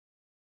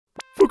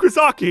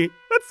Fukuzaki!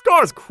 That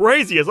scar's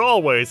crazy as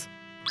always!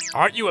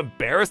 Aren't you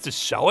embarrassed to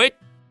show it?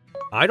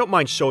 I don't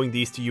mind showing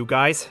these to you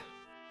guys.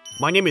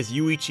 My name is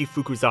Yuichi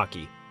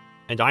Fukuzaki,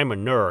 and I'm a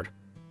nerd.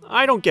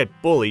 I don't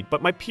get bullied,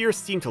 but my peers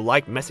seem to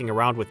like messing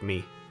around with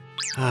me.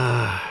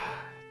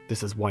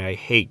 This is why I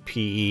hate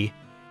PE.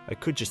 I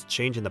could just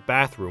change in the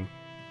bathroom,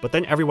 but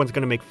then everyone's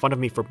gonna make fun of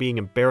me for being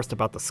embarrassed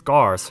about the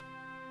scars.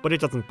 But it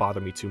doesn't bother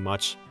me too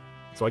much,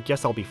 so I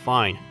guess I'll be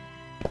fine.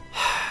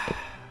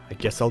 I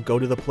guess I'll go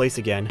to the place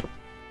again,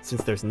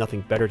 since there's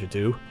nothing better to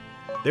do.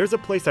 There's a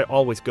place I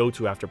always go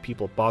to after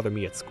people bother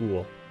me at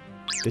school.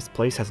 This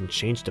place hasn't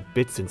changed a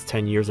bit since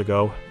 10 years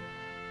ago.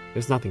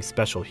 There's nothing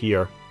special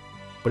here,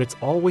 but it's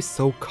always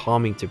so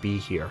calming to be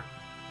here.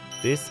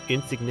 This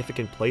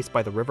insignificant place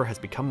by the river has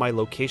become my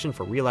location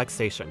for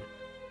relaxation.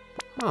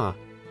 Huh.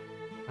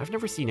 I've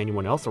never seen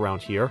anyone else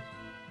around here.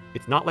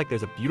 It's not like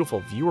there's a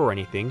beautiful view or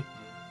anything.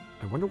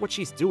 I wonder what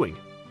she's doing.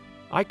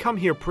 I come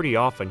here pretty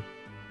often,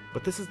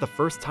 but this is the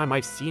first time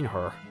I've seen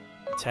her.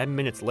 10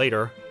 minutes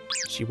later,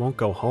 she won't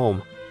go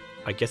home.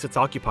 I guess it's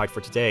occupied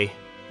for today.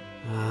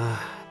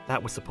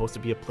 That was supposed to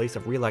be a place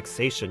of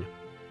relaxation,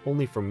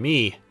 only for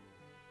me.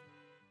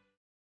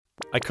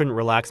 I couldn't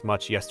relax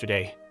much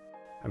yesterday.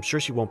 I'm sure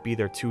she won't be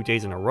there 2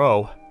 days in a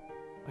row.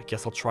 I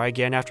guess I'll try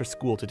again after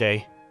school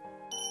today.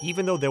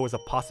 Even though there was a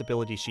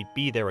possibility she'd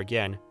be there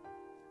again,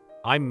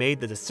 I made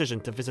the decision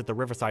to visit the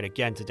riverside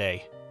again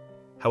today.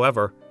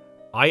 However,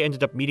 I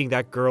ended up meeting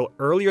that girl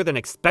earlier than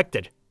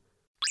expected.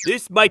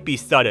 This might be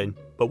sudden,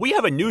 but we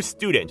have a new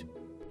student.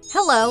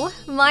 Hello,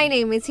 my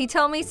name is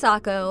Hitomi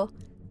Sako.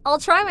 I'll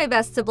try my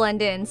best to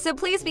blend in, so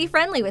please be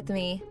friendly with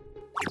me.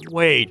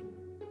 Wait,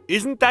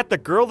 isn't that the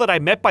girl that I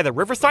met by the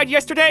riverside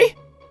yesterday?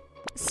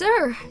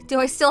 Sir, do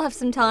I still have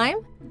some time?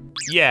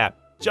 Yeah,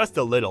 just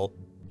a little.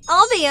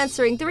 I'll be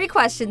answering 3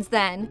 questions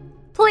then.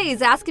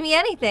 Please ask me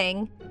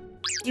anything.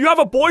 Do you have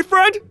a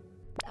boyfriend?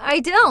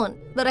 I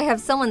don't, but I have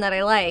someone that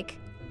I like.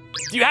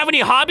 Do you have any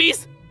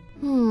hobbies?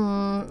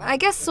 I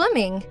guess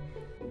swimming.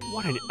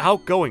 What an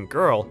outgoing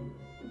girl.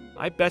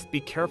 I best be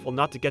careful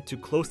not to get too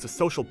close to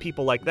social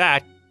people like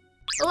that.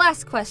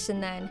 Last question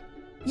then.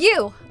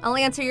 I'll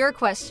answer your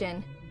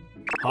question.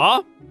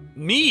 Huh?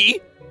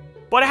 Me?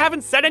 But I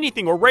haven't said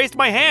anything or raised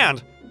my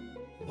hand.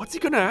 What's he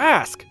gonna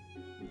ask?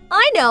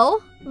 I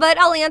know, but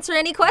I'll answer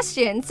any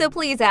question, so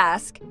please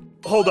ask.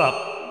 Hold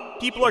up.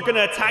 People are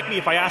gonna attack me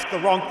if I ask the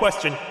wrong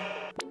question.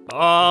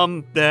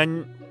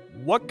 Then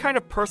what kind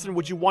of person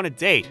would you want to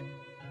date?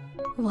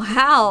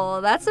 Wow,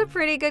 that's a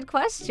pretty good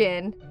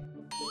question.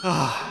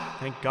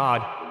 Thank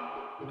God.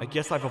 I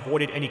guess I've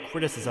avoided any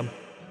criticism.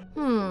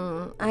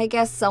 I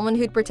guess someone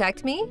who'd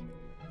protect me?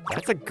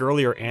 That's a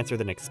girlier answer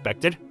than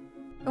expected.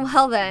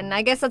 Well then,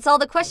 I guess that's all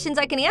the questions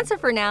I can answer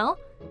for now.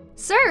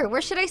 Sir,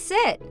 where should I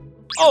sit?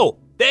 Oh,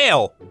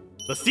 Dale!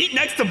 The seat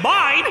next to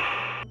mine!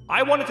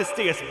 I wanted to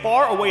stay as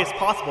far away as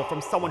possible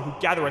from someone who'd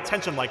gather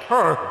attention like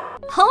her.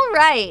 All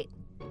right.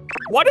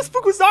 Why does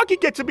Fukuzaki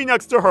get to be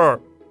next to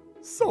her?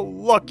 So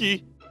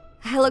lucky.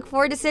 I look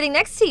forward to sitting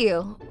next to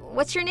you.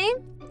 What's your name?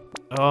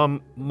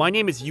 My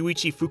name is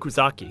Yuichi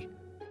Fukuzaki.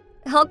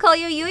 I'll call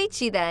you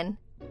Yuichi then.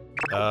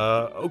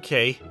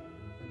 Okay.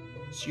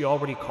 She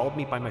already called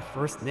me by my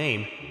first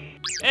name.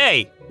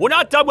 Hey, we're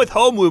not done with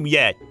homeroom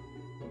yet!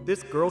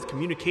 This girl's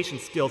communication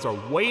skills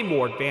are way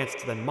more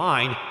advanced than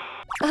mine.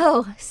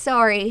 Oh,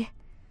 sorry.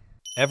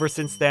 Ever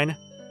since then,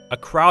 a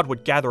crowd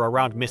would gather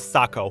around Miss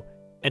Sako,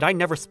 and I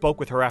never spoke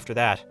with her after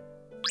that.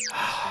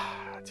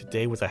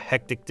 Today was a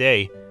hectic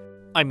day.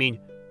 I mean,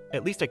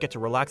 at least I get to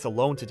relax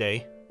alone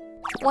today.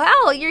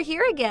 Wow, you're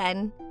here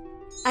again.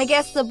 I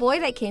guess the boy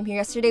that came here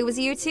yesterday was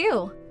you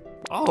too.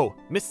 Oh,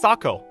 Miss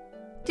Sako.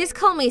 Just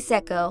call me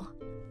Seko.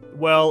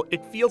 Well,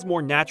 it feels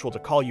more natural to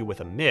call you with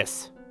a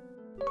miss.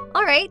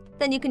 Alright,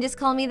 then you can just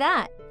call me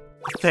that.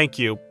 Thank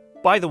you.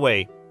 By the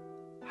way,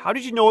 how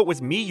did you know it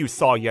was me you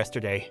saw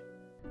yesterday?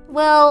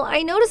 Well,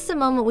 I noticed the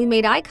moment we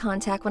made eye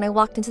contact when I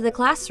walked into the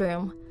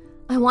classroom.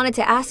 I wanted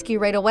to ask you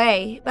right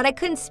away, but I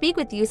couldn't speak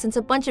with you since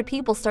a bunch of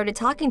people started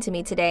talking to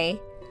me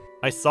today.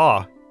 I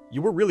saw.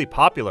 You were really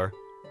popular.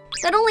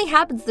 That only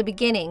happens at the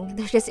beginning.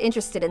 They're just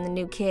interested in the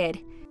new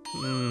kid.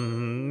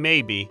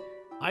 Maybe.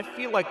 I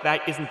feel like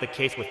that isn't the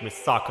case with Miss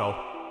Sako.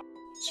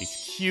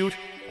 She's cute,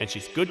 and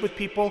she's good with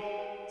people,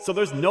 so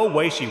there's no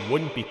way she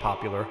wouldn't be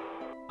popular.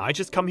 I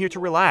just come here to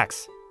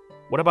relax.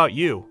 What about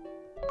you?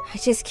 I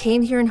just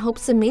came here in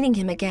hopes of meeting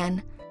him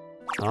again.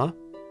 Huh?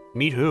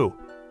 Meet who?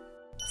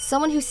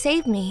 Someone who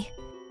saved me.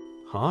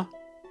 Huh?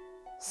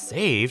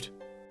 Saved?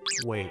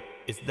 Wait,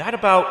 is that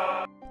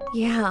about...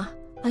 Yeah,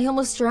 I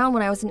almost drowned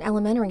when I was in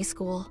elementary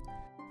school.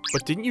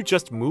 But didn't you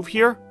just move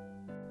here?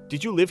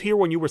 Did you live here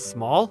when you were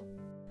small?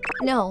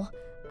 No,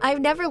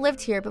 I've never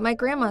lived here, but my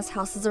grandma's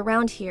house is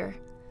around here.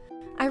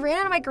 I ran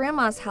out of my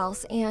grandma's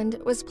house and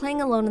was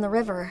playing alone in the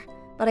river,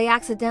 but I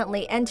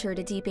accidentally entered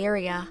a deep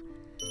area.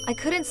 I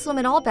couldn't swim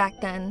at all back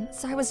then,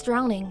 so I was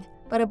drowning,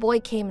 but a boy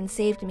came and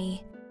saved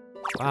me.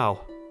 Wow.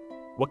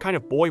 What kind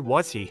of boy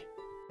was he?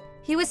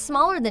 He was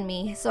smaller than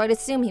me, so I'd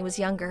assume he was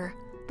younger,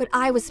 but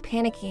I was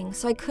panicking,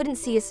 so I couldn't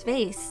see his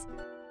face.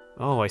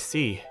 Oh, I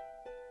see.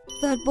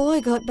 That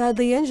boy got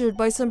badly injured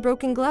by some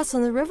broken glass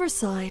on the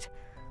riverside.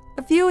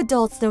 A few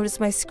adults noticed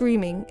my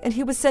screaming, and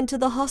he was sent to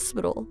the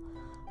hospital.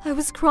 I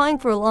was crying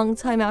for a long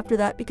time after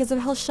that because of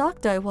how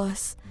shocked I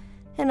was.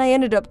 And I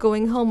ended up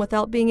going home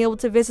without being able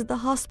to visit the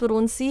hospital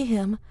and see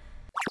him.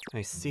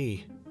 I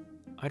see.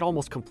 I'd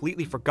almost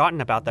completely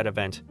forgotten about that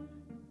event.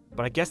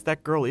 But I guess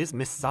that girl is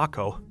Miss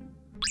Sako.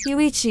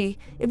 Yuichi,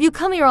 if you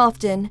come here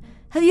often,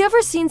 have you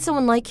ever seen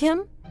someone like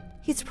him?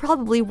 He's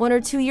probably 1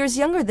 or 2 years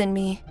younger than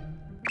me.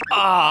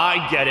 Ah,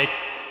 I get it.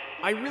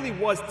 I really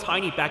was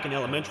tiny back in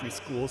elementary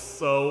school,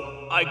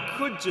 so I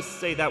could just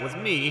say that was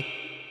me.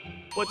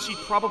 But she'd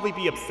probably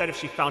be upset if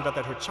she found out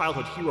that her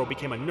childhood hero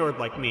became a nerd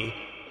like me.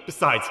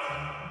 Besides,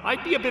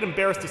 I'd be a bit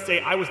embarrassed to say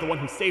I was the one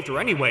who saved her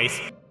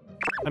anyways.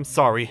 I'm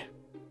sorry.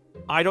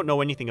 I don't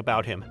know anything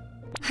about him.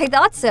 I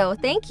thought so,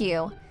 thank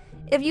you.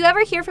 If you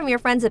ever hear from your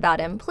friends about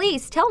him,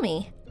 please tell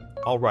me.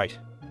 Alright,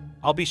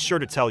 I'll be sure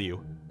to tell you.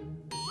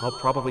 I'll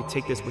probably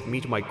take this with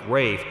me to my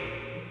grave,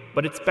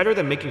 but it's better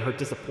than making her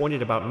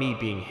disappointed about me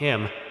being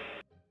him.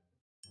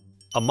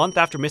 A month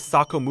after Miss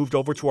Sako moved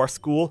over to our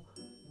school,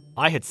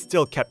 I had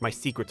still kept my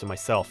secret to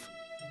myself.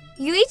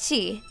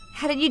 Yuichi,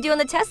 how did you do on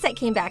the test that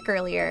came back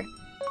earlier?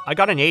 I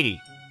got an 80.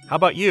 How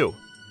about you?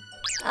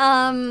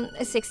 A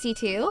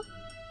 62?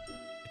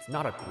 It's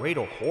not a great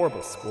or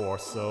horrible score,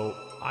 so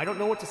I don't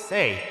know what to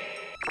say.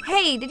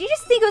 Hey, did you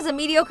just think it was a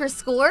mediocre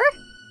score?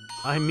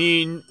 I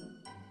mean,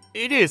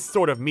 it is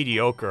sort of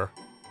mediocre.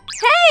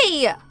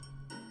 Hey!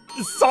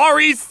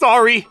 Sorry!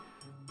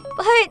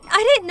 But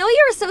I didn't know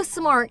you were so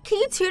smart. Can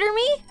you tutor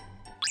me?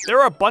 There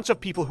are a bunch of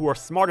people who are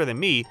smarter than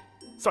me,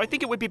 so I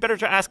think it would be better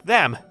to ask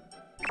them.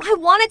 I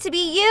want it to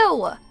be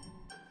you!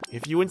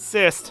 If you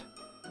insist.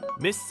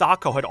 Miss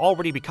Sako had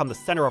already become the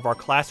center of our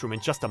classroom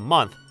in just a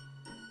month.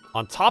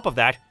 On top of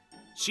that,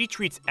 she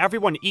treats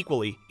everyone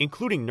equally,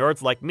 including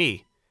nerds like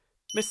me.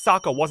 Miss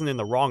Sako wasn't in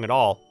the wrong at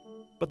all,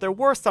 but there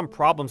were some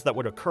problems that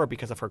would occur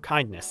because of her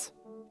kindness.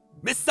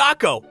 Miss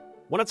Sako!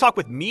 Want to talk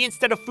with me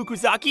instead of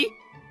Fukuzaki?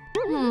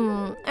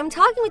 I'm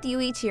talking with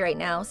Yuichi right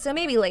now, so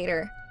maybe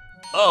later.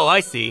 Oh, I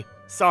see.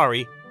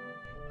 Sorry.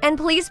 And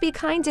please be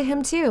kind to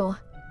him too.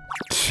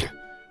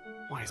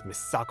 Why is Miss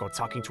Sako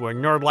talking to a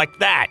nerd like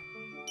that?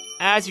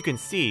 As you can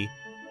see,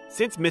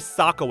 since Miss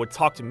Sako would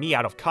talk to me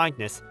out of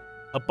kindness,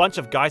 a bunch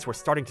of guys were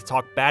starting to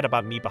talk bad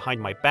about me behind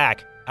my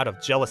back out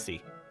of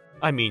jealousy.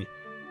 I mean,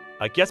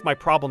 I guess my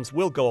problems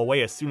will go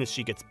away as soon as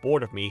she gets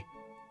bored of me,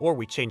 or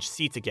we change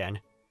seats again.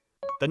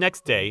 The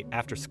next day,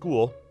 after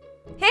school...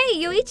 Hey,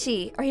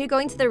 Yuichi, are you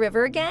going to the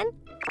river again?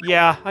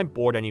 Yeah, I'm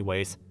bored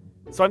anyways,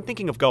 so I'm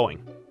thinking of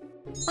going.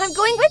 I'm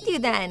going with you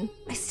then.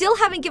 I still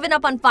haven't given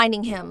up on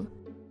finding him.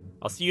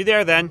 I'll see you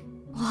there then.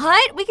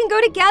 What? We can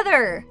go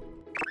together.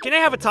 Can I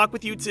have a talk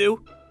with you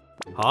too?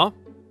 Huh?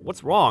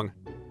 What's wrong?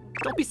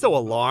 Don't be so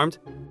alarmed.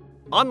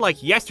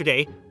 Unlike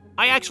yesterday,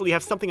 I actually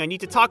have something I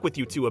need to talk with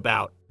you two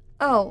about.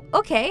 Oh,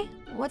 okay.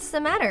 What's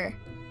the matter?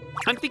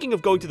 I'm thinking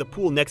of going to the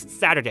pool next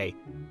Saturday,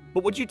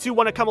 but would you two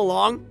want to come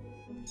along?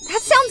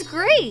 That sounds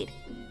great!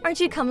 Aren't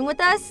you coming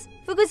with us,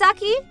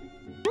 Fukuzaki?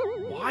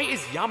 Why is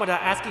Yamada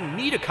asking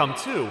me to come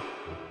too?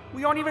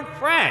 We aren't even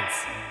friends.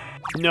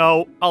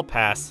 No, I'll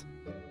pass.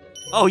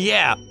 Oh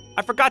yeah,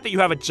 I forgot that you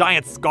have a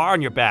giant scar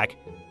on your back.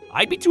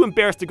 I'd be too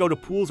embarrassed to go to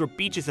pools or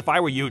beaches if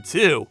I were you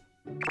too.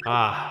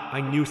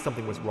 I knew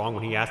something was wrong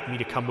when he asked me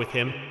to come with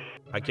him.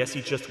 I guess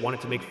he just wanted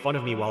to make fun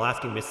of me while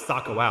asking Miss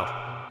Sako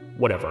out.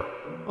 Whatever,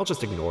 I'll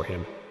just ignore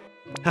him.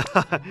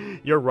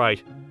 You're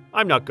right,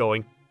 I'm not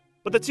going.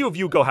 But the two of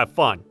you go have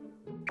fun.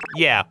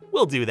 Yeah,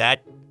 we'll do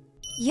that.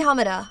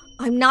 Yamada,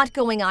 I'm not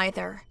going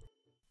either.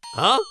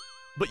 Huh?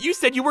 But you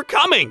said you were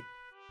coming!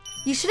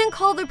 You shouldn't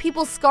call other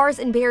people's scars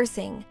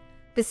embarrassing.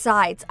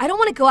 Besides, I don't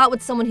want to go out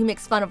with someone who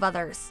makes fun of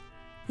others.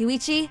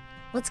 Yuichi,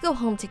 let's go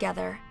home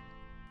together.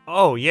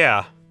 Oh,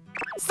 yeah.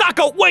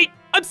 Sako, wait!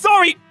 I'm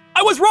sorry!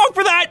 I was wrong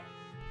for that!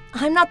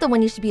 I'm not the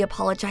one you should be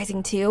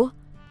apologizing to.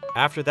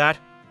 After that,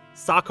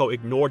 Sako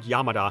ignored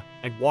Yamada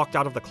and walked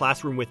out of the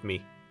classroom with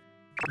me.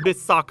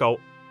 Miss Sako,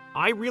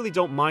 I really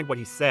don't mind what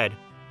he said.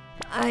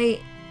 I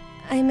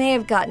may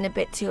have gotten a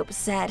bit too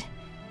upset.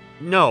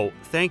 No,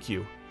 thank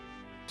you.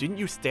 Didn't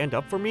you stand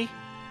up for me?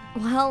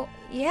 Well,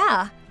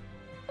 yeah.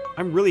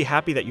 I'm really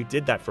happy that you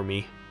did that for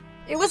me.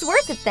 It was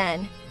worth it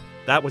then.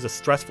 That was a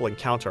stressful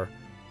encounter.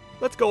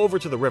 Let's go over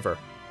to the river.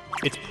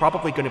 It's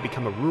probably going to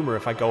become a rumor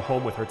if I go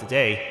home with her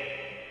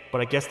today,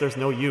 but I guess there's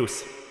no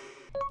use.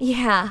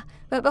 Yeah,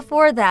 but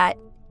before that,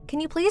 can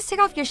you please take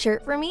off your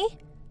shirt for me?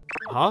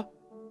 Huh?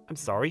 I'm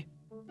sorry.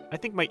 I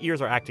think my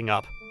ears are acting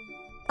up.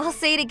 I'll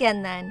say it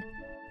again then.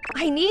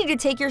 I need you to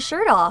take your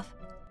shirt off.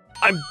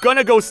 I'm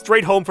gonna go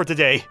straight home for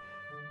today.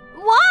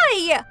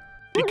 Why?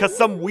 Because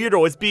some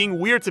weirdo is being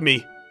weird to me.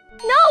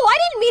 No, I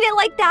didn't mean it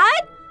like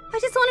that. I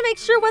just want to make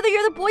sure whether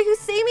you're the boy who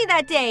saved me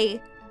that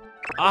day.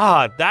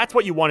 Ah, that's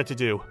what you wanted to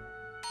do.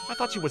 I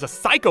thought she was a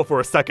psycho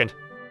for a second.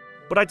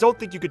 But I don't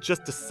think you could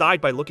just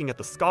decide by looking at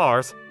the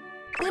scars.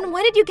 Then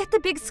when did you get the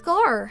big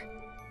scar?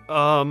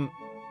 Um...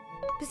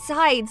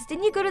 Besides,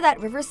 didn't you go to that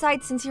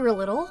riverside since you were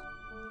little?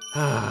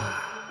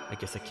 I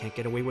guess I can't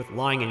get away with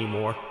lying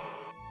anymore.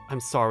 I'm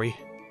sorry.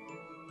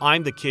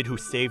 I'm the kid who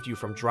saved you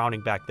from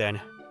drowning back then.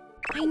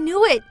 I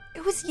knew it!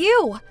 It was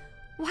you!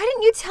 Why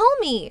didn't you tell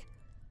me?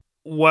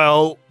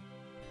 Well...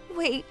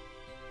 Wait,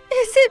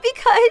 is it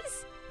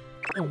because...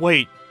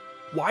 Wait,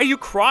 why are you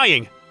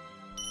crying?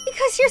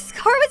 Because your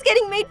scar was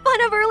getting made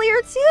fun of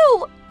earlier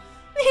too!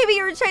 Maybe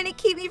you were trying to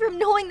keep me from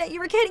knowing that you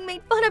were getting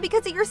made fun of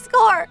because of your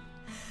scar.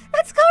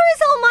 That scar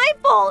is all my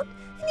fault,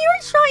 and you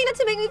were trying not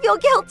to make me feel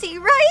guilty,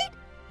 right?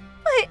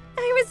 But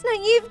I was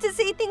naive to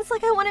say things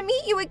like I want to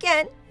meet you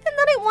again, and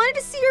that I wanted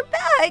to see your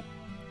back.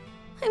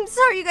 I'm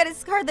sorry you got a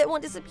scar that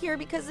won't disappear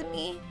because of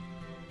me.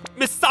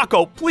 Miss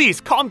Sako,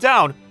 please, calm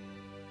down.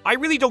 I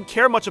really don't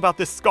care much about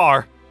this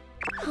scar.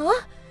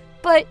 Huh?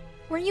 But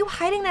were you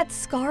hiding that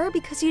scar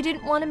because you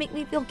didn't want to make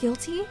me feel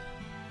guilty?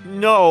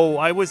 No,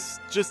 I was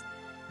just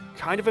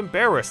kind of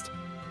embarrassed.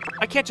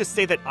 I can't just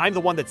say that I'm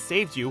the one that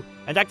saved you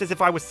and act as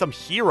if I was some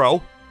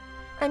hero.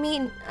 I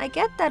mean, I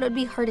get that it would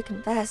be hard to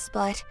confess,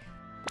 but...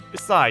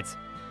 Besides,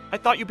 I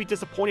thought you'd be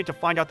disappointed to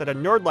find out that a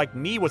nerd like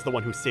me was the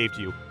one who saved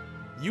you.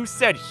 You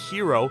said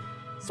hero,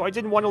 so I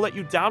didn't want to let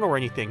you down or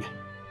anything.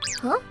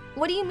 Huh?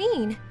 What do you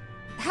mean?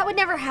 That would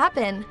never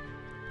happen.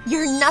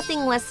 You're nothing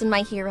less than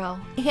my hero,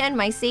 and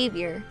my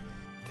savior.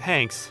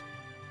 Thanks.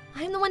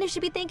 I'm the one who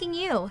should be thanking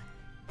you.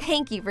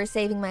 Thank you for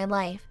saving my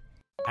life.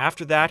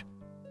 After that,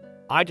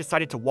 I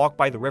decided to walk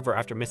by the river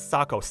after Miss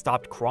Sako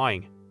stopped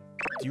crying.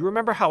 Do you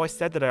remember how I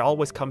said that I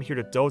always come here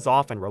to doze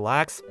off and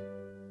relax?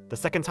 The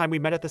second time we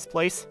met at this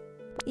place?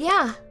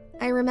 Yeah,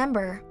 I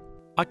remember.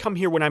 I come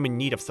here when I'm in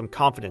need of some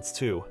confidence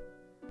too.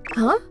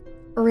 Huh?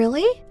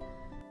 Really?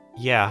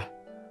 Yeah.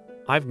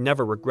 I've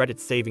never regretted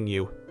saving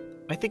you.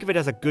 I think of it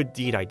as a good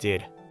deed I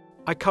did.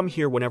 I come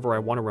here whenever I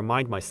want to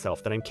remind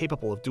myself that I'm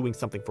capable of doing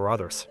something for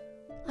others.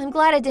 I'm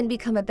glad it didn't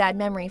become a bad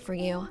memory for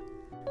you.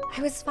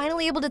 I was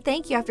finally able to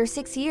thank you after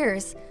 6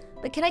 years,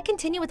 but can I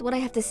continue with what I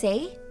have to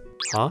say?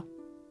 Huh?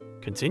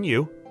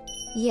 Continue?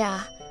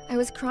 Yeah, I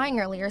was crying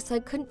earlier, so I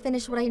couldn't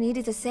finish what I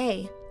needed to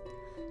say.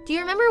 Do you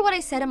remember what I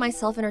said in my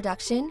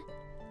self-introduction?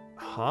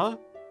 Huh?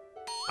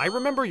 I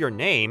remember your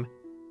name.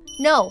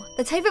 No,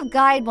 the type of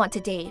guy I'd want to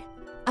date.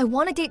 I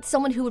want to date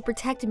someone who would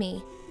protect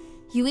me.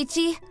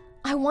 Yuichi,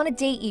 I want to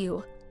date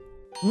you.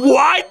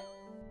 What?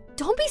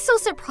 Don't be so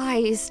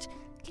surprised.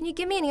 Can you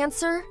give me an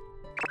answer?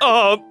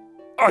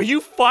 Are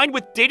you fine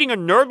with dating a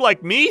nerd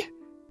like me?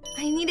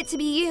 I need it to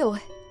be you.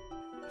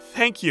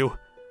 Thank you.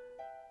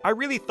 I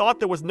really thought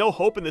there was no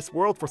hope in this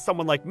world for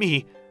someone like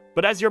me,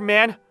 but as your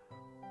man,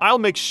 I'll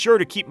make sure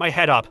to keep my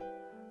head up.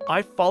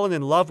 I've fallen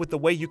in love with the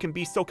way you can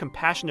be so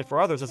compassionate for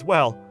others as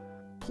well.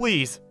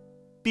 Please,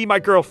 be my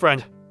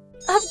girlfriend.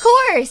 Of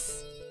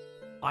course!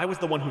 I was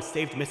the one who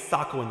saved Miss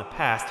Sako in the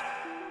past,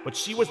 but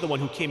she was the one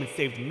who came and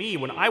saved me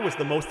when I was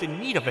the most in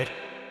need of it.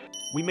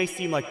 We may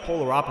seem like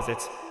polar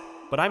opposites,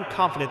 but I'm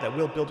confident that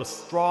we'll build a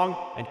strong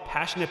and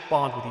passionate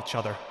bond with each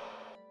other.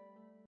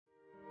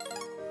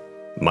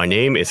 My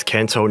name is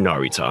Kento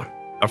Narita,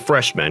 a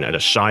freshman and a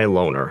shy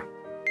loner.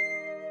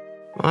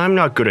 I'm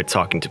not good at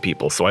talking to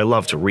people, so I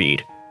love to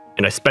read,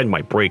 and I spend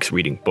my breaks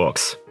reading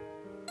books.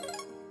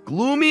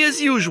 Gloomy as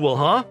usual,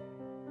 huh?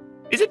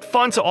 Is it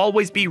fun to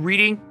always be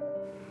reading?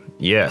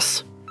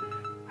 Yes.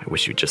 I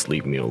wish you'd just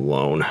leave me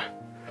alone.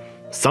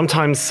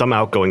 Sometimes some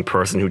outgoing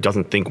person who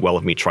doesn't think well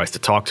of me tries to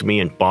talk to me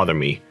and bother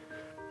me.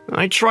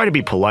 I try to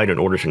be polite in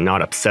order to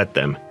not upset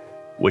them,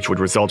 which would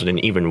result in an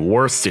even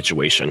worse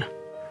situation.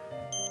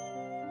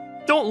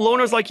 Don't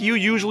loners like you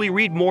usually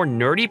read more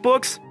nerdy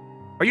books?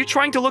 Are you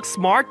trying to look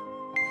smart?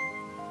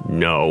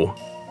 No.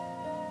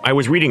 I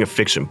was reading a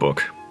fiction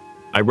book.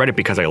 I read it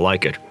because I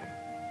like it.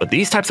 But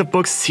these types of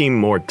books seem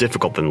more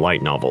difficult than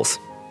light novels.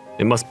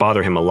 It must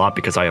bother him a lot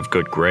because I have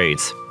good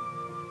grades.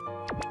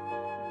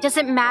 Does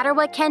it matter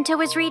what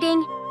Kento is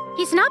reading?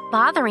 He's not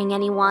bothering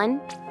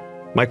anyone.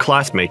 My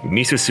classmate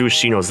Misuzu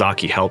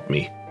Shinozaki helped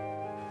me.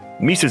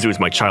 Misuzu is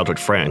my childhood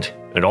friend,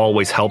 and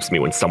always helps me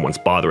when someone's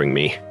bothering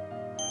me.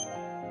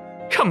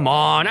 Come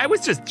on, I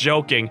was just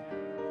joking.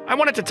 I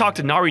wanted to talk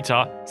to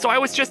Narita, so I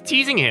was just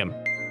teasing him.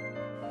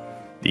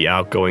 The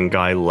outgoing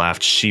guy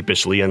laughed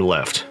sheepishly and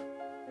left.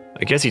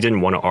 I guess he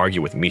didn't want to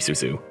argue with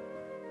Misuzu.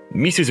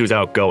 Misuzu's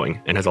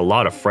outgoing and has a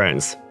lot of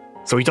friends,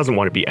 so he doesn't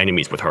want to be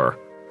enemies with her.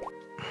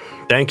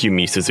 Thank you,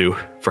 Misuzu,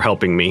 for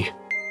helping me.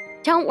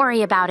 Don't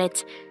worry about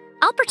it.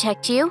 I'll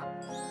protect you.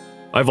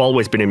 I've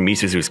always been in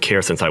Misuzu's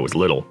care since I was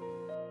little.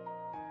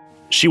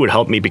 She would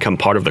help me become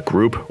part of the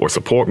group or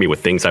support me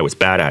with things I was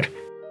bad at.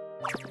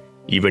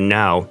 Even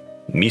now,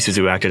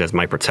 Misuzu acted as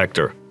my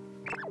protector.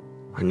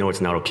 I know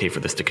it's not okay for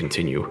this to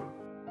continue.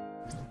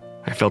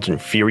 I felt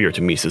inferior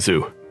to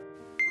Misuzu.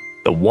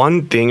 The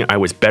one thing I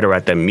was better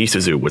at than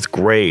Misuzu was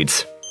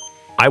grades.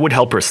 I would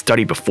help her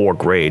study before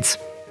grades,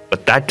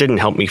 but that didn't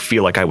help me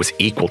feel like I was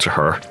equal to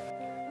her.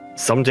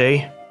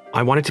 Someday,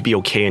 I wanted to be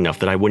okay enough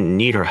that I wouldn't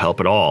need her help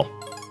at all.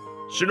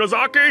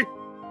 Shinozaki!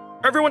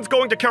 Everyone's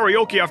going to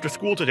karaoke after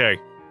school today.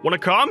 Wanna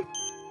come?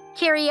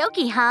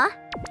 Karaoke, huh?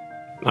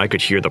 I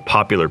could hear the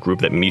popular group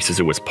that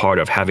Misuzu was part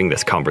of having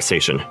this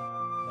conversation.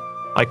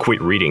 I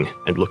quit reading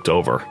and looked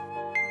over.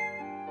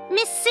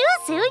 Miss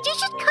Suzu, you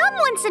should come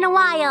once in a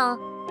while.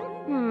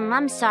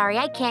 I'm sorry,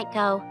 I can't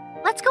go.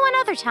 Let's go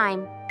another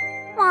time.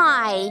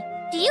 Why?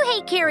 Do you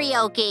hate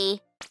karaoke?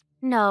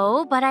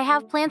 No, but I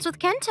have plans with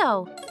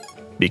Kento.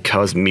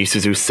 Because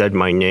Misuzu said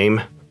my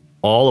name,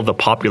 all of the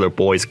popular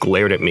boys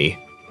glared at me.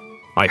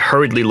 I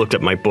hurriedly looked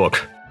at my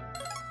book.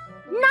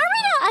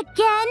 Naruto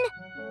again?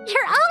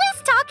 You're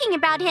always talking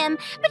about him,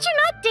 but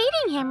you're not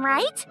dating him,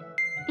 right?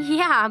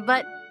 Yeah,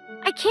 but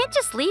I can't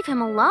just leave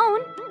him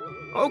alone.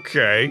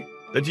 Okay,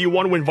 then do you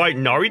want to invite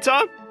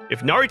Narita?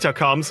 If Narita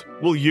comes,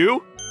 will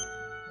you?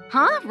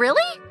 Huh?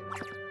 Really?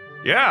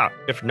 Yeah,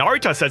 if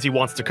Narita says he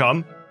wants to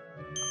come.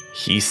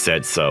 He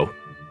said so,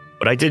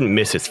 but I didn't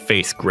miss his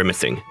face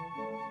grimacing.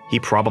 He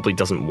probably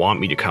doesn't want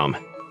me to come.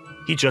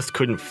 He just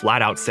couldn't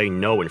flat out say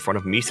no in front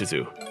of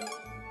Misuzu.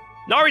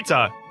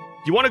 Narita,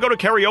 you want to go to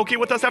karaoke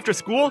with us after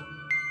school?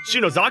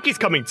 Shinozaki's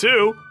coming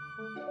too.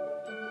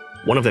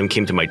 One of them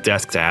came to my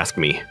desk to ask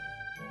me.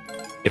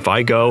 If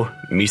I go,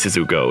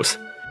 Misuzu goes.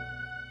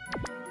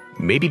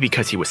 Maybe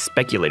because he was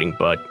speculating,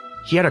 but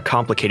he had a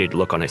complicated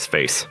look on his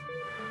face.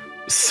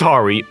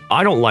 Sorry,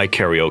 I don't like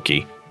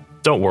karaoke.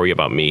 Don't worry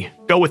about me.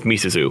 Go with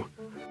Misuzu.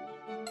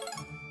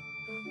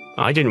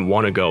 I didn't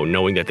want to go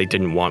knowing that they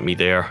didn't want me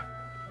there.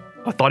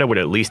 I thought I would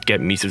at least get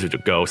Misuzu to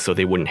go so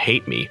they wouldn't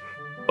hate me,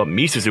 but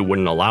Misuzu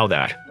wouldn't allow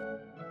that.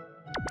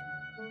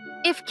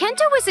 If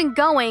Kento isn't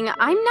going,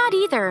 I'm not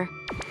either.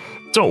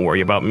 Don't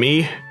worry about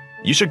me.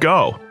 You should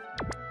go.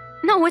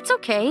 No, it's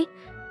okay.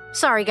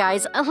 Sorry,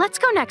 guys. Let's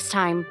go next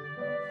time.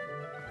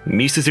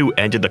 Misuzu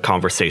ended the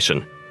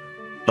conversation.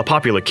 The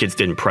popular kids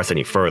didn't press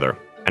any further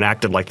and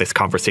acted like this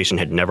conversation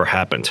had never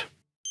happened.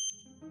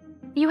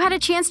 You had a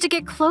chance to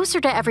get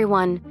closer to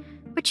everyone,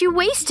 but you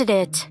wasted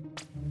it.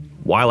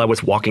 While I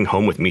was walking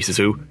home with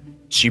Misuzu,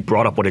 she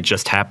brought up what had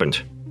just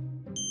happened.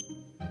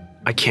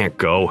 I can't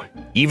go,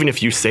 even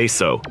if you say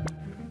so.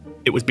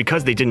 It was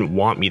because they didn't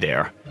want me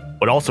there,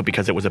 but also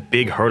because it was a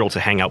big hurdle to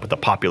hang out with the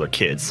popular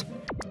kids.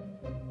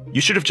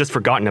 You should have just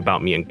forgotten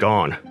about me and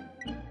gone.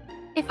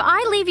 If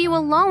I leave you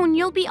alone,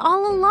 you'll be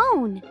all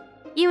alone.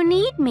 You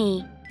need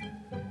me.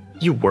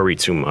 You worry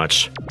too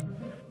much.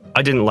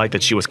 I didn't like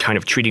that she was kind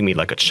of treating me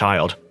like a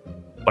child,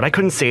 but I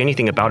couldn't say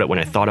anything about it when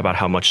I thought about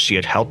how much she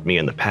had helped me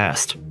in the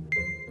past.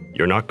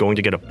 You're not going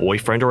to get a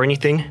boyfriend or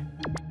anything?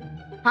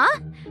 Huh?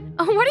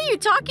 What are you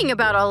talking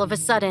about all of a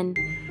sudden?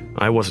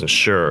 I wasn't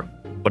sure,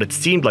 but it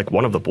seemed like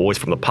one of the boys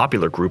from the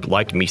popular group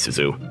liked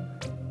Misuzu.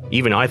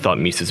 Even I thought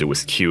Misuzu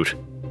was cute,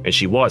 and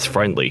she was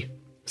friendly,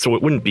 so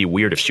it wouldn't be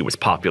weird if she was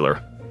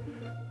popular.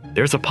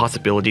 There's a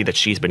possibility that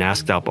she's been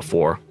asked out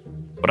before,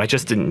 but I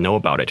just didn't know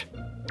about it.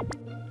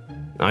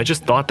 I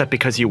just thought that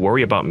because you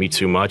worry about me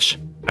too much,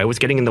 I was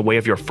getting in the way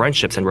of your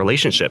friendships and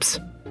relationships.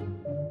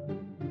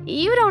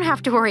 You don't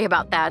have to worry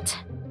about that.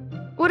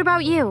 What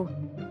about you?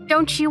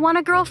 Don't you want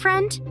a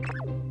girlfriend?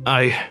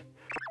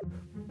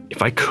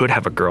 If I could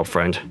have a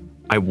girlfriend,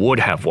 I would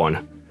have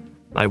one.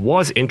 I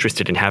was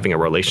interested in having a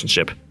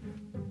relationship,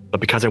 but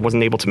because I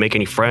wasn't able to make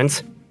any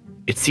friends,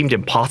 it seemed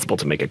impossible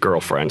to make a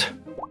girlfriend.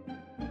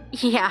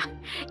 Yeah,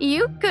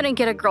 you couldn't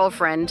get a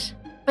girlfriend.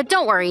 But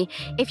don't worry,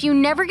 if you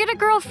never get a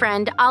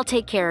girlfriend, I'll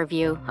take care of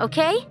you,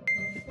 okay?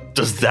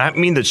 Does that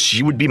mean that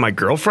she would be my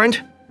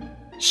girlfriend?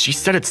 She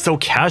said it so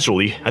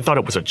casually, I thought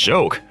it was a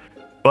joke.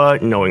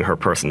 But knowing her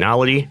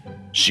personality,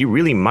 she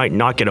really might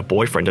not get a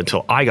boyfriend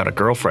until I got a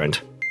girlfriend.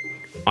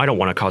 I don't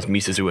want to cause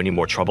Misuzu any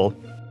more trouble.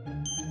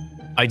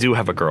 I do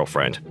have a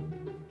girlfriend,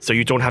 so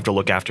you don't have to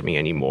look after me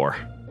anymore.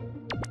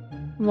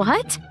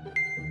 What?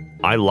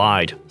 I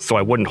lied, so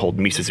I wouldn't hold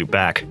Misuzu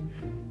back.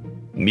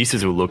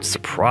 Misuzu looked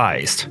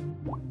surprised.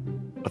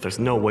 But there's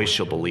no way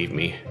she'll believe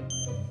me.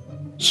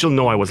 She'll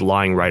know I was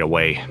lying right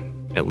away.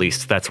 At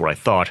least that's what I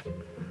thought.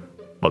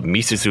 But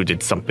Misuzu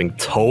did something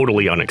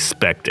totally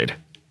unexpected.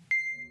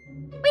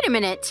 Wait a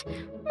minute.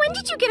 When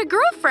did you get a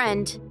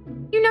girlfriend?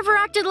 You never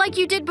acted like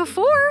you did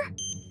before.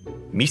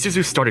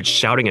 Misuzu started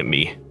shouting at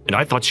me, and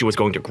I thought she was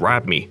going to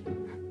grab me.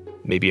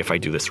 Maybe if I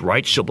do this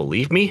right, she'll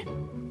believe me?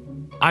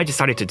 I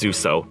decided to do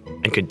so,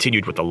 and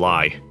continued with the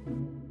lie.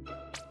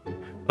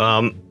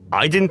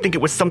 I didn't think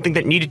it was something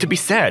that needed to be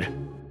said.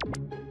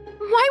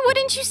 Why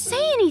wouldn't you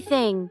say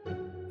anything?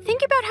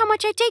 Think about how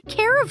much I take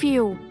care of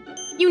you.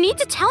 You need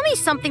to tell me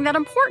something that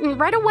important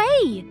right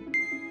away.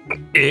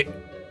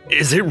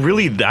 Is it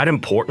really that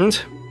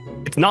important?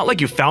 It's not like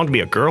you found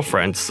me a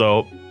girlfriend,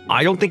 so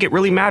I don't think it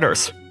really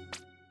matters.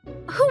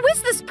 Who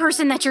is this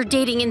person that you're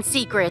dating in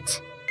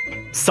secret?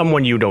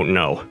 Someone you don't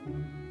know.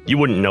 You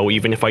wouldn't know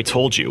even if I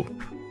told you.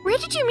 Where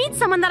did you meet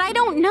someone that I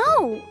don't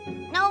know?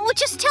 No,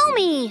 just tell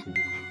me.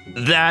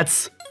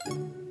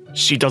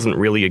 She doesn't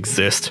really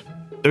exist.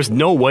 There's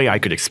no way I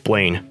could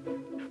explain.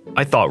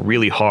 I thought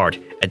really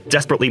hard and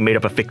desperately made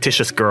up a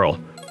fictitious girl.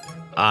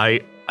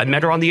 I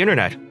met her on the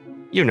internet.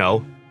 You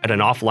know, at an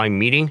offline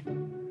meeting.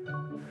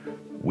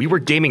 We were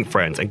gaming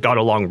friends and got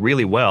along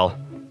really well.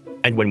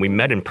 And when we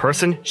met in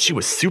person, she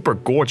was super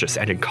gorgeous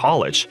and in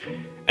college.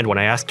 And when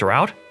I asked her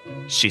out,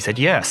 she said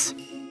yes.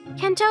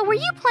 Kento, were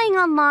you playing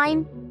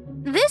online?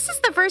 This is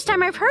the first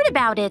time I've heard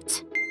about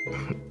it.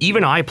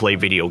 Even I play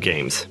video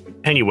games.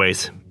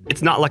 Anyways,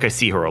 it's not like I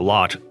see her a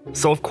lot,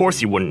 so of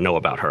course you wouldn't know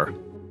about her.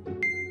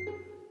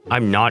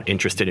 I'm not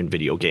interested in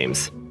video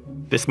games.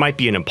 This might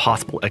be an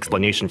impossible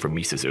explanation for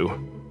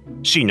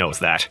Misuzu. She knows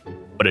that.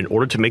 But in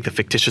order to make the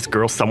fictitious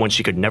girl someone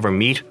she could never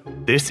meet,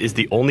 this is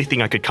the only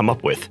thing I could come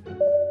up with.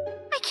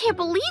 I can't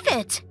believe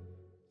it!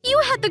 You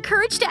had the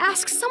courage to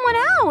ask someone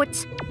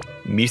out!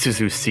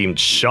 Misuzu seemed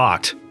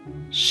shocked.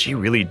 She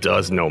really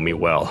does know me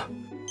well.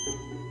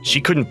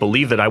 She couldn't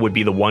believe that I would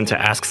be the one to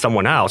ask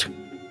someone out.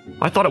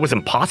 I thought it was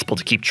impossible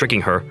to keep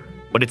tricking her,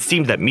 but it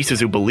seemed that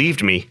Misuzu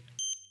believed me.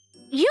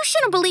 You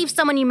shouldn't believe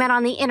someone you met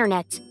on the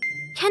internet.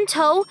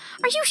 Kento,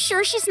 are you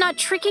sure she's not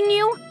tricking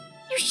you?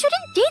 You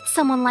shouldn't date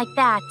someone like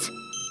that.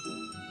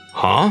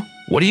 Huh?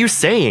 What are you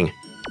saying?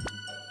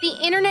 The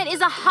internet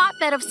is a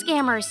hotbed of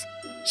scammers.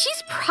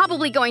 She's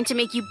probably going to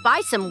make you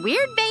buy some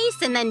weird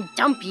vase and then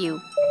dump you.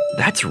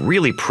 That's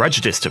really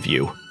prejudiced of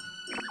you.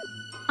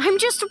 I'm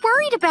just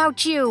worried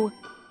about you.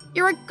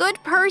 You're a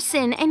good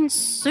person and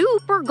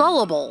super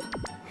gullible.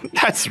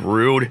 That's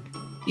rude.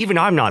 Even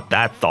I'm not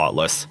that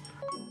thoughtless.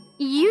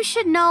 You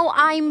should know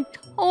I'm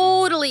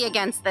totally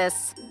against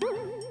this.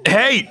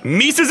 Hey,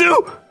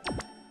 Misuzu!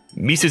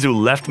 Misuzu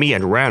left me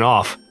and ran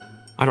off.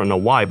 I don't know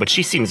why, but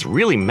she seems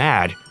really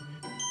mad.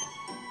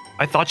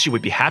 I thought she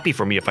would be happy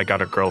for me if I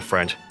got a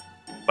girlfriend,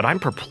 but I'm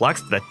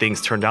perplexed that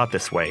things turned out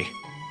this way.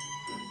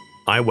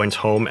 I went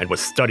home and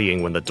was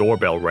studying when the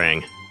doorbell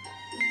rang.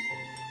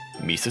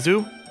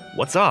 Misuzu?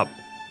 What's up?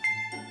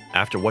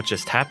 After what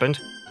just happened,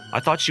 I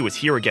thought she was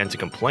here again to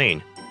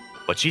complain,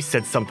 but she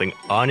said something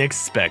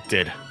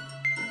unexpected.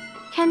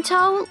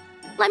 Kento,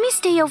 let me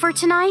stay over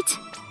tonight.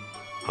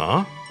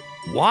 Huh?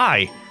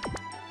 Why?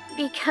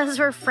 Because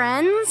we're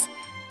friends.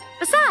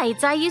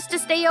 Besides, I used to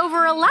stay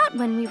over a lot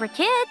when we were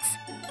kids.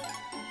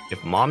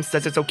 If Mom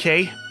says it's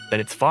okay, then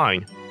it's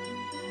fine.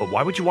 But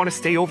why would you want to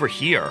stay over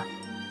here?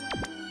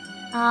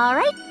 All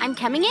right, I'm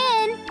coming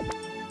in.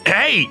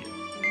 Hey!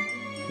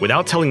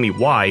 Without telling me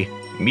why,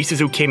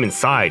 Misuzu came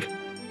inside.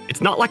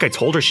 It's not like I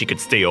told her she could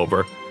stay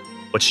over,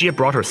 but she had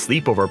brought her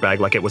sleepover bag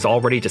like it was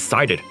already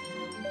decided.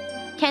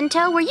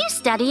 Kento, were you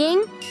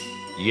studying?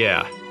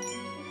 Yeah.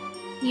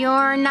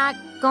 You're not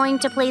going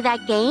to play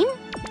that game?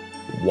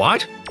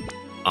 What?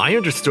 I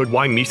understood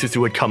why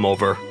Misuzu had come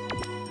over.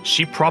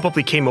 She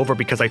probably came over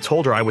because I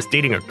told her I was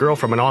dating a girl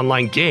from an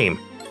online game.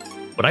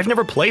 But I've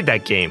never played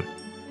that game.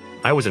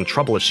 I was in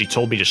trouble if she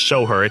told me to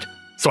show her it,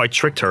 so I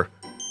tricked her.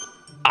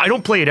 I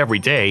don't play it every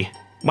day.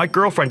 My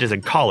girlfriend is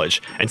in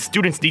college, and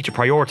students need to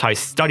prioritize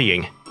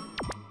studying.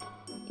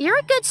 You're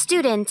a good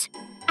student.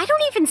 I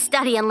don't even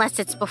study unless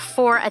it's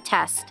before a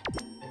test.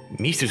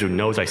 Misuzu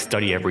knows I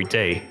study every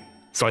day,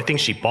 so I think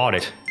she bought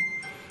it.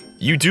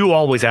 You do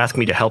always ask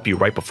me to help you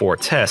right before a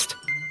test.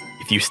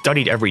 If you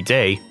studied every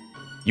day,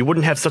 you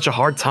wouldn't have such a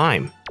hard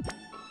time.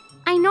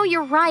 I know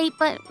you're right,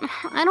 but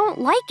I don't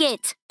like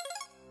it.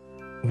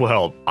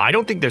 Well, I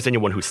don't think there's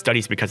anyone who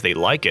studies because they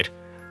like it.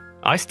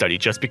 I study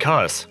just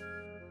because.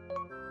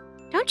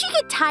 Don't you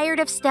get tired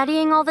of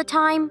studying all the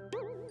time?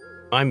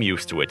 I'm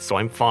used to it, so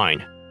I'm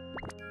fine.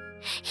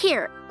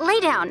 Here, lay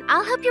down.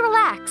 I'll help you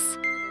relax.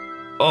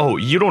 Oh,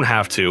 you don't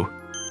have to.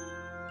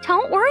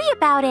 Don't worry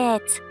about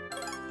it.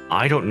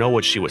 I don't know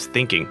what she was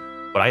thinking,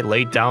 but I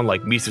laid down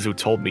like Misuzu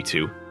told me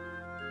to.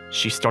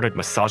 She started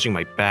massaging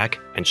my back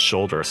and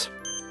shoulders.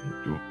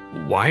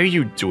 Why are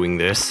you doing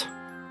this?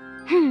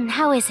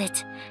 How is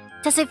it?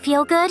 Does it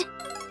feel good?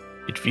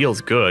 It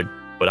feels good,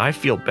 but I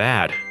feel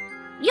bad.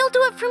 You'll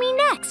do it for me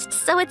next,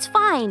 so it's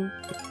fine.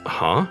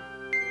 Huh?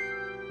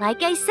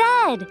 Like I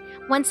said,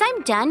 once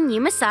I'm done,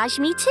 you massage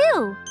me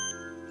too.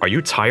 Are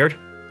you tired?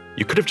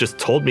 You could have just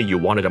told me you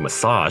wanted a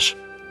massage.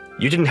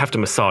 You didn't have to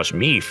massage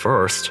me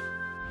first.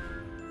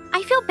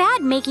 I feel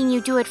bad making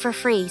you do it for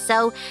free,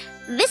 so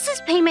this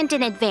is payment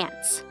in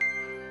advance.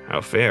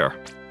 How fair.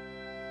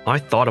 I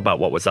thought about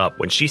what was up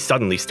when she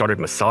suddenly started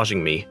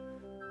massaging me,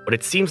 but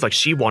it seems like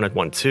she wanted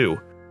one too.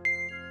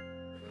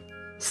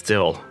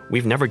 Still,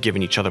 we've never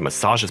given each other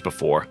massages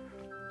before,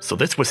 so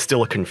this was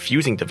still a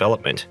confusing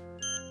development.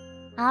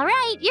 All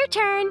right, your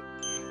turn.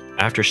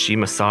 After she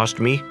massaged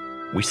me,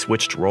 we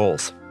switched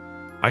roles.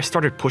 I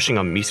started pushing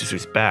on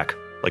Misuzu's back,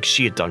 like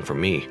she had done for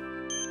me.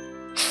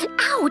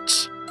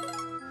 Ouch!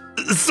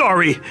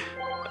 Sorry!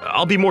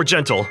 I'll be more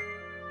gentle.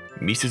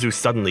 Misuzu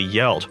suddenly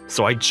yelled,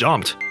 so I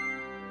jumped.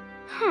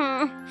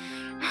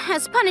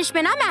 As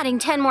punishment, I'm adding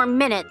 10 more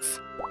minutes.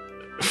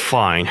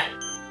 Fine.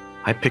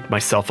 I picked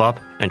myself up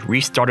and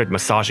restarted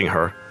massaging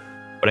her,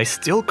 but I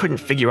still couldn't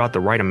figure out the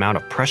right amount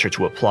of pressure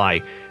to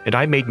apply, and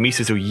I made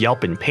Misuzu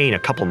yelp in pain a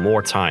couple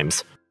more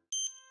times.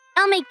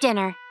 I'll make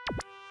dinner.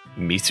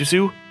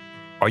 Misuzu?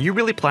 Are you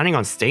really planning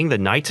on staying the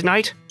night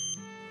tonight?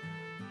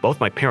 Both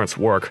my parents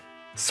work,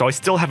 so I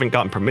still haven't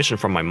gotten permission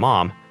from my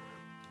mom.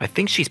 I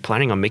think she's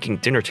planning on making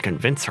dinner to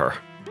convince her.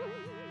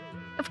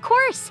 Of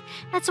course.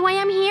 That's why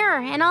I'm here,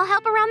 and I'll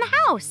help around the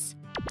house.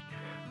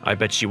 I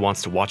bet she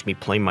wants to watch me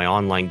play my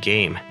online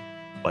game,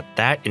 but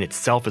that in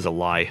itself is a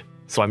lie,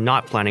 so I'm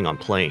not planning on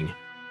playing.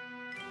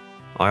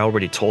 I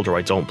already told her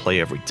I don't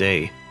play every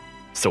day,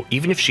 so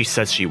even if she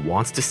says she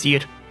wants to see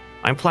it,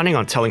 I'm planning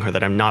on telling her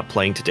that I'm not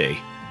playing today.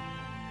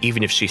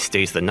 Even if she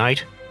stays the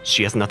night,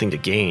 she has nothing to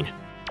gain.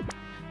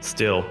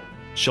 Still,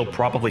 she'll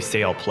probably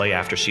say I'll play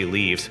after she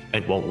leaves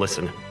and won't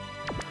listen.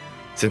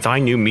 Since I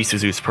knew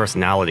Misuzu's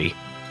personality,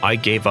 I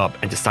gave up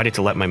and decided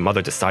to let my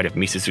mother decide if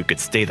Misuzu could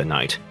stay the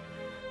night.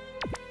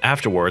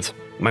 Afterwards,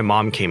 my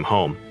mom came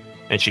home,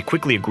 and she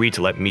quickly agreed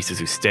to let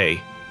Misuzu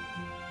stay.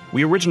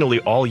 We originally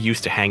all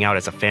used to hang out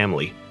as a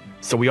family,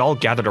 so we all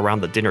gathered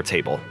around the dinner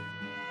table.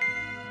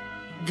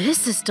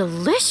 This is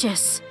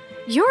delicious.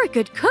 You're a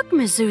good cook,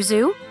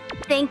 Misuzu.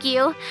 Thank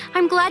you.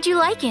 I'm glad you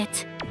like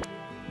it.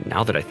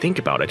 Now that I think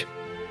about it,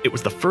 it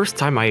was the first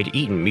time I had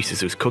eaten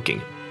Misuzu's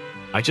cooking.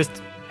 I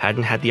just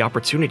hadn't had the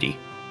opportunity,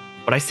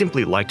 but I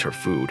simply liked her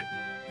food.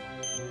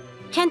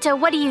 Kenta,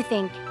 what do you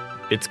think?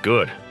 It's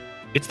good.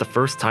 It's the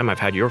first time I've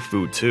had your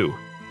food too,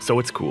 so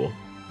it's cool.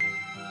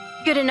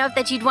 Good enough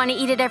that you'd want to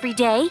eat it every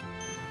day?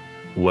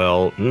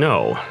 Well,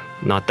 no,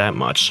 not that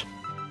much.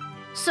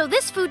 So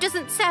this food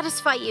doesn't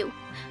satisfy you.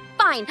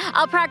 Fine,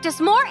 I'll practice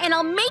more and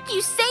I'll make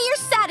you say you're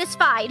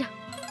satisfied.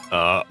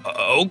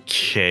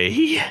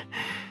 Okay.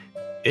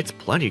 It's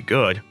plenty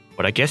good,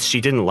 but I guess she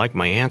didn't like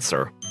my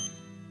answer.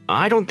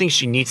 I don't think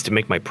she needs to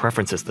make my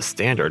preferences the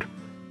standard,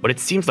 but it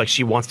seems like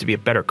she wants to be a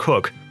better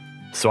cook,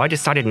 so I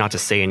decided not to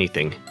say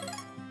anything.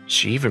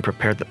 She even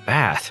prepared the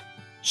bath.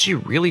 She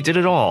really did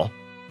it all.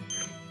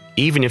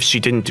 Even if she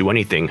didn't do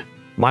anything,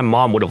 my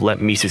mom would have let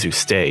Misuzu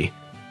stay.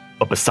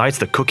 But besides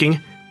the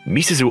cooking,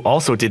 Misuzu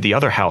also did the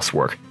other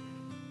housework.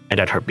 And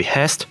at her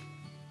behest,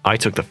 I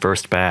took the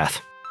first bath.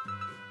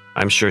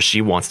 I'm sure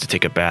she wants to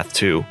take a bath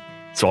too,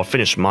 so I'll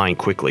finish mine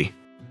quickly.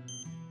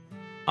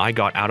 I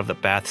got out of the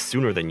bath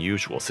sooner than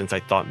usual since I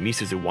thought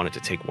Misuzu wanted to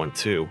take one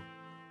too.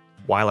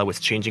 While I was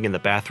changing in the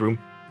bathroom,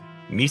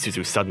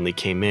 Misuzu suddenly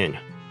came in.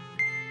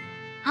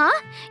 Huh?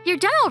 You're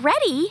done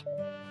already?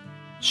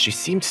 She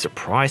seemed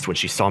surprised when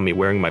she saw me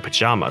wearing my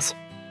pajamas,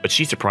 but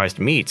she surprised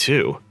me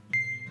too.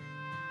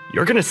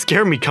 You're gonna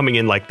scare me coming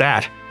in like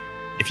that.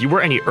 If you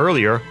were any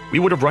earlier, we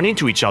would have run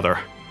into each other.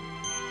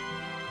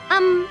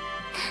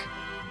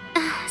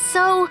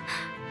 So...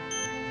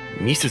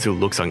 Misuzu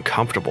looks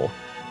uncomfortable.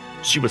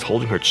 She was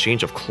holding her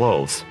change of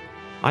clothes.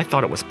 I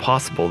thought it was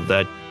possible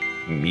that...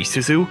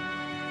 Misuzu?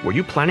 Were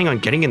you planning on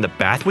getting in the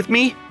bath with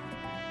me?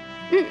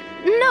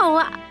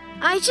 No,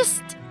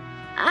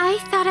 I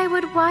thought I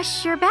would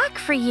wash your back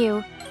for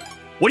you.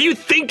 What are you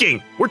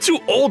thinking? We're too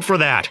old for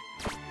that!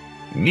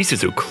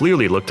 Misuzu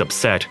clearly looked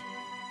upset.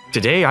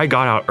 Today I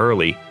got out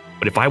early,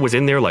 but if I was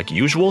in there like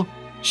usual,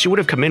 she would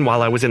have come in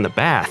while I was in the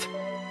bath.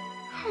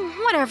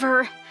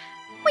 Whatever.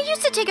 We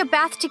used to take a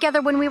bath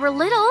together when we were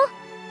little.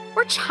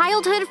 We're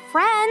childhood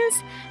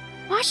friends.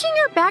 Washing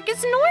your back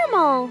is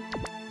normal.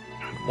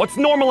 What's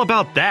normal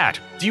about that?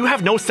 Do you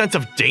have no sense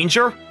of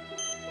danger?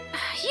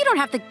 You don't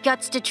have the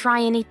guts to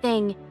try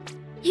anything.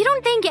 You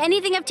don't think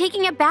anything of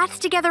taking a bath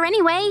together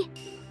anyway.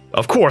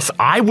 Of course,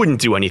 I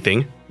wouldn't do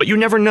anything, but you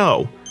never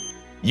know.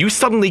 You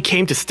suddenly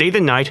came to stay the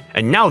night,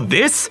 and now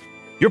this?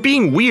 You're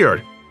being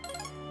weird.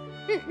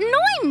 No,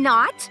 I'm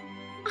not.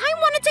 I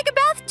want to take a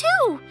bath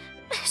too.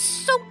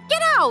 So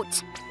get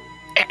out.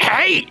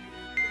 Hey!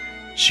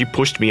 She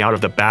pushed me out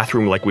of the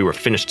bathroom like we were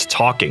finished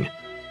talking.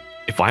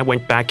 If I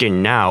went back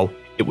in now,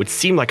 it would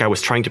seem like I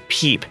was trying to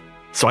peep,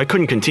 so I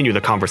couldn't continue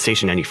the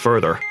conversation any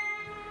further.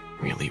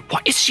 Really,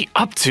 what is she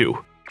up to?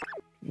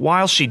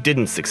 While she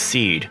didn't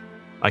succeed,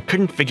 I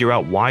couldn't figure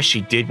out why she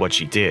did what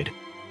she did.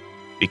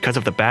 Because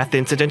of the bath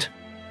incident,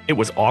 it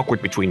was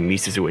awkward between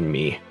Misuzu and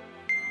me.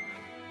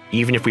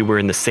 Even if we were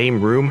in the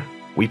same room,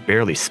 we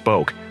barely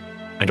spoke,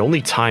 and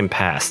only time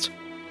passed.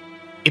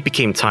 It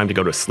became time to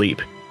go to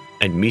sleep,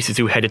 and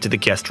Misuzu headed to the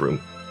guest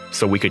room,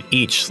 so we could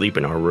each sleep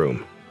in our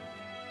room.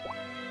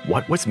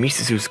 What was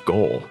Misuzu's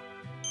goal?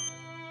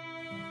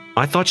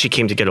 I thought she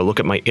came to get a look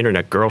at my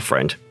internet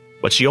girlfriend,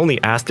 but she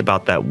only asked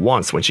about that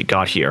once when she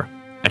got here,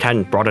 and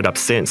hadn't brought it up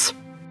since.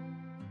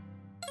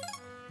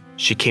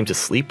 She came to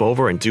sleep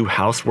over and do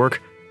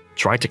housework,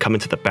 tried to come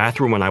into the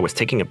bathroom when I was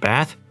taking a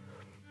bath.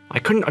 I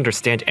couldn't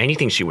understand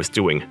anything she was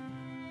doing.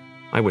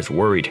 I was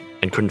worried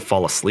and couldn't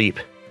fall asleep.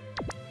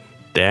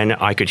 Then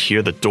I could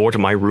hear the door to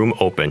my room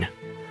open.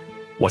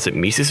 Was it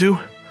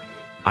Misuzu?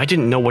 I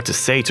didn't know what to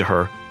say to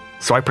her,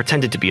 so I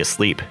pretended to be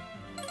asleep.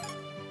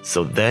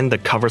 So then the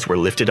covers were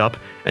lifted up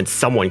and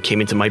someone came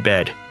into my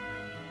bed.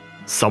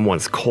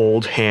 Someone's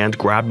cold hand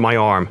grabbed my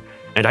arm,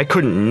 and I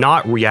couldn't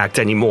not react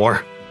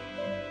anymore.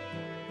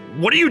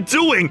 What are you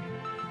doing?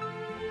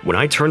 When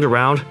I turned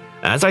around,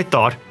 as I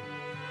thought,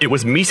 it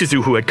was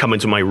Misuzu who had come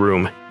into my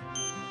room.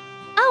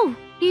 Oh,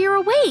 you're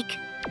awake.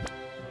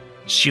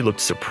 She looked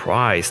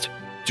surprised.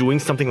 Doing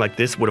something like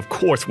this would of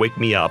course wake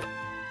me up,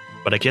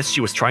 but I guess she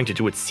was trying to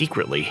do it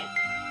secretly.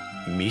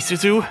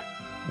 Misuzu?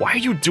 Why are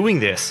you doing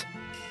this?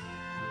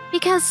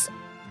 Because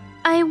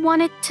I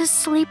wanted to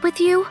sleep with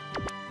you.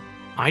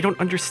 I don't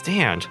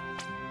understand.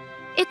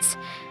 It's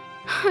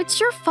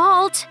your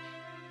fault.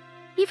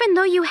 Even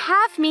though you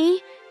have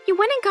me, you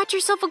went and got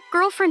yourself a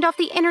girlfriend off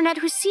the internet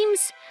who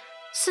seems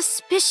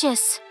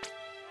suspicious.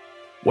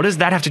 What does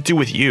that have to do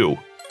with you?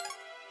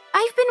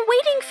 I've been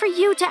waiting for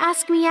you to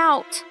ask me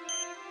out.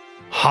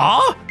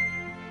 Huh?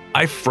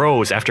 I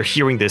froze after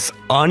hearing this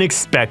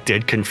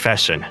unexpected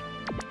confession.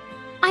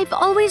 I've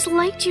always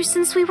liked you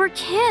since we were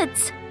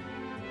kids.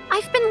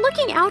 I've been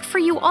looking out for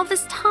you all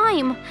this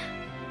time.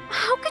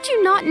 How could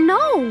you not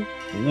know?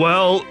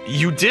 Well,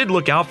 you did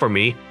look out for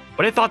me,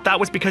 but I thought that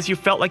was because you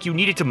felt like you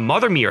needed to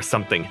mother me or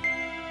something.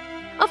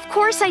 Of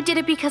course I did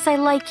it because I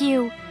like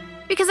you.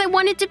 Because I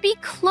wanted to be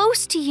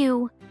close to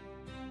you.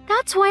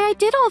 That's why I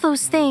did all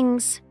those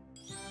things.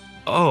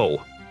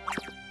 Oh.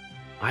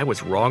 I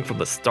was wrong from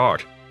the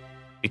start.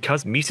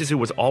 Because Misuzu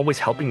was always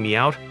helping me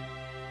out,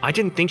 I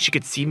didn't think she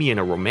could see me in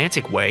a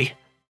romantic way.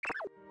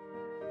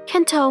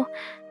 Kento,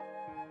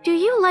 do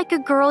you like a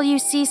girl you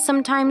see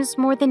sometimes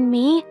more than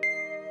me?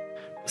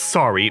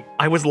 Sorry,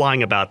 I was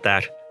lying about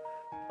that.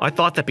 I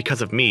thought that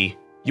because of me,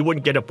 you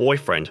wouldn't get a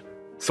boyfriend,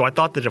 so I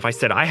thought that if I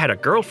said I had a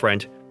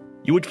girlfriend,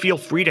 you would feel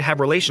free to have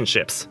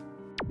relationships.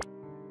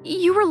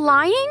 You were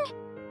lying?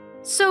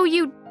 So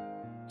you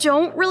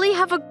don't really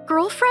have a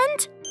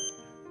girlfriend?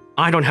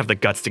 I don't have the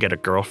guts to get a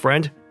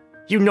girlfriend.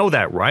 You know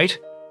that, right?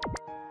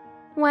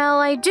 Well,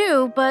 I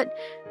do, but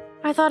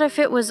I thought if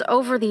it was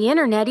over the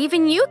internet,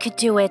 even you could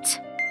do it.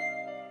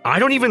 I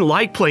don't even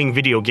like playing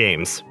video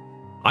games.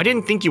 I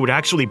didn't think you would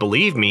actually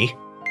believe me.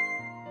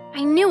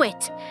 I knew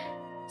it.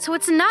 So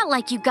it's not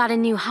like you got a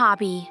new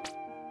hobby.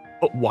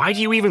 But why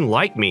do you even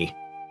like me?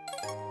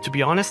 To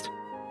be honest,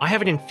 I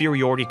have an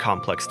inferiority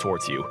complex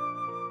towards you.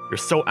 You're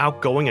so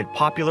outgoing and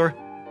popular,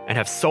 and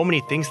have so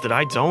many things that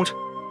I don't.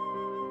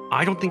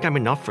 I don't think I'm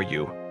enough for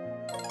you.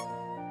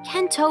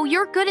 Kento,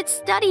 you're good at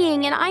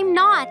studying and I'm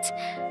not.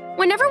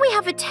 Whenever we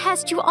have a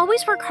test, you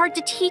always work hard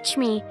to teach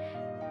me.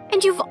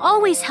 And you've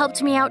always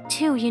helped me out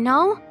too, you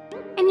know?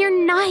 And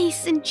you're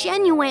nice and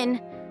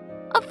genuine.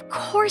 Of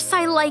course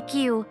I like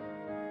you.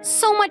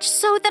 So much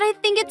so that I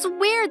think it's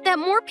weird that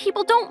more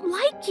people don't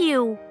like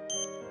you.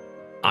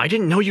 I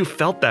didn't know you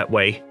felt that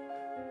way.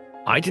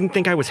 I didn't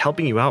think I was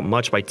helping you out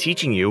much by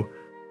teaching you,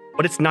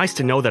 but it's nice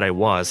to know that I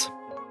was.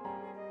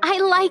 I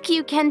like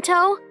you,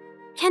 Kento.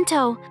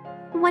 Kento,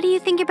 what do you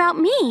think about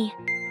me?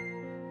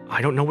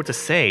 I don't know what to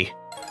say.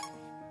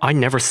 I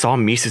never saw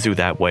Misuzu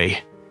that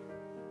way.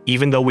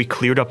 Even though we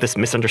cleared up this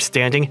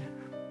misunderstanding,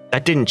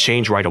 that didn't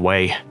change right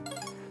away.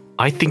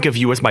 I think of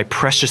you as my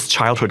precious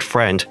childhood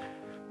friend.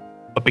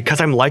 But because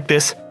I'm like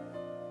this,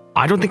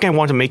 I don't think I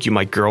want to make you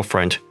my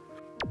girlfriend.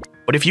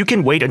 But if you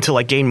can wait until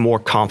I gain more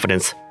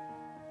confidence,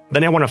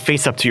 then I want to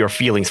face up to your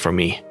feelings for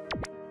me.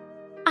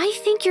 I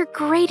think you're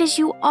great as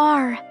you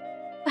are,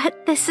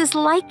 but this is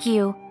like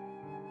you.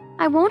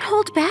 I won't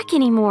hold back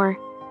anymore.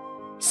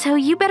 So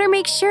you better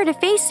make sure to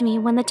face me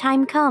when the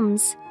time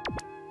comes.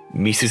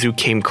 Misuzu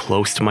came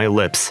close to my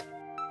lips.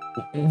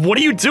 What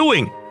are you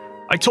doing?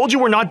 I told you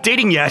we're not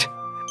dating yet.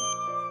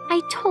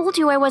 I told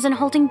you I wasn't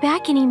holding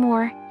back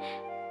anymore.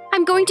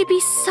 I'm going to be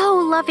so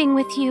loving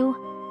with you.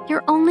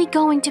 You're only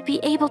going to be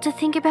able to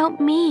think about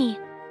me.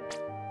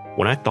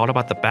 When I thought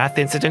about the bath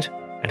incident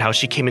and how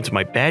she came into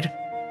my bed,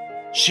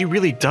 she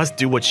really does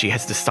do what she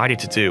has decided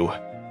to do.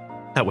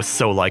 That was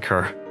so like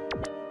her.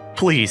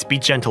 Please be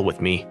gentle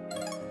with me.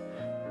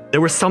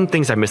 There were some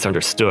things I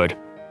misunderstood,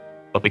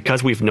 but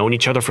because we've known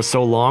each other for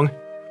so long,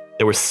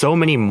 there were so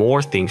many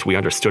more things we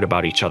understood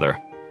about each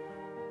other.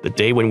 The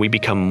day when we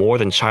become more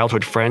than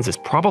childhood friends is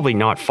probably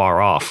not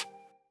far off.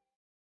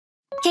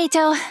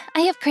 Kaito, I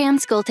have crayon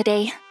school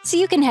today, so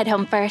you can head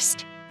home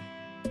first.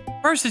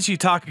 Person she's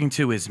talking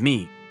to is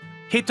me,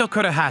 Kaito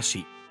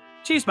Kurohashi.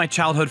 She's my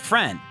childhood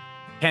friend,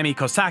 Kami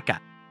Kosaka.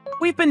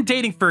 We've been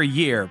dating for a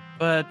year,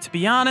 but to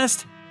be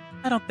honest,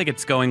 I don't think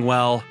it's going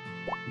well.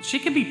 She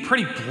can be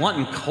pretty blunt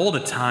and cold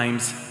at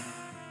times.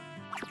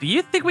 Do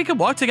you think we could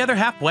walk together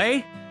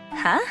halfway?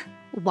 Huh?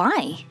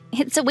 Why?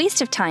 It's a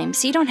waste of time,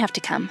 so you don't have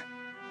to come.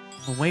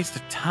 A waste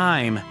of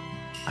time.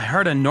 I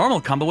heard a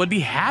normal couple would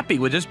be happy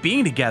with just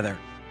being together.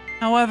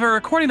 However,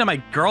 according to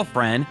my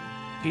girlfriend,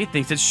 she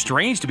thinks it's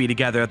strange to be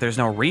together if there's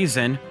no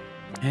reason.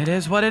 It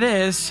is what it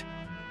is.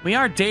 We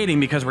are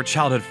dating because we're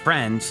childhood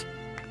friends.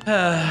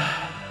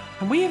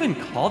 Can we even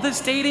call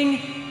this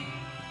dating?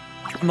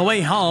 On the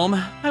way home,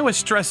 I was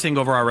stressing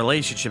over our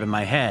relationship in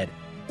my head.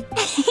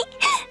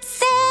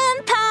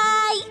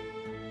 Senpai!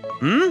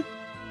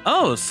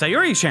 Oh,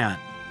 Sayuri-chan.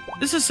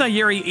 This is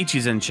Sayuri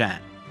Ichizen-chan,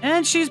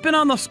 and she's been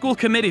on the school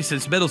committee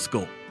since middle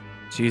school.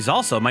 She's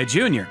also my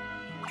junior.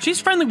 She's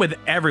friendly with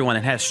everyone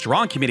and has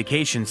strong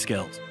communication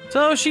skills,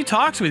 so she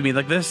talks with me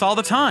like this all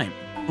the time.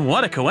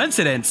 What a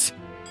coincidence!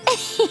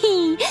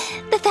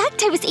 The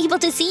fact I was able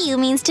to see you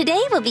means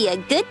today will be a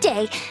good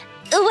day.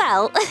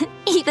 Well,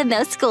 even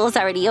though school's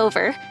already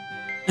over.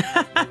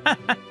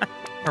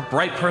 Her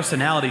bright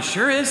personality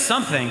sure is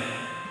something.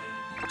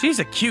 She's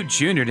a cute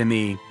junior to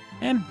me,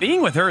 and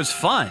being with her is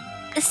fun.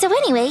 So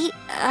anyway,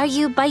 are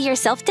you by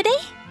yourself today?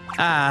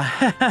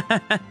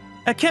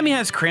 Kemi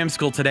has cram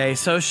school today,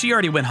 so she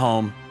already went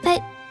home.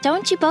 But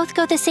don't you both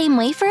go the same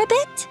way for a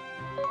bit?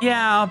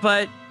 Yeah,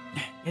 but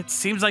it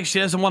seems like she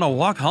doesn't want to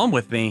walk home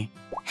with me.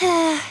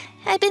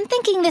 I've been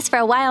thinking this for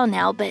a while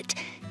now, but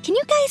can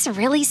you guys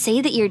really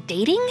say that you're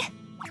dating?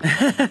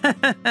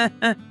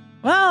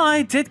 Well,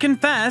 I did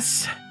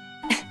confess.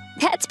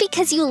 That's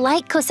because you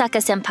like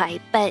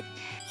Kosaka-senpai, but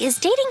is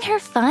dating her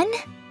fun?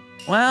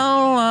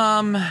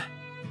 Well,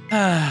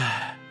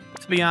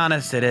 to be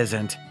honest, it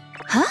isn't.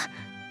 Huh?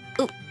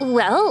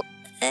 Well,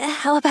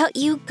 how about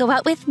you go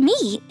out with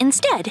me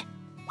instead?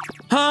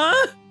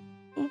 Huh?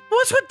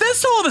 What's with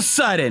this all of a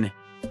sudden?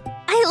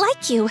 I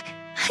like you.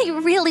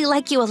 I really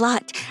like you a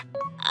lot.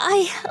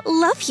 I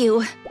love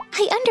you.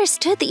 I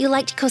understood that you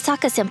liked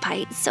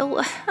Kosaka-senpai,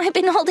 so I've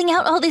been holding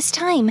out all this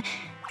time.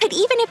 But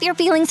even if your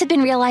feelings have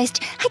been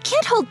realized, I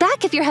can't hold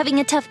back if you're having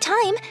a tough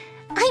time.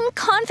 I'm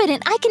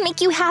confident I can make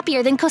you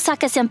happier than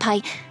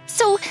Kosaka-senpai.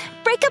 So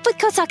break up with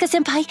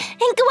Kosaka-senpai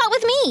and go out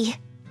with me.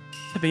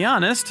 To be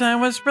honest, I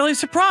was really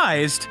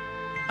surprised.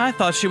 I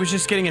thought she was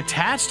just getting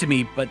attached to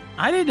me, but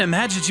I didn't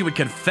imagine she would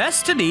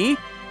confess to me.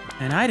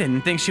 And I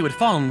didn't think she would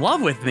fall in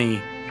love with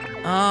me.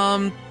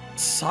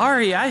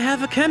 Sorry, I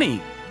have a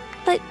Kemi.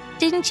 But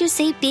didn't you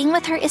say being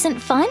with her isn't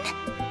fun?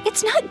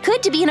 It's not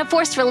good to be in a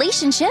forced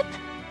relationship.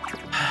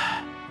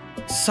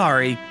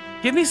 Sorry,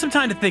 give me some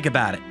time to think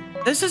about it.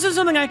 This isn't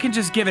something I can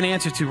just give an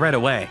answer to right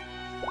away.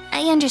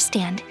 I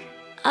understand.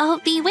 I'll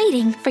be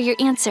waiting for your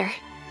answer.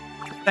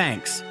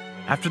 Thanks.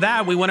 After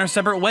that, we went our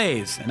separate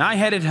ways, and I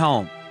headed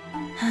home.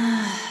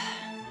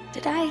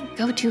 Did I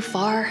go too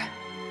far?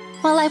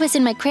 While I was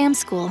in my cram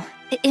school,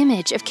 the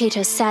image of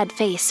Keito's sad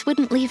face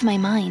wouldn't leave my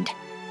mind.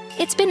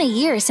 It's been a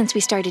year since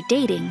we started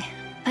dating,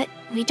 but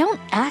we don't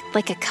act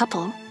like a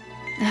couple.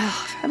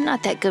 Oh, I'm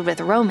not that good with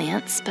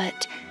romance,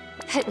 but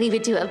we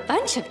would do a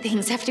bunch of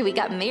things after we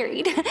got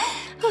married.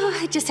 Oh,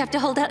 I just have to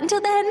hold out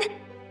until then.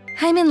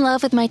 I'm in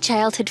love with my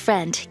childhood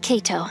friend,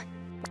 Keito.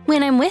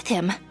 When I'm with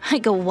him, I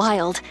go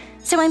wild,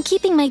 so I'm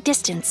keeping my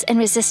distance and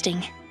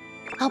resisting.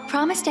 I'll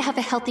promise to have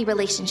a healthy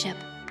relationship.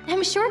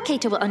 I'm sure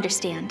Keito will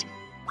understand.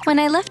 When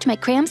I left my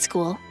cram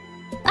school...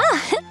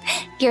 Ah,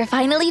 you're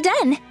finally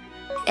done.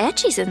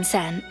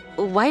 Echizen-san,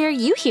 why are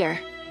you here?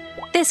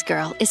 This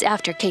girl is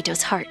after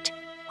Keito's heart.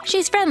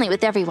 She's friendly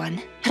with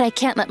everyone, but I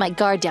can't let my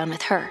guard down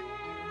with her.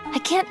 I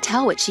can't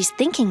tell what she's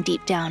thinking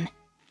deep down.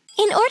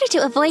 In order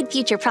to avoid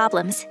future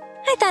problems,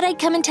 I thought I'd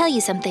come and tell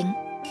you something.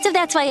 So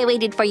that's why I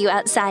waited for you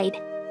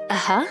outside.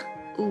 Uh-huh?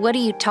 What are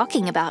you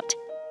talking about?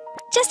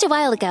 Just a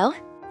while ago,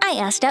 I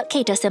asked out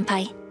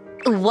Keito-senpai.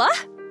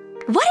 What?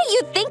 What are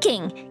you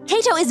thinking?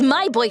 Keito is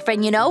my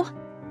boyfriend, you know.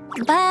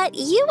 But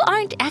you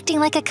aren't acting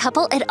like a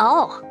couple at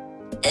all.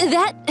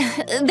 That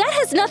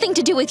has nothing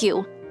to do with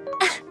you.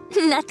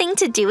 Nothing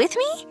to do with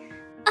me?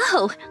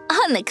 Oh,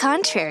 on the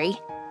contrary.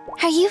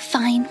 Are you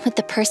fine with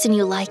the person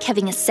you like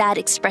having a sad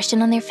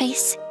expression on their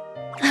face?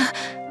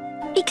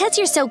 Because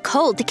you're so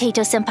cold to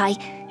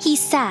Keito-senpai, he's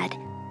sad.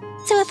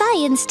 So if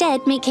I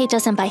instead make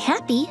Keito-senpai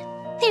happy,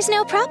 there's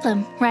no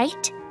problem,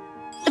 right?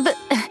 But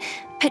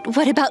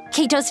what about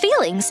Keito's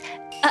feelings?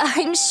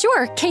 I'm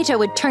sure Keito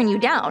would turn you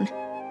down.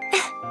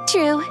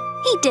 True,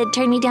 he did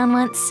turn me down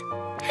once.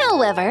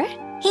 However,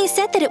 he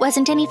said that it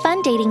wasn't any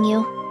fun dating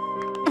you.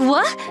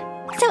 What?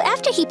 So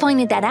after he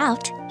pointed that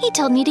out, he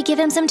told me to give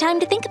him some time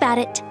to think about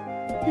it.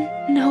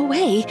 No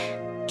way.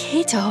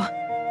 Keito.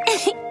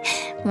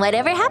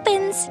 Whatever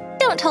happens,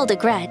 don't hold a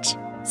grudge,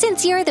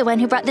 since you're the one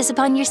who brought this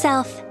upon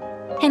yourself.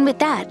 And with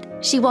that,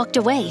 she walked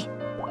away.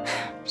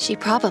 She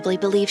probably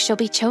believes she'll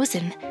be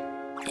chosen.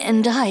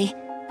 And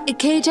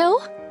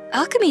Keito?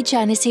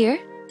 Akemi-chan is here.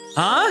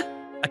 Huh?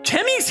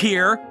 Akemi's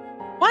here?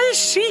 Why is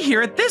she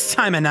here at this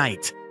time of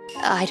night?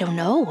 I don't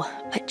know,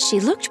 but she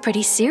looked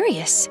pretty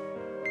serious.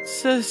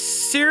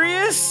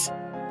 Serious?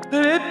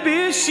 Could it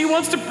be she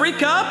wants to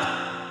break up?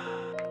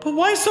 But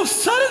why so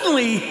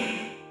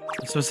suddenly?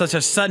 This was such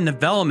a sudden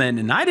development,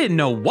 and I didn't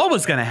know what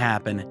was gonna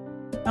happen.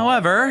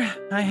 However,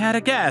 I had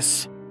a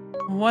guess.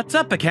 What's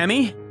up,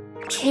 Akemi?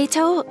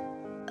 Keito,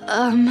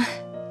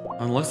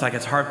 Well, it looks like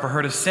it's hard for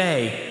her to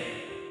say.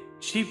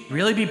 Should she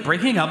really be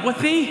breaking up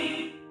with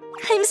me?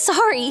 I'm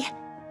sorry.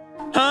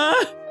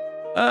 Huh?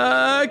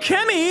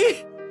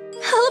 Akemi?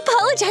 I'll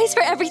apologize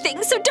for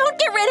everything, so don't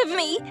get rid of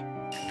me.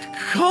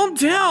 Calm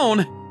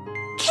down.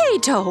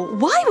 Keito,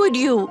 why would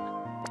you?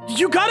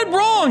 You got it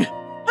wrong.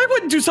 I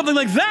wouldn't do something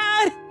like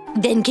that.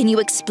 Then can you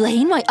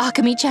explain why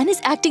Akemi-chan is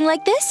acting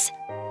like this?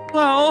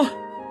 Well,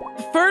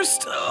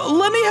 first,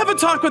 let me have a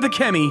talk with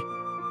Akemi.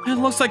 It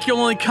looks like you'll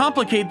only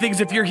complicate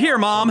things if you're here,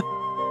 Mom.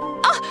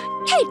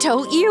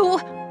 Keito, you...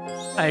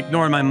 I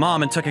ignored my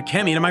mom and took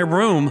Akemi to my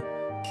room.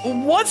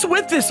 What's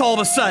with this all of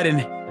a sudden?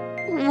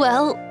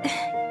 Well,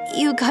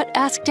 you got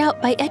asked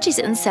out by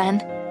Echizen-san.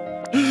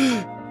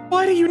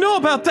 Why do you know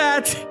about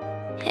that?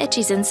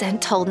 Echizen-san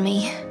told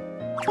me.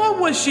 What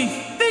was she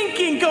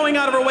thinking going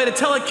out of her way to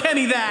tell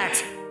Akemi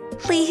that?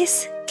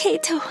 Please,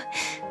 Keito,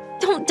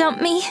 don't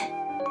dump me.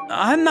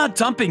 I'm not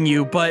dumping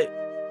you, but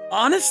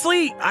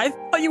honestly, I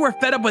thought you were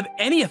fed up with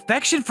any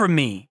affection from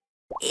me.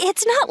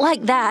 It's not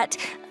like that.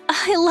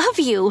 I love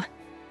you.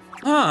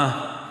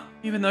 Huh.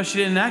 Even though she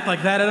didn't act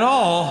like that at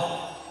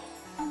all.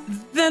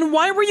 Then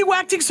why were you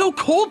acting so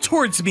cold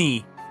towards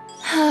me?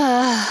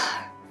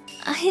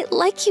 I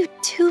like you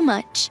too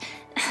much.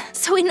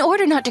 So in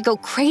order not to go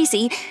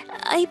crazy,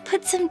 I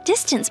put some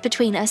distance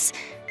between us.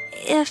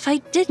 If I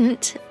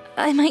didn't,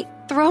 I might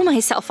throw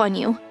myself on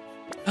you.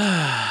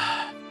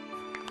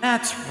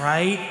 That's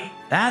right.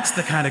 That's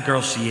the kind of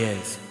girl she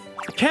is.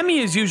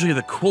 Kemi is usually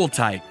the cool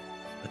type,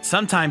 but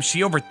sometimes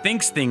she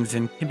overthinks things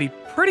and can be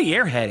pretty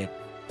airheaded.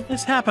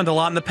 This happened a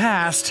lot in the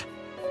past.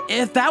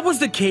 If that was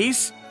the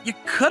case, you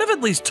could have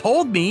at least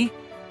told me.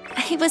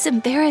 I was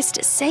embarrassed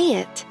to say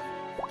it.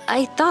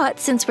 I thought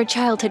since we're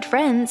childhood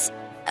friends,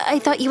 I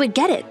thought you would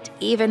get it,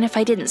 even if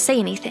I didn't say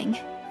anything.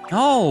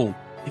 No,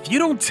 if you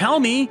don't tell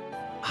me,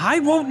 I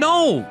won't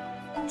know.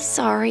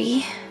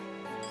 Sorry.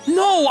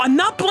 No, I'm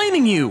not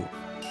blaming you.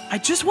 I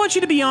just want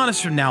you to be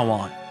honest from now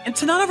on, and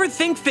to not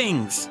overthink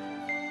things.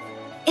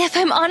 If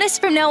I'm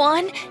honest from now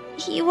on,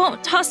 you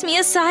won't toss me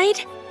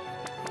aside?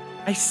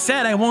 I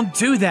said I won't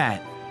do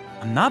that.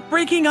 I'm not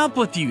breaking up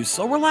with you,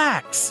 so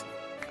relax.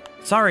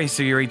 Sorry,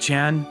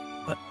 Sayuri-chan,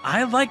 but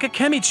I like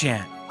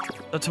Akemi-chan.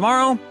 So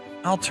tomorrow,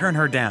 I'll turn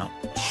her down.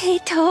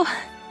 Kato,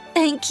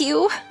 thank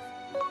you.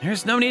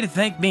 There's no need to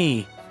thank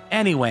me.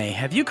 Anyway,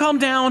 have you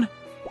calmed down?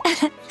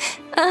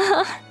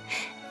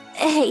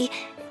 Hey,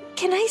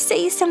 can I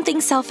say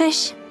something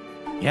selfish?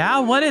 Yeah,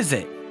 what is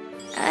it?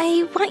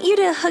 I want you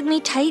to hug me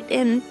tight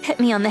and pet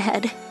me on the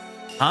head.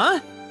 Huh?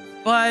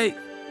 But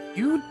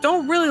you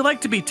don't really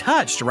like to be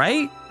touched,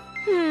 right?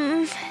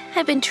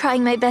 I've been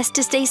trying my best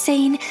to stay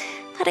sane,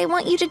 but I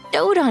want you to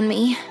dote on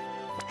me.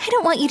 I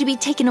don't want you to be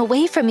taken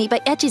away from me by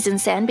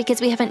Echizen-san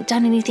because we haven't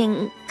done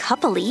anything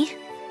coupley.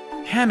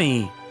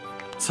 Kemi,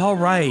 it's all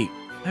right.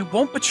 I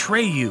won't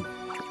betray you.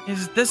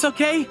 Is this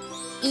okay?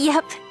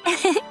 Yep.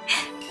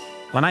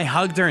 When I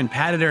hugged her and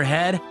patted her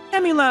head,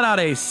 Kemi let out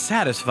a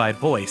satisfied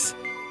voice.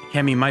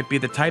 Kemi might be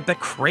the type that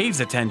craves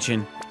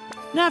attention.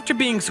 And after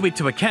being sweet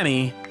to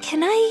Akemi,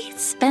 Can I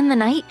spend the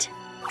night?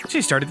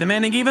 she started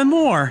demanding even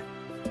more.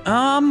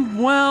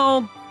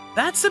 Well,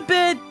 that's a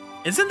bit...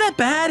 Isn't that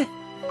bad?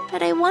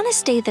 But I want to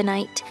stay the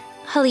night.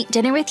 I'll eat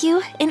dinner with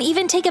you and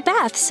even take a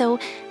bath, so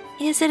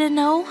is it a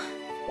no?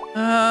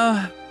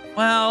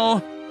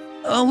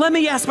 Let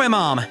me ask my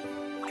mom.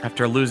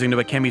 After losing to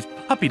Akemi's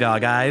puppy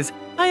dog eyes,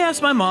 I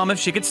asked my mom if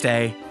she could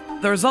stay.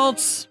 The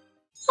results...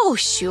 Oh,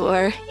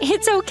 sure.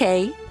 It's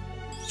okay.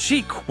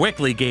 She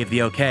quickly gave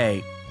the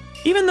okay.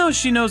 Even though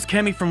she knows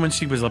Kemi from when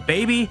she was a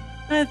baby,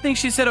 I think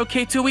she said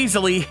okay too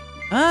easily.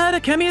 But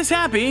Akemi is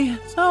happy,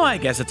 so I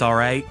guess it's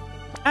alright.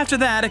 After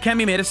that,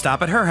 Akemi made a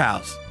stop at her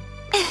house.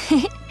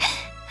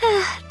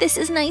 This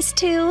is nice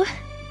too.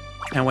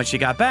 And when she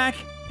got back,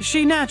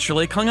 she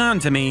naturally clung on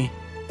to me.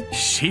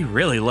 She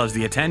really loves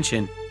the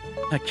attention.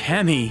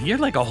 Akemi, you're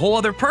like a whole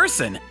other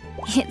person.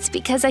 It's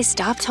because I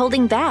stopped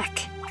holding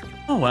back.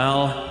 Oh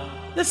well,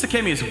 this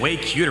Akemi is way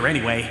cuter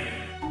anyway.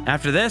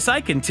 After this,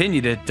 I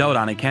continue to dote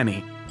on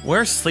Akemi.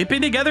 We're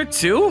sleeping together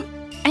too?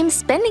 I'm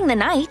spending the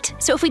night,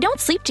 so if we don't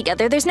sleep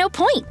together, there's no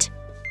point.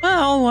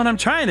 Well, what I'm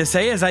trying to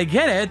say is I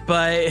get it,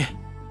 but...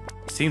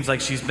 Seems like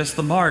she's missed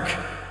the mark.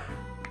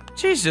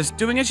 She's just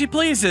doing as she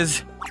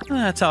pleases.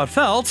 That's how it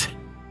felt.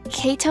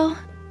 Kato,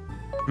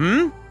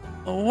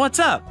 What's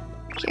up?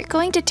 you're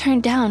going to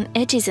turn down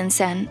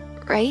Echizen-san,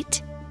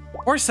 right? Of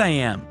course I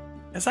am,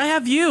 as I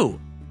have you.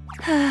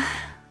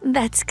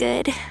 That's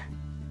good.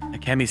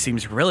 Akemi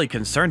seems really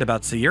concerned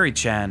about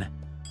Sayuri-chan.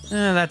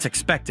 That's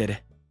expected.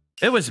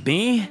 If it was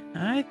me,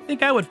 I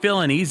think I would feel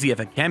uneasy if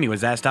Akemi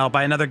was asked out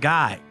by another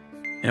guy.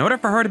 In order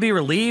for her to be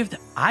relieved,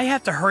 I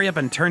have to hurry up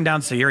and turn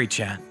down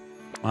Sayuri-chan.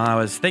 While I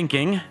was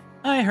thinking,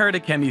 I heard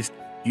Akemi's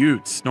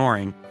cute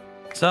snoring.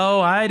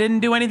 So I didn't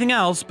do anything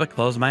else but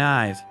close my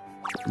eyes.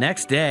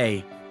 Next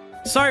day.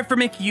 Sorry for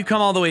making you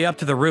come all the way up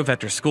to the roof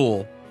after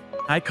school.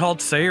 I called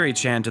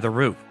Sayuri-chan to the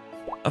roof.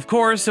 Of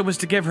course, it was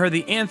to give her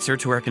the answer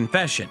to her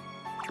confession.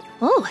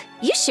 Oh,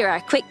 you sure are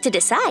quick to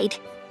decide.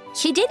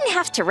 You didn't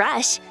have to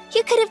rush.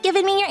 You could have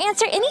given me your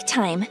answer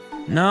anytime.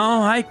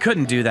 No, I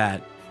couldn't do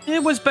that.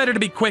 It was better to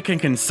be quick and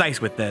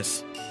concise with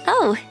this.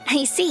 Oh,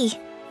 I see.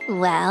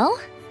 Well,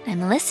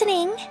 I'm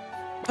listening.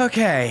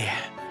 Okay,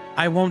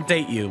 I won't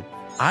date you.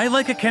 I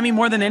like Akemi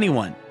more than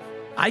anyone.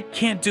 I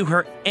can't do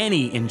her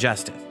any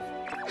injustice.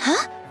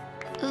 Huh?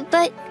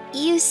 But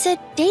you said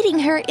dating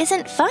her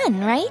isn't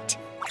fun, right?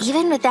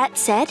 Even with that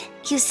said,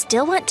 you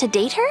still want to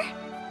date her?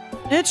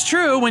 It's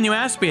true, when you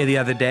asked me the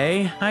other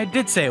day, I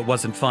did say it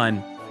wasn't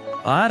fun.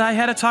 But I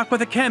had a talk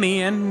with Akemi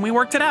and we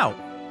worked it out.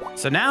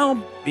 So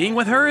now, being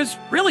with her is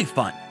really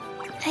fun.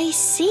 I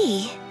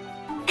see.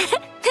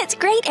 That's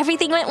great,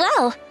 everything went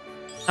well.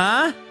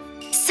 Huh?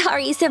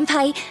 Sorry,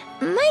 Senpai.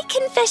 My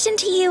confession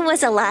to you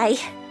was a lie.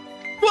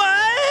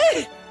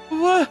 What?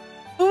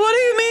 What do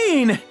you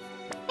mean?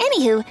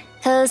 Anywho,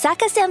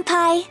 Hosaka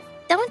Senpai,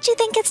 don't you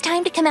think it's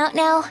time to come out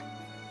now?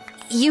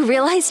 You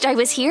realized I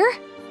was here?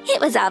 It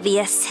was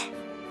obvious.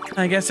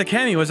 I guess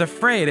Akemi was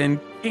afraid and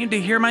came to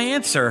hear my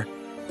answer.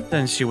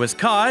 Since she was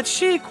caught,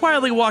 she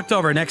quietly walked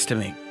over next to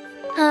me.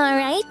 All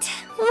right,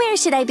 where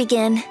should I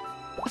begin?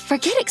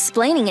 Forget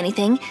explaining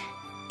anything.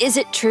 Is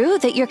it true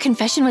that your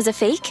confession was a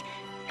fake?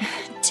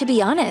 To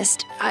be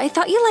honest, I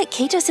thought you liked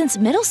Kato since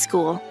middle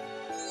school.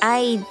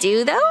 I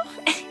do, though?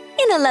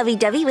 In a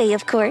lovey-dovey way,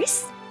 of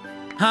course.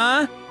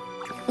 Huh?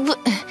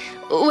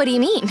 What do you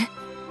mean?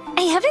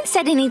 I haven't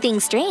said anything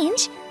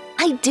strange.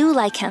 I do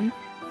like him,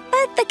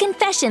 but the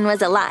confession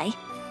was a lie.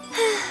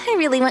 I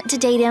really want to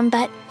date him,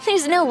 but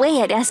there's no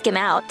way I'd ask him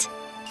out.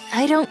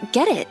 I don't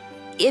get it.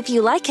 If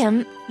you like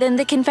him, then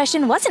the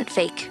confession wasn't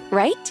fake,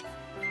 right?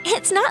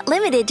 It's not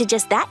limited to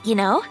just that, you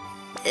know.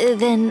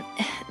 Then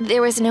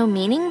there was no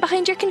meaning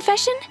behind your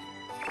confession?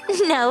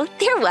 No,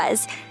 there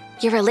was.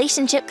 Your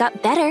relationship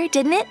got better,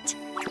 didn't it?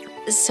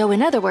 So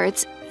in other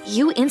words,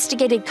 you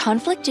instigated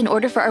conflict in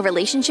order for our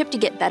relationship to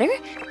get better?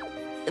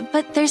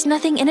 But there's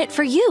nothing in it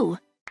for you.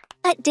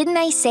 But didn't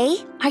I say,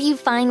 are you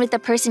fine with the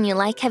person you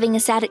like having a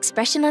sad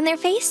expression on their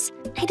face?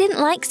 I didn't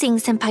like seeing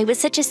Senpai with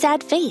such a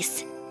sad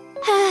face.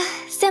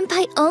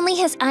 Senpai only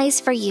has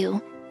eyes for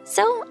you.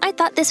 So I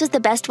thought this was the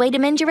best way to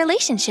mend your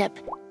relationship.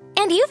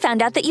 And you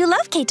found out that you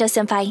love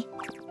Kaito-senpai.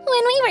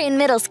 When we were in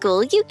middle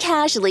school, you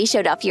casually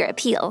showed off your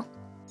appeal.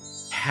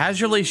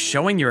 Casually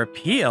showing your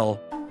appeal?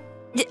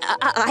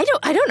 I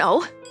don't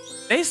know.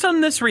 Based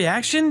on this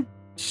reaction,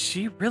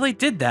 she really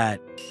did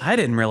that. I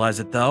didn't realize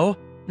it though,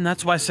 and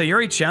that's why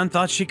Sayuri-chan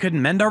thought she could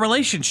mend our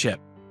relationship.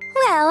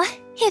 Well,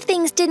 if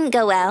things didn't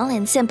go well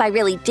and Senpai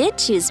really did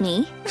choose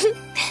me,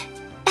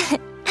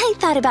 I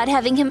thought about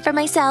having him for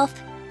myself.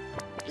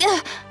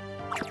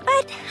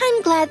 But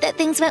I'm glad that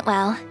things went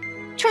well.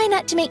 Try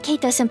not to make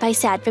Kaito-senpai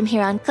sad from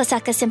here on,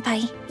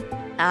 Kosaka-senpai.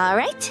 All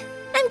right,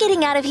 I'm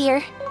getting out of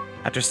here.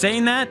 After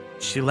saying that,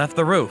 she left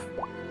the roof.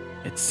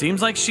 It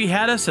seems like she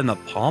had us in the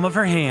palm of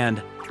her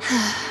hand.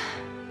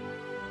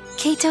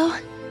 Kaito,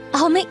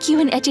 I'll make you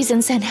and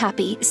Echizen-san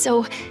happy,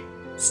 so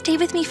stay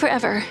with me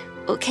forever,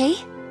 okay?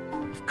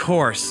 Of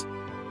course.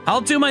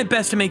 I'll do my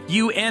best to make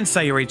you and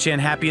Sayuri-chan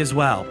happy as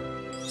well.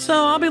 So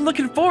I'll be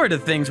looking forward to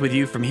things with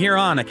you from here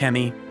on,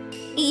 Akemi.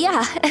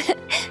 Yeah,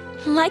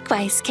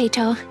 likewise,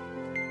 Kaito.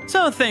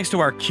 So thanks to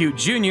our cute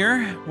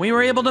junior, we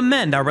were able to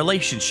mend our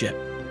relationship.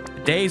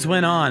 The days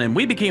went on and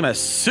we became a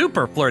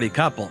super flirty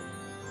couple.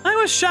 I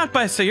was shocked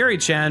by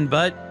Sayuri-chan,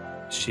 but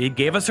she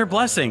gave us her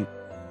blessing.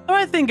 So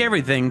I think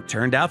everything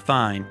turned out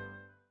fine.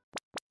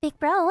 Big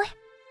bro,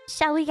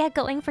 shall we get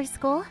going for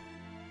school?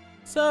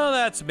 So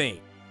that's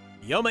me,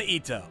 Yoma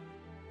Ito.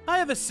 I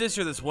have a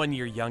sister that's 1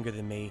 year younger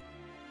than me.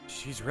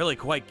 She's really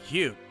quite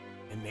cute.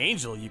 An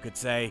angel, you could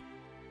say.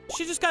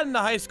 She just got into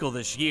high school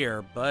this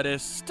year, but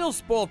is still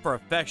spoiled for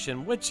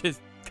affection, which is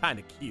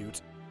kinda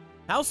cute.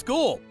 How's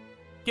school?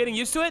 Getting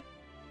used to it?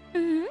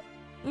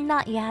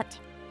 Not yet.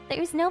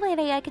 There's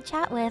nobody I could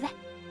chat with.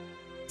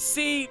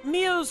 See,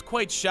 Mio's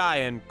quite shy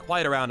and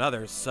quiet around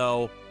others,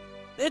 so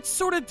it's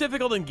sort of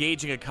difficult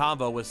engaging a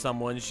convo with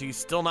someone she's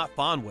still not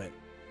fond with.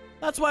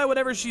 That's why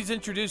whenever she's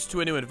introduced to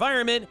a new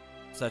environment,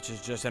 such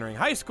as just entering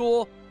high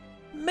school,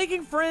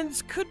 making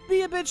friends could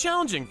be a bit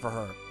challenging for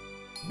her.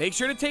 Make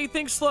sure to take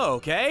things slow,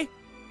 okay?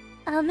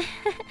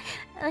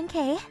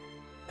 Okay.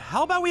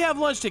 How about we have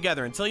lunch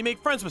together until you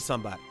make friends with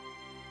somebody?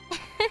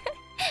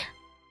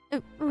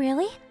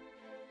 Really?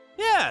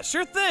 Yeah,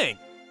 sure thing.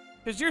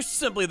 Because you're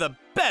simply the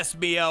best,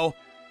 Mio.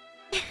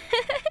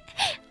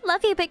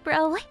 Love you, big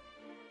bro. Hey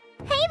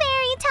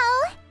there,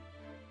 Ito!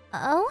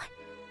 Oh?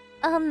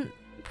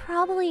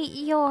 Probably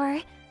your...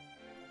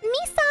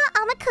 Misa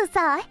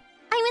Amakusa.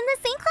 I'm in the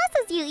same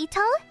class as you,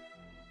 Ito.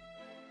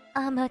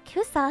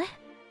 Amakusa?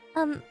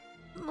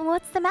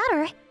 What's the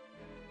matter?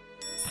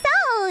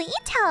 So,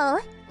 Ito,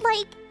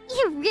 like,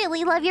 you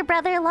really love your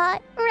brother a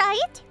lot,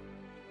 right?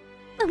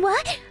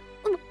 What?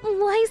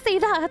 Why say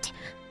that?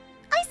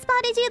 I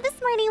spotted you this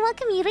morning while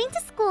commuting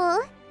to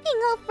school,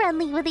 being all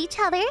friendly with each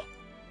other.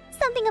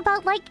 Something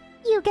about, like,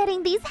 you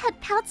getting these head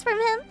pats from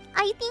him,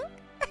 I think.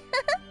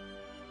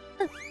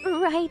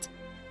 Right.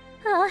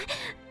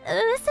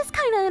 This is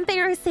kinda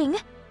embarrassing.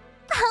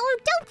 Oh,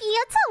 don't be,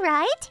 it's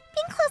alright.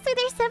 Being close with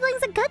your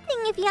sibling's a good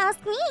thing if you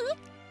ask me.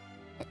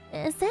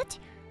 Is it?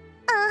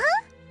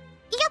 Uh-huh.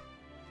 Yep.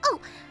 Oh,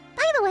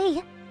 by the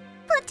way,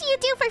 what do you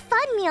do for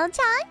fun,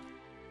 Mio-chan?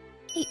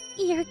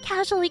 You're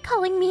casually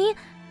calling me...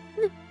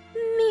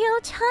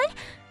 Mio-chan?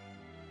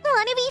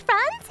 Wanna be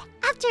friends?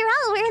 After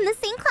all, we're in the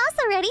same class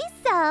already,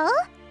 so...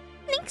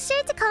 Make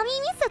sure to call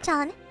me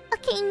Misa-chan.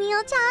 Okay,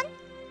 Mio-chan?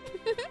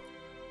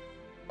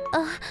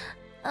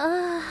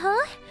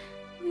 Uh-huh.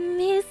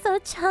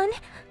 Misa-chan?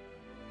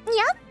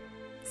 Yep.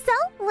 So,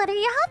 what are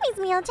your hobbies,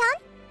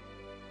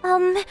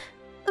 Mio-chan?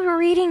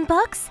 Reading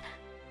books?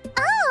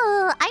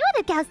 Oh, I would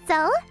have guessed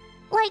so.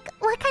 Like,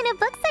 what kind of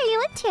books are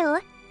you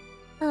into?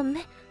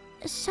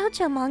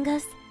 Shoujo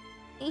mangas.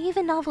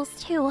 Even novels,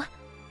 too.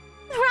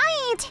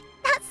 Right!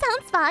 That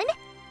sounds fun.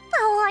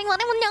 Oh, I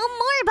want to know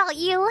more about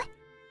you.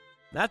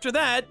 After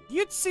that,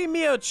 you'd see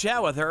Mio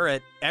chat with her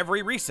at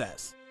every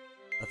recess.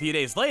 A few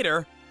days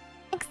later...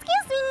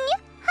 Excuse me.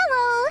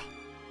 Hello.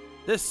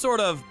 This sort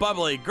of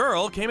bubbly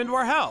girl came into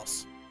our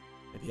house.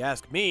 If you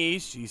ask me,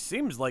 she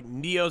seems like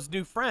Mio's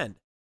new friend.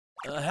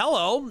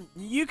 Hello,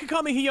 you can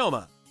call me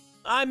Hiyoma.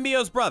 I'm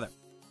Mio's brother.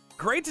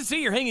 Great to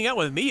see you're hanging out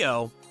with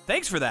Mio.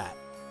 Thanks for that.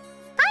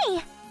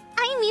 Hi,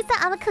 I'm Misa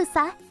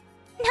Amakusa.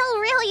 No,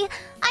 really,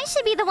 I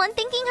should be the one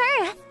thanking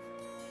her.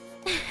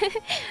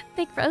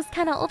 Big Bro's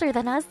kinda older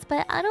than us,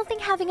 but I don't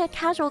think having a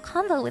casual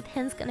convo with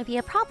him's gonna be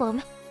a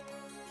problem.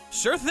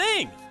 Sure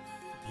thing!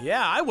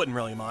 Yeah, I wouldn't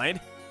really mind.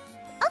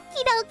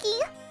 Okie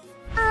dokie.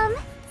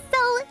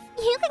 So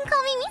you can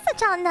call me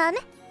Misa-chan then.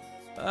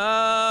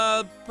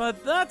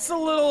 But that's a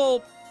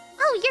little...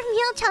 Oh, you're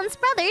Mio-chan's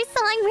brother,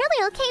 so I'm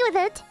really okay with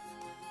it.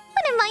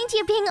 Wouldn't mind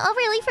you being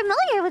overly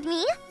familiar with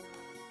me.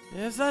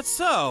 Is that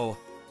so?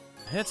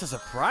 It's a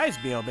surprise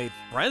Mio made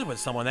friends with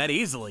someone that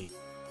easily.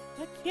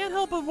 I can't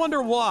help but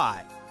wonder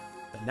why.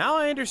 But now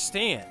I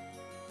understand.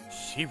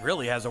 She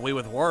really has a way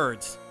with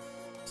words.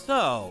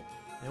 So,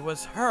 it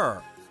was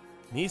her,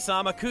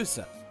 Misa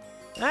Makusa.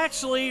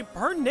 Actually,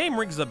 her name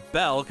rings a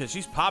bell because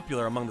she's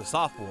popular among the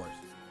sophomores.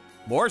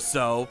 More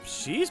so,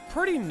 she's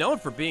pretty known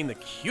for being the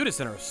cutest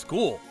in her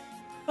school.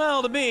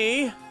 Well, to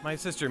me, my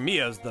sister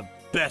Mia's the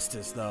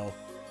bestest, though.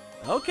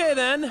 Okay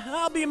then,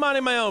 I'll be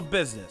minding my own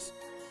business.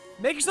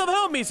 Make yourself at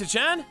home,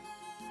 Misa-chan.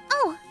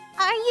 Oh,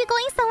 are you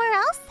going somewhere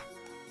else?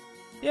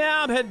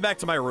 Yeah, I'm heading back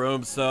to my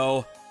room,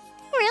 so...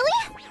 Really?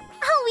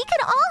 Oh, we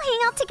could all hang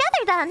out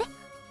together then.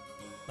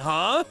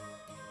 Huh?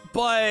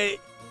 But...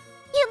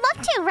 You'd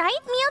love to, right,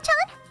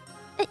 Mio-chan?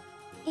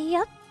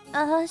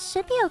 Yep,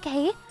 should be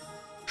okay.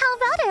 How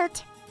about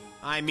it?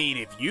 I mean,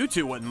 if you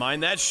two wouldn't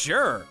mind that,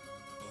 sure.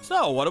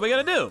 So, what are we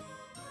gonna do?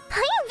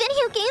 Playing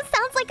video games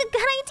sounds like a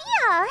good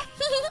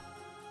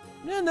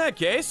idea. In that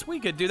case, we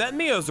could do that in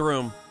Mio's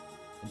room.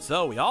 And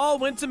so we all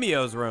went to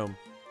Mio's room.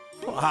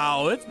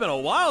 Wow, it's been a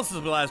while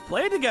since we last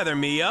played together,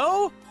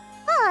 Mio.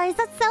 Oh, is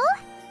that so?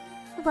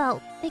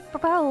 Well, Big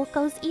Bro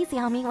goes easy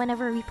on me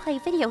whenever we play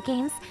video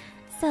games,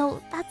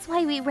 so that's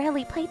why we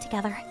rarely play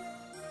together.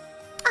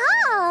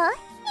 Ah,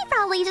 he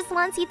probably just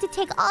wants you to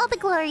take all the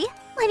glory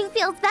when he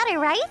feels better,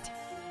 right?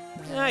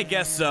 I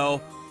guess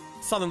so.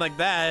 Something like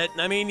that.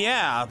 I mean,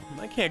 yeah,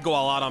 I can't go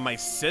all out on my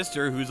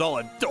sister, who's all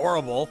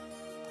adorable.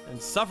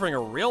 And suffering a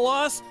real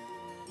loss?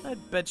 I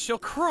bet she'll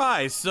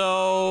cry,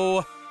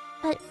 so...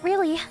 But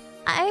really,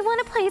 I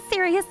want to play a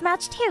serious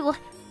match too.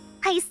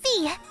 I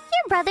see.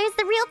 Your brother's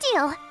the real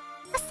deal.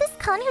 A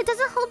sis-con who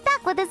doesn't hold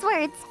back with his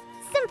words.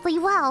 Simply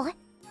wow.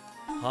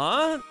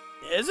 Huh?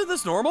 Isn't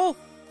this normal?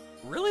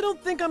 Really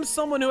don't think I'm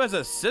someone who has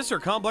a sister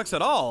complex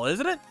at all,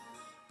 isn't it?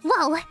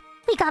 Whoa,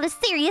 we got a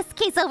serious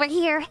case over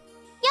here.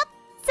 Yep,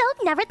 so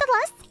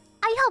nevertheless,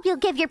 I hope you'll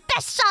give your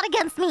best shot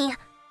against me.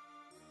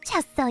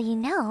 Just so you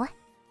know,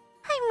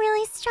 I'm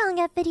really strong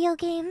at video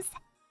games.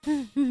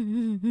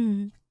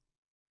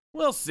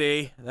 We'll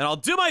see, then I'll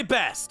do my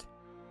best.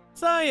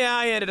 So yeah,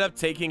 I ended up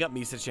taking up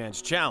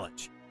Misa-chan's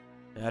challenge.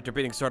 After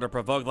being sort of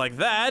provoked like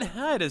that,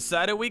 I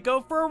decided we'd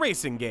go for a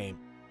racing game.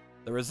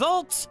 The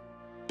results?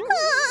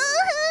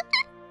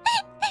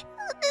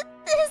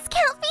 This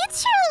can't be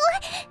true!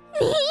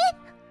 Me?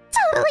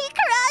 Totally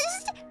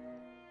crushed!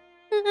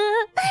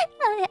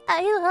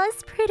 I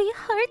lost pretty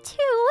hard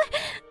too.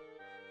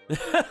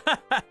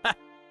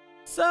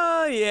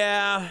 So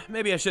yeah,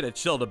 maybe I should have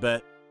chilled a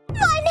bit. One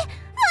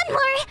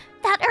more!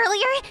 That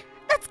earlier!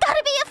 That's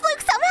gotta be a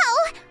fluke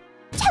somehow!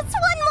 Just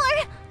one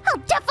more!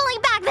 I'll definitely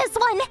bag this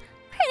one!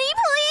 Pretty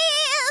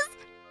please!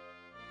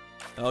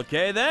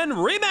 Okay then,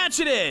 rematch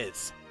it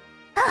is!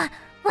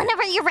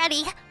 Whenever you're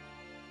ready.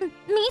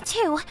 Me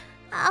too.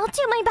 I'll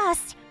do my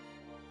best.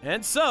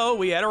 And so,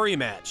 we had a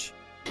rematch.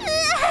 We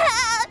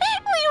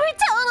were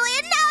totally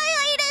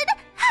annihilated!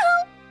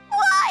 How?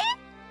 Why?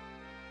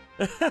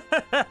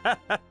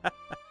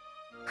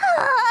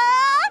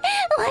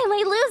 Why am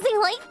I losing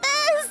like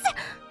this?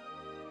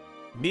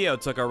 Mio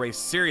took our race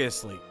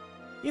seriously,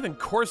 even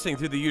coursing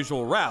through the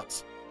usual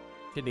routes.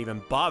 Didn't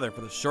even bother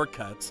for the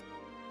shortcuts.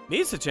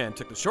 Misa-chan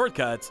took the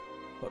shortcuts,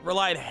 but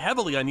relied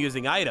heavily on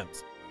using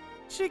items.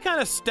 She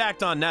kind of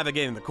stacked on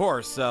navigating the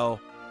course, so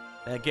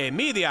that gave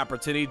me the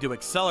opportunity to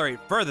accelerate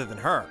further than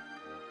her.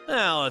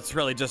 Well, it's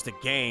really just a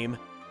game.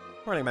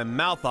 Running my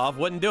mouth off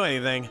wouldn't do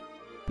anything.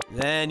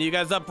 Then you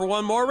guys up for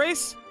one more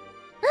race?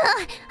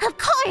 Of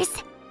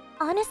course!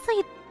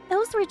 Honestly,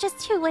 those were just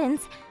 2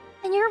 wins,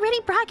 and you're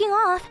already bragging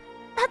off.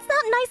 That's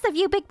not nice of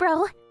you, Big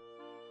Bro.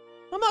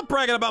 I'm not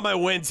bragging about my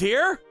wins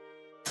here.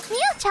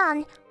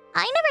 Mio-chan,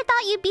 I never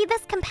thought you'd be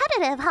this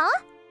competitive,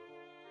 huh?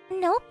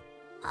 Nope,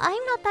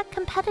 I'm not that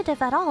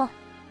competitive at all.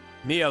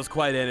 Mio's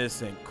quite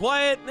innocent,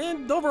 quiet,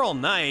 and overall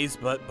nice,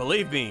 but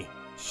believe me,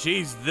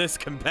 she's this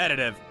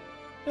competitive.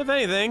 If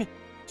anything,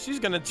 she's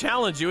gonna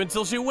challenge you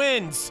until she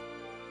wins.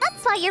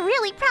 That's why you're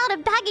really proud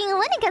of bagging a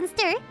win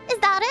against her, is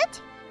that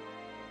it?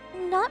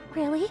 Not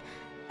really.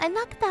 I'm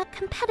not that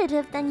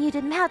competitive than you'd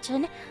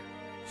imagine.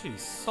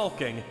 She's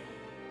sulking.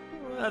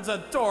 That's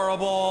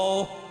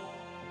adorable.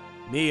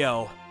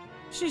 Mio,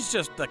 she's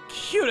just the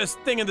cutest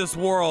thing in this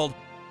world.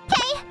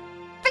 Okay,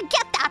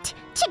 forget that.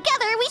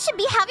 Together we should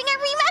be having a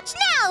rematch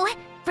now.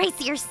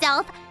 Brace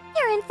yourself.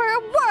 You're in for a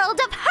world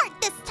of hurt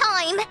this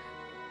time.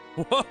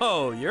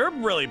 Whoa, you're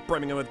really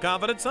brimming with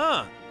confidence,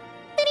 huh?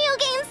 Video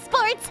games,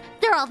 sports,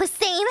 they're all the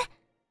same.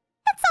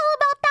 It's all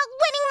about that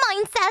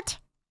winning mindset.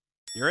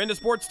 You're into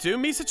sports too,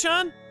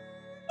 Misa-chan?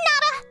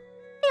 Nada.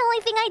 The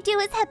only thing I do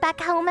is head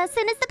back home as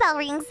soon as the bell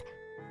rings.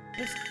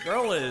 This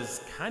girl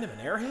is kind of an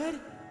airhead?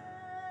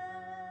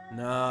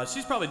 No,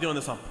 she's probably doing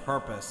this on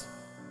purpose.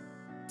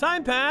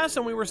 Time passed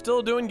and we were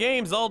still doing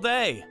games all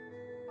day.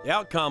 The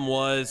outcome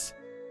was...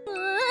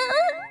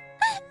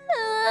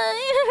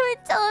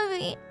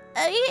 Tommy,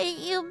 I hate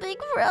you, big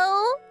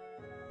bro.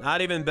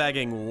 Not even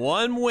begging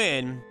one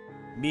win,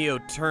 Mio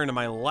turned to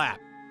my lap,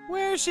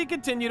 where she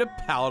continued to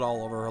pout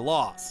all over her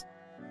loss.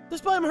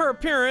 Despite her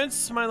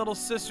appearance, my little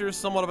sister is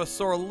somewhat of a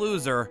sore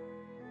loser.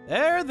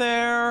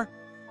 There.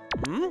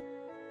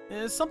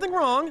 Is something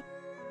wrong?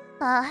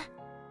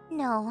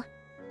 No.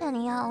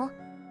 Anyhow,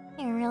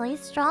 you're really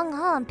strong,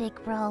 huh, big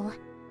bro?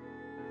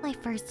 My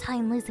first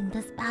time losing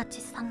this bad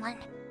to someone.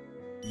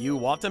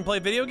 You often play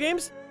video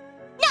games?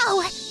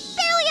 No!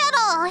 Barely at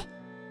all!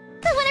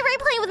 But whenever I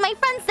play with my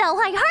friends though,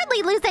 I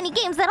hardly lose any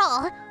games at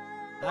all.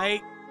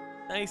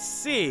 I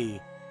see.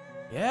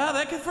 Yeah,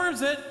 that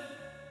confirms it.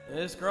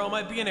 This girl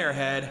might be an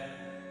airhead.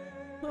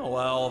 Oh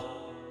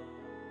well.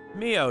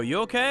 Mio, you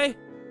okay?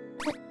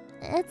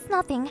 It's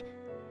nothing.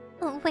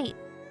 Oh, wait,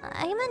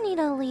 I'm gonna need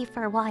to leave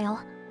for a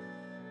while.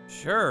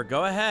 Sure,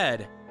 go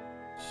ahead.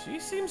 She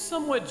seems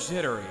somewhat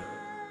jittery.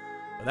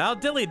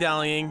 Without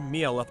dilly-dallying,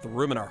 Mio left the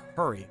room in a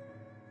hurry.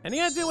 Any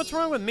idea what's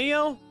wrong with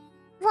Mio?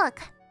 Look,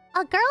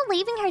 a girl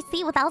leaving her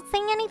seat without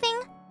saying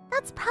anything?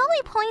 That's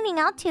probably pointing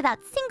out to that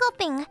single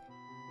thing.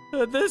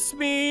 Could this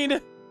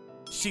mean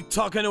she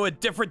talking to a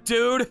different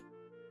dude?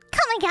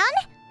 Come again?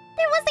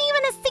 There wasn't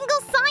even a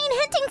single sign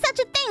hinting such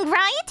a thing,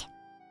 right?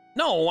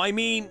 No, I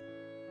mean,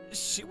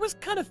 she was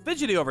kind of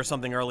fidgety over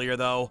something earlier,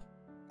 though.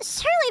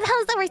 Surely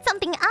that was over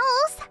something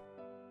else.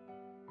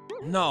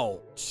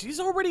 No, she's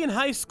already in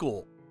high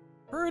school.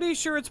 Pretty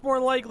sure it's more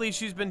likely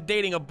she's been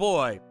dating a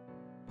boy.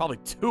 Probably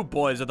 2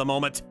 boys at the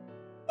moment.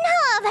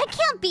 No, that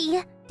can't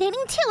be.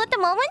 Dating 2 at the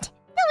moment?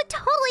 That would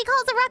totally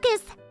cause a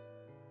ruckus.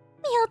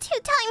 Mio 2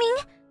 timing?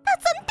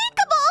 That's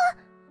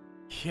unthinkable!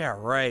 Yeah,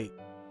 right.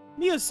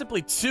 Mia's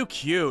simply too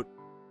cute.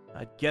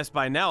 I'd guess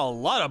by now a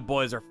lot of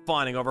boys are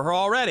fawning over her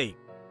already.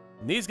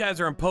 And these guys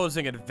are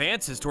imposing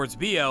advances towards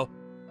Mio.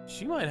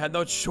 She might have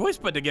no choice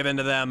but to give in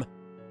to them.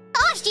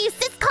 Gosh, you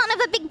siscon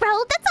of a big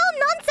bro, that's all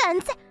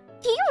nonsense!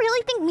 Do you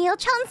really think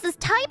Mio-chan's this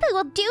type who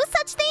will do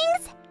such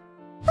things?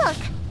 Look,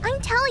 I'm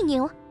telling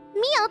you,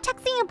 Mio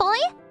texting a boy?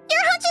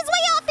 Your hunch is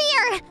way off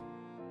here!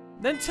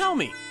 Then tell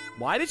me,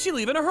 why did she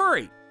leave in a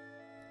hurry?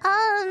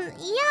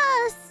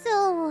 Yeah,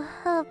 so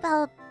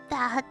about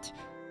that.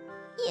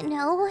 You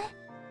know,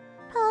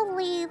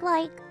 probably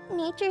like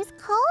nature's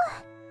call?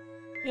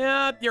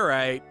 Yeah, you're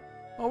right.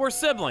 Well, we're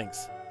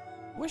siblings.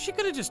 Wish you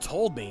could have just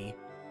told me.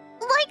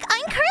 Like,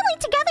 I'm currently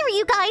together with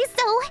you guys,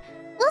 so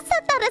we'll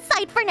set that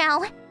aside for now.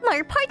 More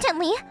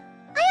importantly,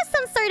 I have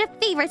some sort of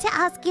favor to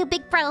ask you,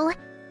 big bro.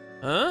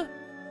 Huh?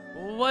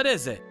 What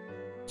is it?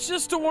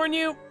 Just to warn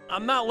you,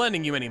 I'm not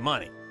lending you any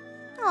money.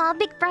 Aw,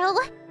 big bro,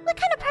 what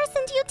kind of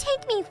person do you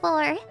take me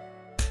for?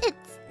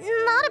 It's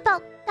not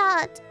about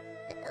that.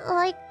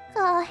 Like,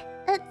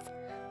 it's...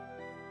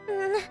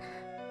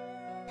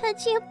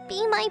 Could you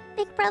be my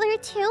big brother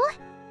too?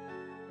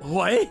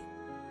 What?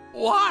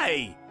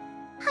 Why?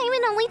 I'm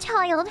an only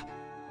child.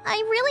 I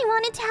really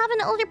wanted to have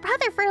an older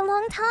brother for a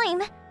long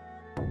time.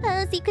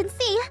 As you can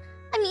see,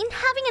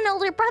 having an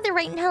older brother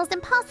right now is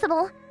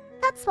impossible.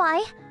 That's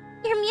why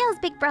you're Mio's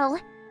big bro.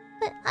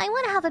 But I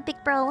want to have a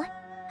big bro.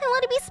 I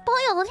want to be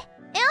spoiled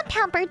and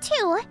pampered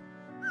too.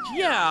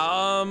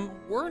 Yeah,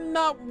 we're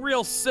not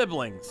real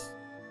siblings.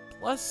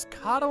 Plus,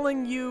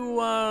 coddling you,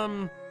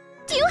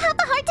 Do you have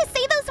the heart to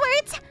say those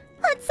words?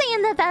 Let's say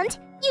in the event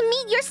you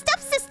meet your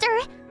stepsister.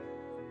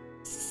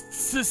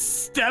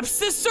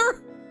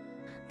 Stepsister?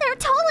 They're a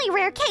totally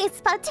rare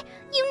case, but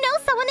you know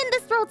someone in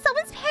this world,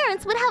 someone's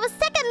parents would have a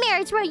second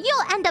marriage where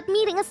you'll end up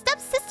meeting a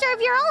stepsister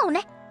of your own.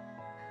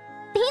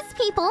 These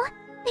people,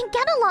 they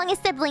get along as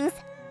siblings.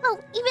 Well,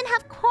 even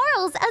have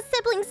quarrels as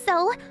siblings,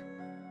 so...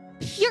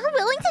 You're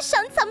willing to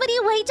shun somebody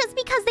away just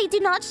because they do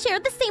not share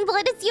the same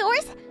blood as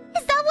yours?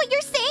 Is that what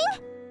you're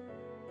saying?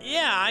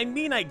 Yeah, I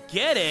mean, I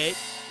get it.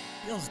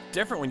 Feels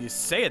different when you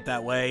say it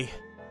that way.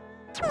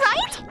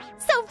 Right?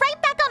 So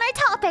right back on our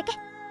topic.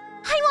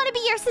 I want to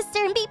be your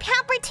sister and be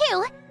pampered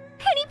too.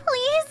 Pretty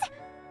please?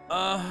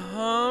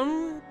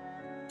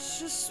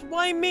 Just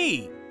why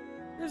me?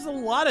 There's a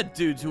lot of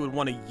dudes who would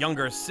want a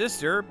younger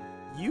sister.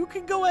 You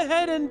can go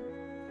ahead and...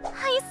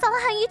 I saw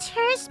how you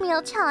cherished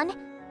Mio-chan.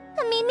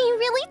 That made me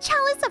really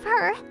jealous of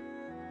her.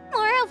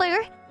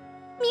 Moreover,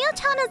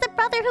 Mio-chan has a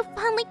brother who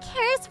fondly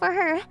cares for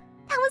her.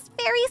 That was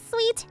very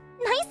sweet.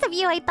 Nice of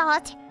you, I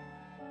thought.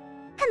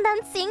 And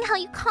then seeing how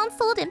you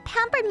consoled and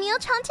pampered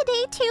Mio-chan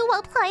today too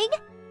while playing.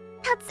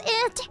 That's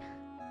it.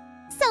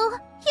 So,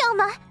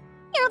 Hyoma,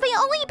 you're the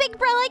only big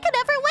bro I could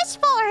ever wish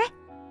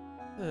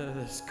for.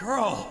 This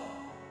girl,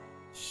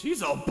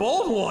 she's a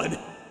bold one.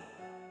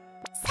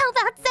 So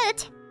that's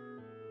it.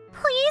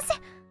 Please,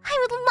 I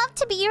would love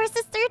to be your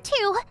sister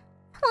too.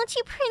 Won't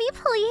you pretty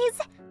please?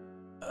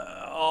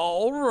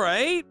 All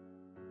right.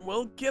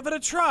 We'll give it a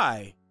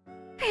try.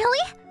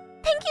 Really?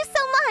 Thank you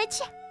so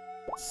much.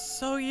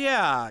 So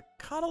yeah,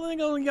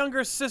 coddling a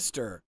younger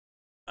sister.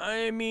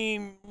 I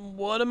mean,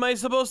 what am I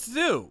supposed to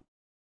do?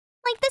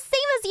 Like the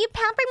same as you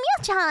pamper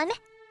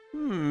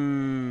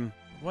Mio-chan.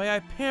 Why I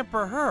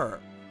pamper her?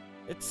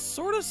 It's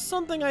sort of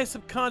something I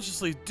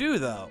subconsciously do,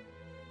 though.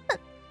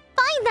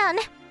 Fine then.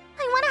 I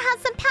want to have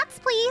some pets,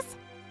 please.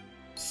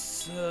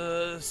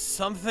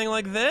 Something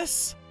like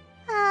this?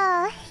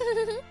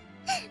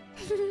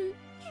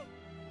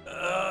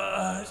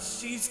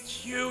 She's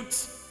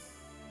cute.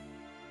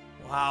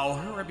 Wow,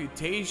 her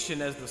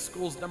reputation as the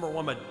school's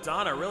 #1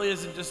 Madonna really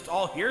isn't just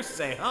all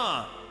hearsay,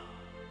 huh?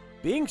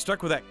 Being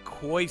struck with that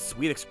coy,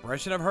 sweet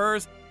expression of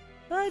hers,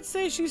 I'd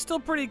say she's still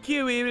pretty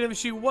cute even if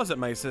she wasn't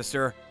my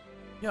sister.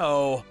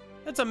 Yo,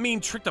 that's a mean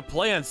trick to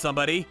play on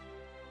somebody.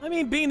 I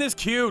mean, being this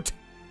cute.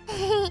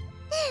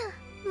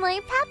 My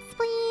pets,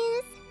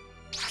 please.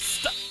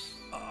 Stop.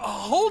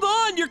 Hold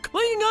on, you're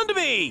clinging onto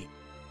me.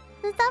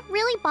 Does that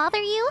really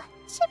bother you?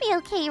 Should be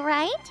okay,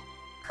 right?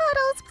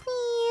 Cuddles,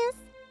 please.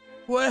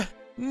 What?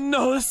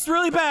 No, this is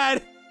really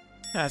bad.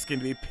 Asking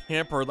to be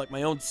pampered like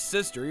my own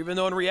sister, even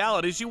though in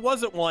reality she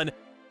wasn't one.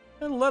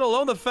 And let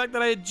alone the fact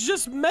that I had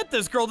just met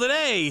this girl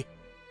today.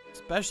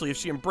 Especially if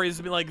she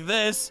embraces me like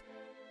this.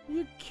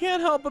 You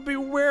can't help but be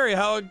wary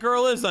how a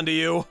girl is unto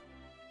you.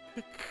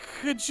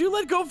 Could you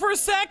let go for a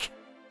sec?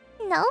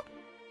 Nope.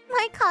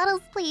 My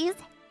cuddles, please.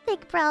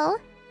 Big bro.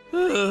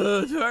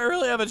 Do I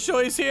really have a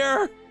choice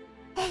here?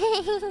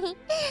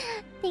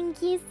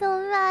 Thank you so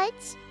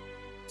much.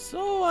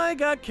 So I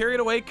got carried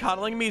away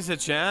coddling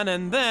Misa-chan,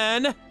 and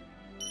then...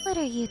 What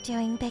are you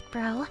doing, big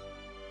bro?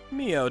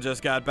 Mio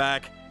just got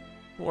back.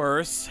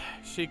 Worse,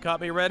 she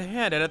caught me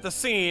red-handed at the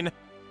scene.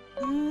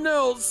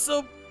 No,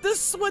 so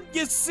this is what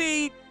you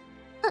see...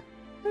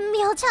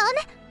 Mio-chan,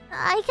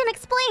 I can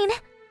explain.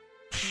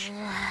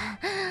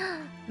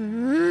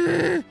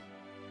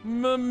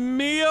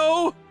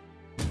 Mio?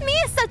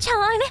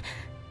 Misa-chan!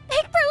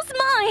 Big bro's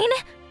mine!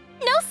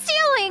 No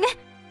stealing!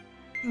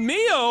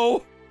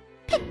 Mio?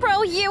 Big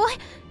bro, you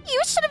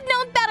should have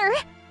known better.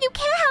 You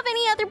can't have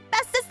any other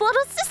bestest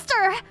little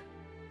sister.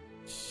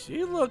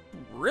 She looked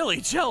really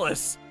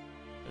jealous.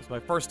 It's my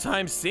first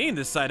time seeing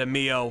this side of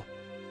Mio.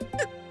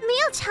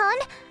 Mio-chan,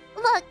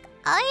 look,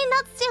 I am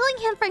not stealing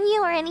him from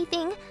you or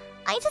anything.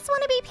 I just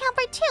want to be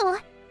pampered too,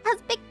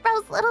 as Big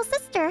Bro's little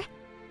sister.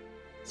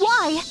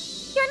 Why?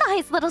 You're not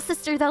his little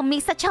sister though,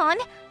 Misa-chan.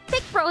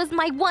 Big Bro is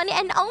my one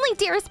and only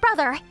dearest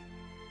brother.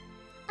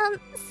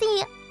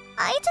 See,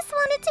 I just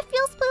wanted to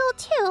feel spoiled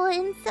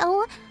too, and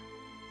so...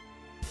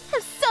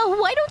 So,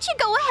 why don't you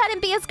go ahead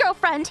and be his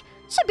girlfriend?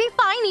 Should be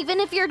fine even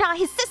if you're not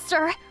his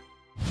sister.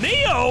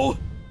 Mio?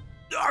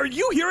 Are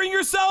you hearing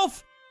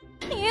yourself?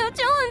 You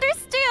don't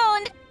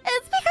understand.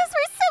 It's because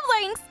we're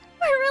siblings.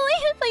 We're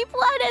relatedly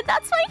blooded,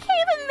 that's why I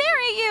can't even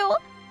marry you.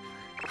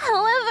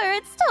 However,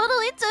 it's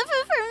totally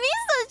different for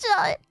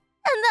Misa-chan.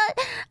 And that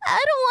I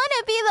don't want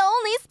to be the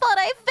only spot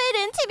I fit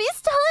in to be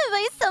stolen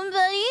by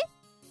somebody.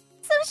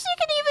 So she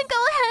can even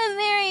go ahead and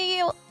marry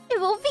you.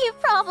 It won't be a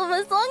problem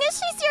as long as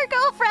she's your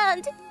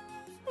girlfriend.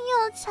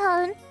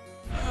 Mio-chan.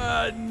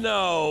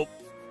 No.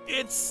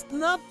 It's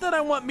not that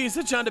I want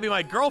Misa-chan to be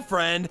my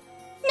girlfriend.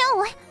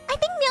 No, I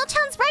think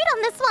Mio-chan's right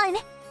on this one.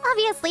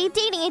 Obviously,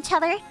 dating each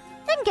other.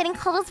 Then getting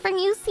cuddles from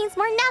you seems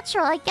more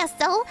natural, I guess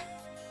so.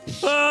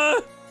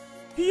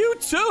 You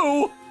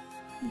too?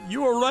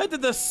 You arrived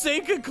at the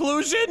same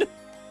conclusion?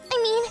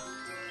 I mean,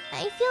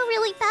 I feel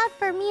really bad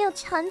for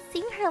Mio-chan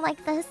seeing her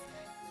like this.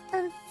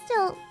 And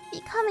still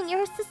becoming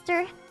your sister.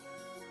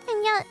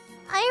 And yet,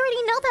 I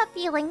already know that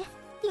feeling.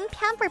 Being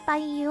pampered by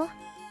you,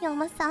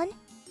 Yoma-san.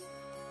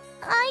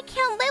 I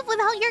can't live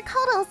without your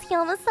cuddles,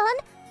 Yoma-san.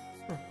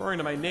 Referring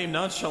to my name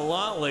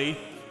nonchalantly,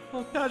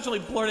 while casually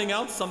blurting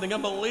out something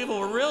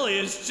unbelievable really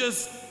is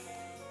just...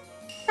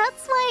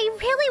 That's why I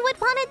really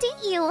would want to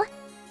date you.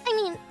 I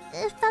mean,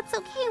 if that's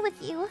okay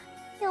with you,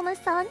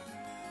 Yoma-san.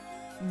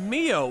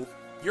 Mio,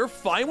 you're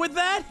fine with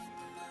that?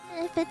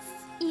 If it's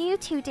you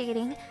two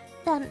dating,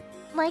 then,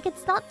 like,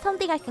 it's not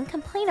something I can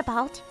complain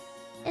about.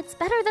 It's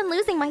better than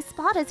losing my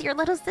spot as your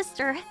little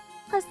sister.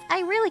 Plus, I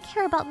really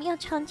care about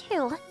Mio-chan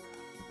too.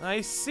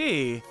 I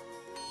see.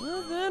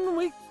 Well, then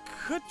we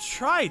could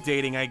try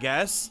dating, I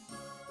guess.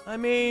 I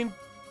mean,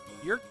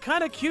 you're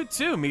kind of cute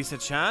too,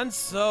 Misa-chan,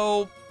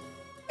 so...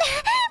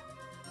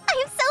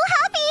 I'm so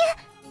happy!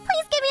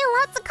 Please give me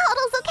lots of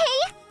cuddles,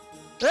 okay?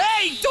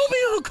 Hey, don't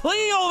be so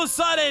clingy all of a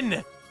sudden!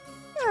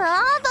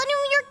 Aw, but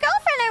I'm your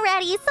girlfriend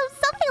already, so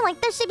something like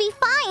this should be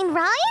fine,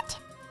 right?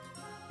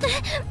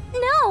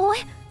 No!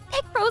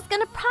 Big Bro's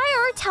gonna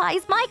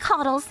prioritize my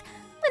cuddles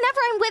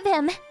whenever I'm with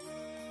him.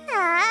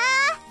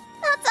 Ah,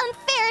 that's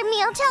unfair,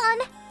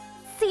 Mio-chan.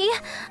 See,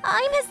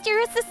 I'm his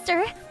dearest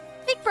sister.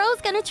 Big Bro's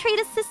gonna treat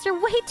his sister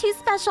way too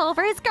special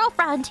over his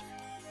girlfriend.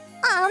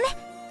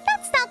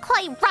 That's not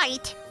quite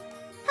right.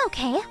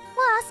 Okay,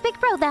 we'll ask Big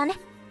Bro then.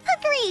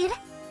 Agreed.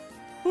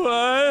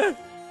 What?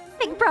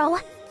 Big Bro,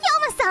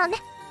 Yoma-san.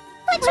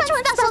 Which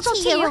one's special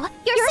to you?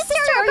 Your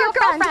sister or your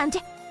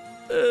girlfriend?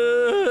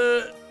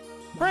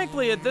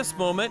 Frankly, at this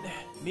moment,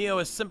 Mio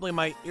is simply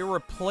my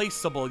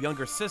irreplaceable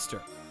younger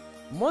sister.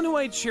 one who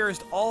I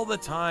cherished all the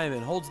time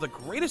and holds the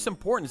greatest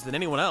importance than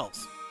anyone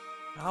else.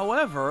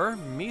 However,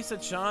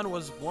 Misa-chan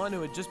was one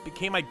who had just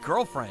became my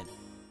girlfriend.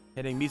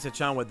 Hitting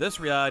Misa-chan with this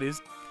reality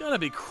is gonna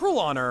be cruel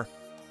on her.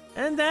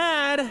 And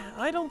Dad,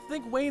 I don't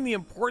think weighing the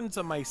importance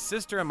of my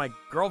sister and my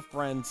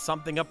girlfriend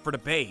something up for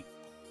debate.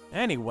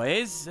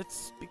 Anyways,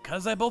 it's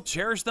because I both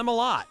cherish them a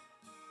lot.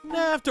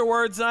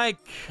 Afterwards, I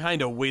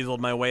kinda weaseled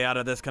my way out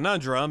of this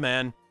conundrum,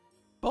 and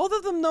both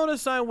of them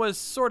noticed I was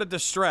sorta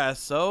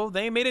distressed, so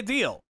they made a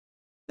deal.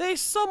 They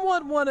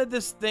somewhat wanted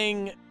this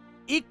thing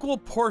equal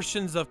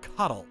portions of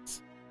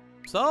cuddles.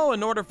 So,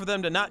 in order for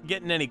them to not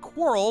get in any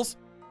quarrels,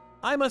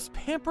 I must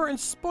pamper and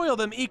spoil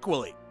them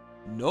equally.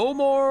 No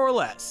more or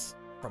less,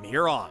 from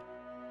here on.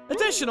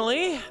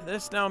 Additionally,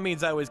 this now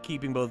means I was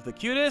keeping both the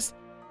cutest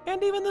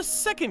and even the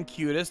second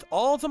cutest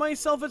all to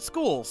myself at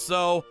school,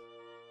 so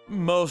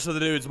most of the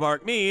dudes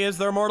mark me as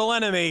their mortal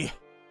enemy.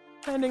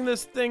 Ending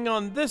this thing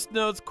on this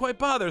note's quite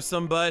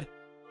bothersome, but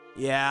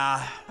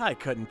yeah, I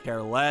couldn't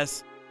care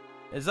less,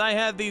 as I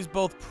had these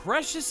both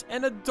precious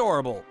and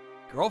adorable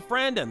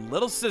girlfriend and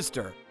little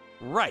sister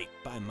right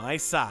by my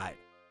side.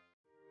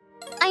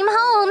 I'm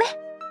home.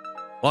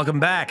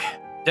 Welcome back.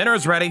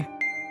 Dinner's ready.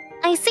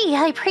 I see.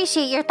 I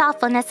appreciate your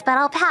thoughtfulness, but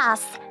I'll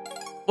pass.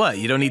 What,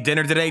 you don't need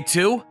dinner today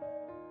too?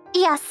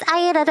 Yes,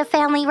 I ate at a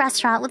family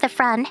restaurant with a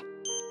friend.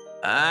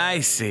 I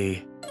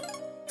see.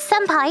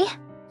 Senpai,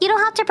 you don't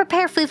have to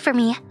prepare food for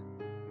me.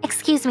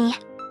 Excuse me.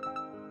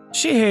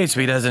 She hates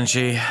me, doesn't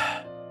she?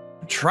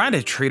 I'm trying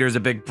to treat her as a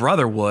big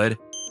brother would.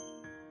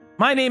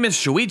 My name is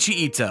Shuichi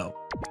Ito.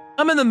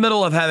 I'm in the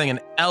middle of having an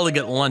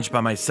elegant lunch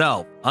by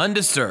myself,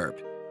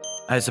 undisturbed.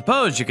 I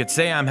suppose you could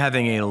say I'm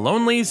having a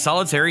lonely,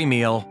 solitary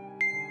meal.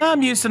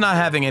 I'm used to not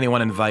having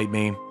anyone invite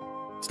me.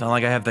 It's not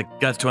like I have the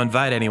guts to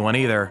invite anyone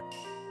either.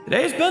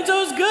 Today's bento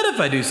is good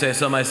if I do say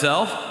so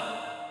myself.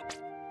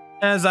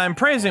 As I'm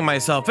praising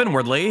myself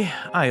inwardly,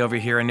 I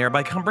overhear a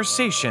nearby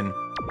conversation.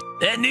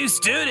 That new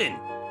student,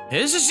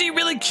 isn't she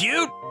really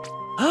cute?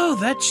 Oh,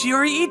 that's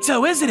Shiori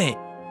Ito, isn't it?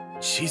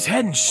 She's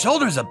head and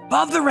shoulders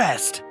above the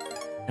rest.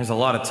 There's a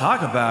lot of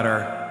talk about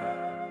her.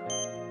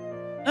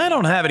 I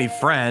don't have any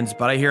friends,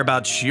 but I hear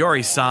about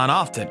Shiori-san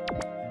often.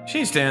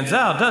 She stands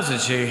out,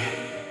 doesn't she?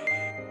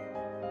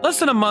 Less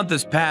than a month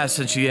has passed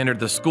since she entered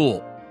the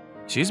school.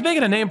 She's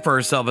making a name for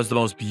herself as the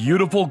most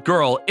beautiful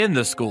girl in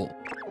the school.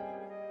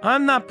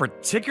 I'm not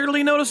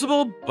particularly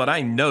noticeable, but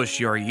I know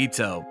Shiori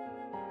Ito.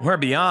 We're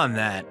beyond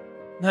that.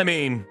 I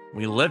mean,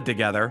 we live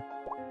together.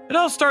 It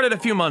all started a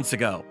few months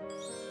ago.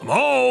 I'm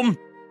home.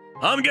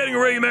 I'm getting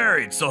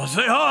remarried, so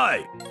say hi.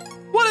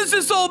 What is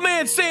this old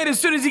man saying as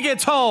soon as he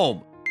gets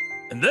home?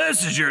 And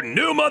this is your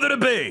new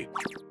mother-to-be.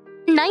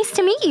 Nice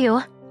to meet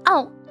you.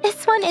 Oh,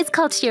 this one is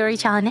called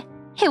Shiori-chan.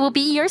 It will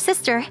be your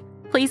sister.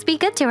 Please be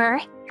good to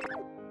her.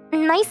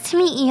 Nice to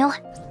meet you.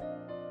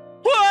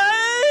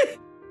 What?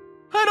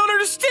 I don't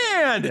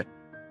understand.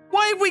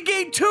 Why have we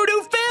gained 2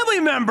 new family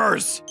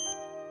members?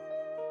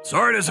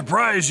 Sorry to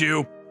surprise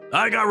you.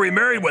 I got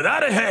remarried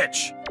without a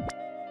hitch.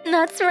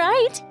 That's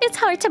right. It's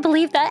hard to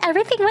believe that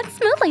everything went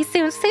smoothly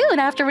so soon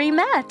after we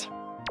met.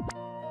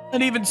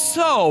 And even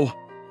so,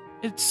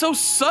 it's so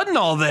sudden,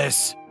 all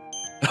this.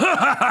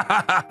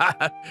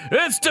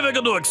 It's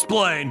difficult to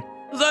explain,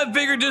 as I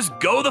figured just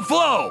go with the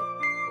flow.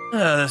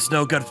 This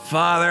no good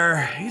father.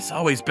 He's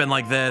always been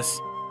like this.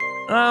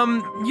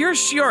 You're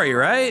Shiori,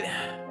 right?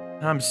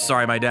 I'm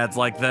sorry my dad's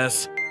like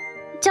this.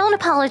 Don't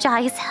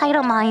apologize. I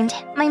don't mind.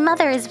 My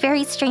mother is a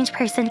very strange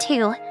person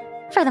too,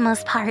 for the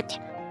most part.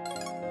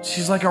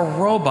 She's like a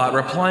robot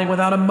replying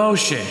without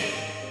emotion.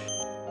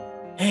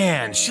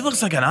 Man, she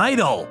looks like an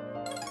idol.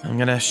 I'm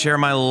gonna share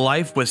my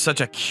life with such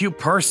a cute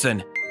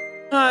person.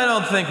 I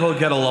don't think we'll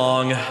get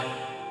along.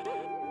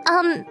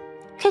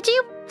 Could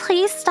you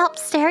please stop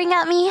staring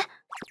at me?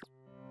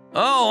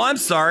 Oh, I'm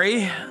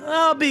sorry.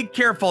 I'll be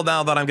careful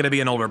now that I'm gonna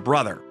be an older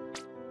brother.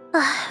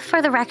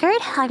 For the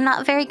record, I'm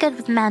not very good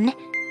with men.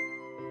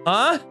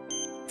 Huh?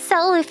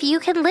 So if you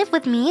can live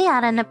with me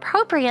at an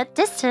appropriate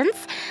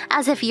distance,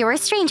 as if you were a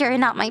stranger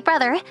and not my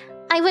brother,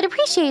 I would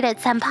appreciate it,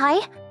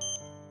 senpai.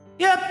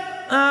 Yep,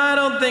 I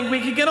don't think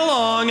we could get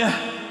along.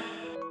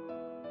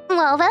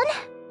 Well then,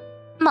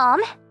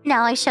 Mom,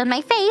 now I showed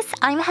my face,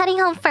 I'm heading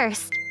home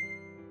first.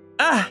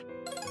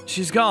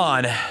 She's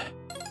gone.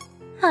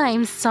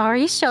 I'm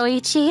sorry,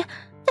 Shoichi.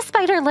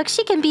 Despite her look,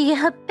 she can be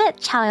a bit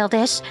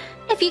childish.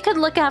 If you could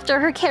look after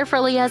her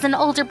carefully as an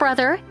older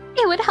brother,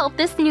 it would help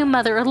this new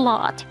mother a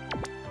lot.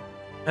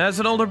 As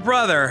an older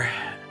brother,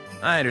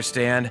 I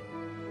understand.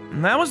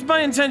 That was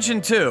my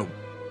intention too.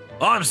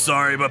 I'm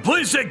sorry, but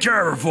please take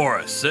care of her for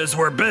us, since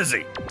we're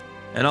busy.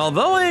 And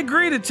although I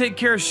agree to take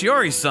care of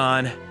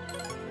Shiori-san...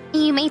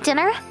 You made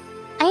dinner?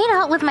 I ate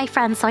out with my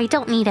friends, so I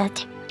don't need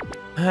it.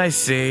 I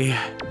see.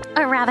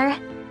 Or rather,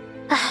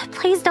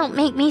 please don't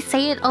make me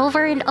say it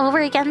over and over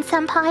again,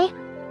 senpai.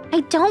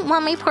 I don't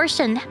want my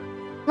portion.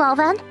 Well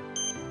then?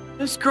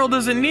 This girl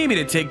doesn't need me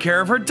to take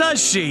care of her,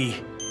 does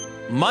she?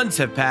 Months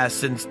have passed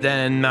since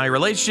then, and my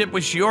relationship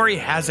with Shiori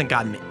hasn't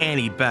gotten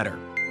any better.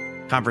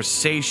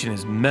 Conversation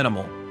is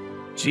minimal.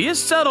 She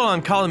is settled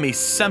on calling me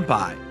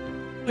senpai.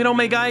 We don't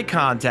make eye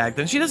contact,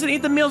 and she doesn't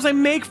eat the meals I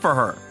make for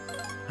her.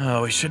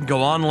 Oh, we shouldn't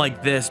go on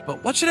like this,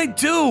 but what should I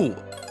do?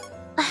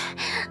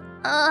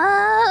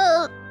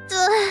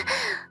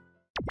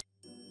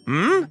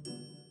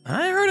 I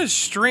heard a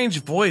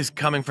strange voice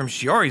coming from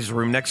Shiori's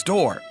room next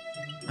door.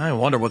 I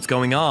wonder what's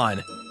going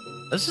on.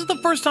 This is the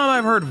first time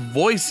I've heard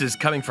voices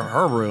coming from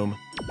her room.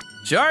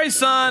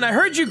 Shiori-san, I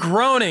heard you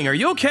groaning. Are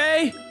you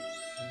okay?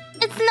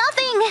 It's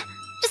nothing.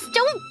 Just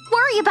don't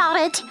worry about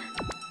it.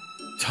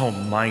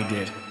 Don't mind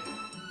it.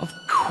 Of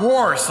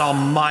course I'll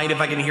mind if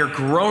I can hear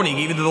groaning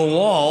even through the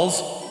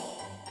walls.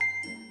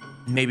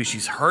 Maybe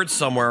she's hurt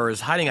somewhere or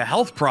is hiding a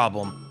health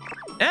problem.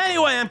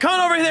 Anyway, I'm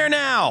coming over there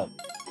now.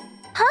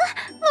 Huh?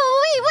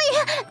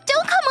 Wait.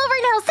 Don't come over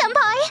now,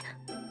 senpai.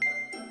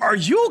 Are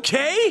you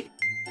okay?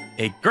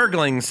 A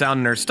gurgling sound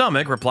in her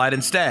stomach replied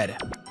instead.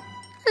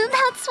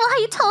 That's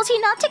why I told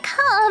you not to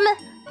come.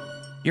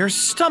 Your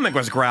stomach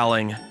was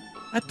growling.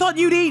 I thought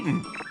you'd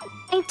eaten.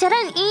 I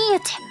didn't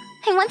eat.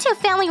 I went to a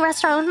family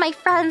restaurant with my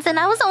friends, and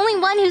I was the only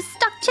one who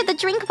stuck to the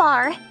drink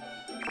bar.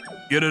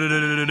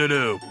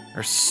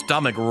 Her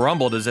stomach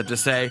rumbled as if to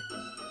say,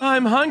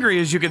 I'm hungry,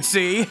 as you can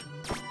see.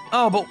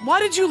 Oh, but why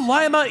did you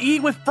lie about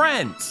eating with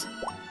friends?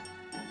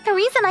 The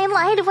reason I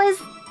lied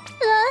was...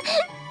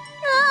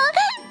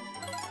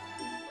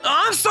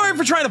 I'm sorry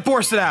for trying to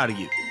force it out of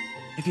you.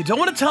 If you don't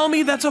want to tell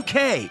me, that's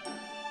okay.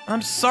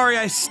 I'm sorry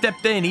I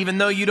stepped in even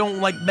though you don't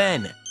like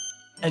men.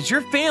 As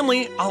your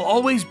family, I'll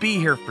always be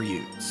here for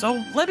you.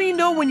 So let me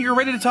know when you're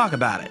ready to talk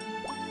about it.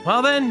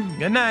 Well then,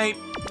 good night.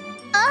 Wait,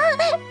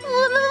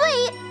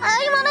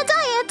 I'm on a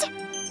diet.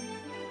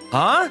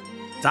 Huh?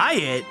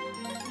 Diet?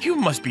 You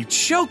must be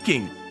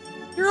joking.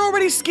 You're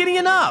already skinny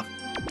enough.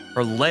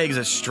 Her legs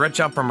that stretch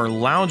out from her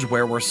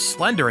loungewear were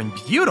slender and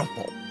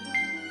beautiful.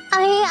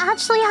 I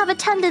actually have a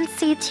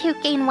tendency to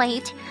gain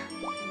weight.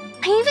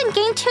 I even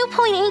gained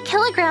 2.8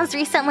 kilograms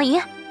recently.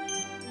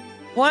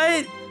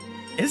 What?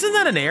 Isn't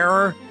that an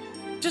error?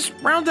 Just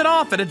round it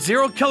off at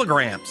 0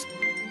 kilograms.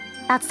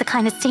 That's the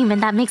kind of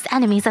statement that makes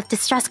enemies of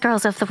distressed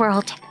girls of the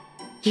world.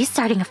 You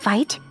starting a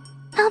fight?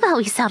 How about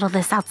we settle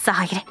this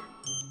outside?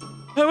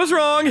 I was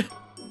wrong.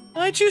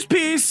 I choose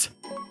peace.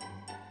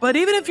 But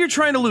even if you're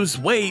trying to lose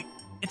weight,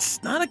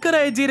 it's not a good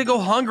idea to go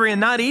hungry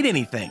and not eat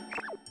anything.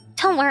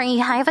 Don't worry,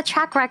 I have a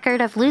track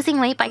record of losing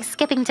weight by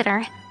skipping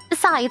dinner.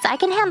 Besides, I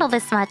can handle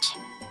this much.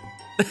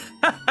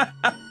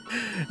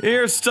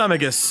 Your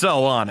stomach is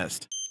so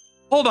honest.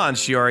 Hold on,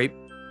 Shiori.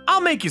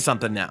 I'll make you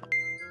something now.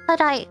 But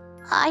I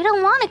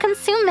don't want to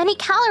consume many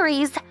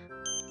calories.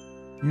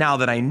 Now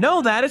that I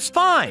know that, it's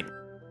fine.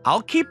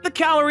 I'll keep the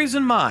calories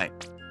in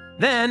mind.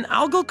 Then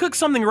I'll go cook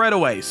something right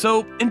away,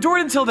 so endure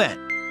it until then.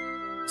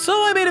 So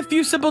I made a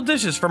few simple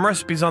dishes from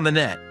recipes on the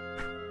net.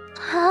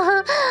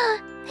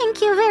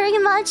 Thank you very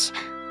much.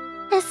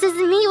 This is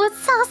meat with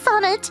sauce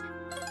on it.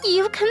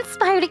 You've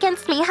conspired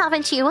against me,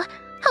 haven't you?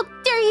 How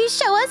dare you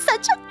show us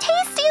such a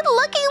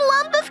tasty-looking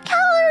lump of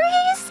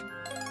calories?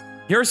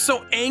 You're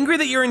so angry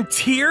that you're in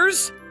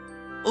tears?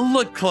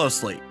 Look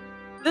closely.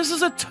 This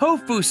is a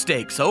tofu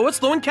steak, so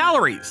it's low in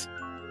calories.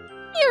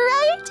 You're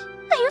right.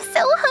 I'm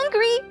so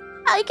hungry.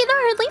 I can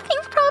hardly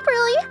think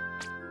properly.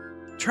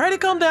 Try to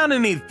calm down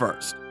and eat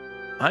first.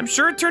 I'm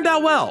sure it turned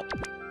out well.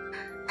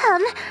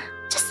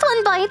 Just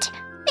one bite.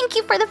 Thank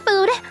you for the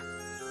food.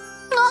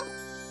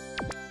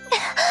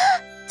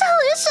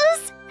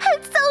 Delicious!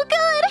 It's so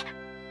good!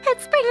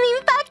 It's bringing me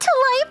back to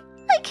life.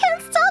 I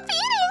can't stop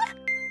eating.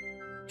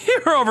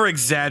 You're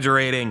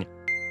over-exaggerating.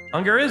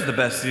 Hunger is the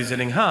best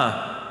seasoning,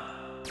 huh?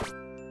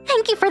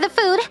 Thank you for the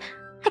food.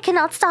 I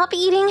cannot stop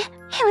eating.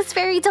 It was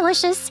very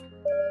delicious.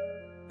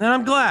 And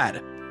I'm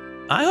glad.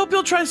 I hope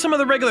you'll try some of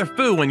the regular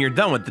food when you're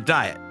done with the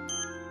diet.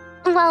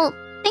 Well,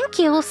 thank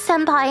you,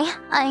 senpai.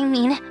 I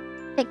mean,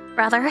 big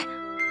brother.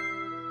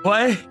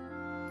 What?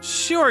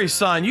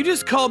 Shiori-san, you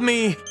just called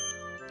me...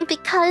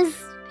 Because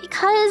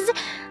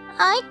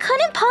I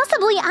couldn't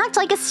possibly act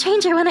like a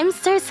stranger when I'm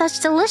served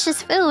such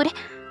delicious food.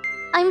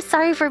 I'm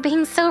sorry for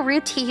being so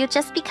rude to you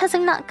just because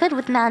I'm not good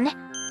with men.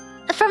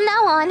 From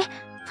now on,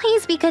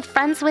 please be good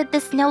friends with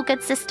this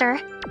no-good sister.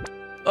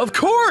 Of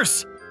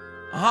course!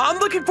 I'm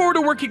looking forward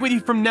to working with you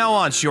from now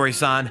on,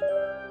 Shiori-san.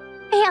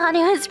 Man,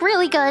 it was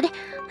really good.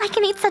 I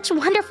can eat such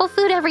wonderful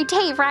food every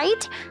day,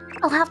 right?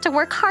 I'll have to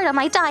work hard on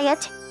my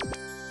diet.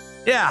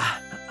 Yeah,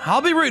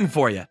 I'll be rooting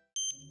for you.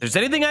 If there's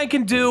anything I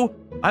can do,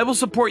 I will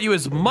support you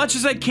as much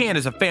as I can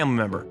as a family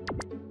member.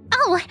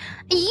 Oh,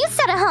 you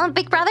said it, huh,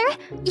 big brother?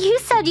 You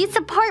said you'd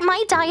support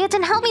my diet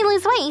and help me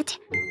lose weight.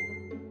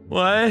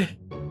 What?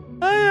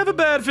 I have a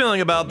bad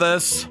feeling about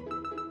this.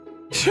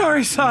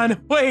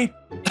 Shiori-san, wait.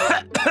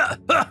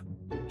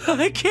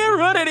 I can't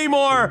run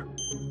anymore.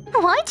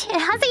 What? It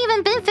hasn't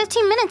even been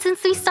 15 minutes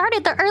since we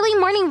started the early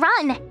morning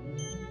run.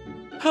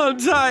 I'm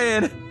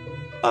tired.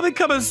 I'll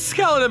become a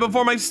skeleton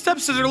before my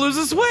stepsister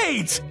loses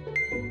weight.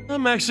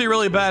 I'm actually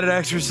really bad at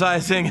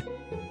exercising.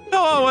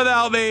 Go on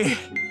without me.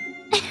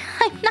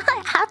 I'm not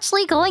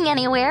actually going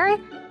anywhere.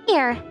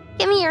 Here,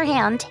 give me your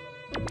hand.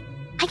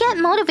 I get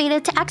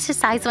motivated to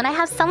exercise when I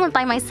have someone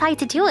by my side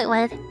to do it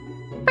with.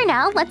 For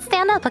now, let's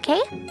stand up, okay?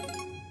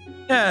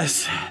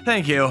 Yes,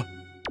 thank you.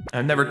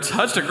 I've never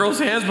touched a girl's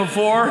hands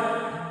before.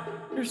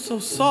 They're so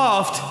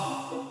soft.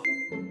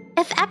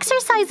 If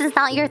exercise is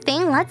not your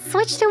thing, let's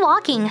switch to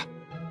walking.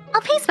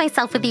 I'll pace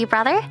myself with you,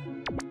 brother.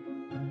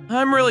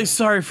 I'm really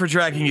sorry for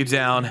dragging you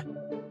down.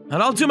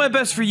 And I'll do my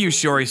best for you,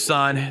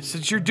 Shiori-san,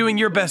 since you're doing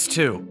your best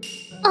too.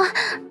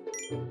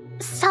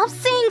 Stop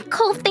saying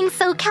cool things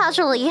so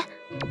casually.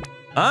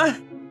 Huh?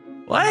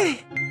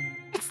 What?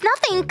 It's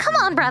nothing. Come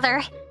on,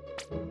 brother.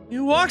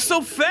 You walk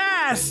so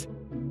fast!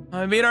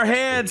 I mean, our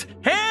hands.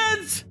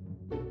 Hands!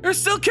 They're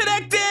still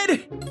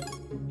connected!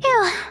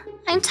 Phew,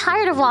 I'm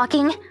tired of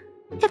walking.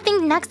 Good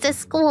thing next is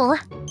school.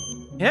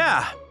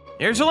 Yeah,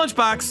 here's your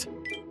lunchbox.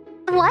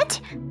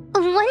 What?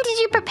 When did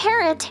you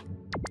prepare it?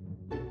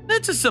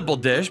 It's a simple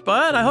dish,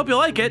 but I hope you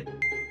like it.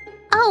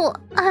 Oh,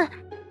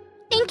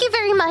 thank you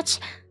very much.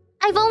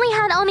 I've only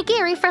had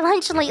onigiri for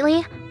lunch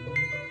lately.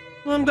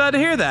 Well, I'm glad to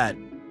hear that.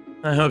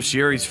 I hope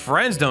Shiori's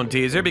friends don't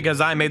tease her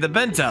because I made the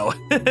bento.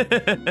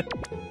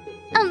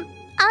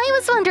 I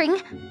was wondering,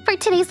 for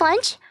today's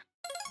lunch?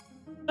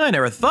 I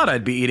never thought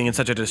I'd be eating in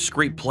such a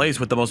discreet place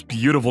with the most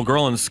beautiful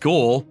girl in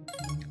school.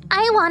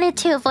 I wanted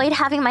to avoid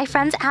having my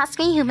friends ask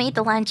me who made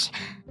the lunch.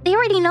 They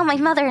already know my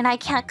mother and I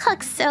can't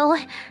cook, so...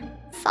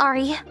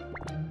 sorry.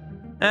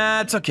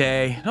 It's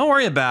okay. Don't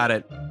worry about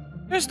it.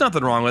 There's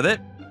nothing wrong with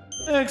it.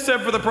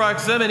 Except for the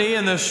proximity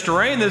and the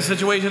strain this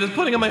situation is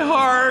putting on my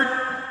heart.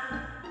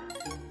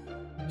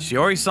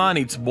 Shiori-san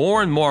eats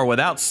more and more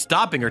without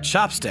stopping her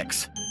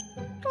chopsticks.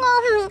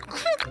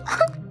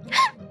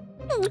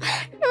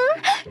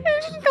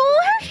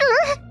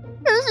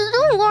 This is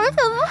the worth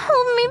of a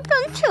homemade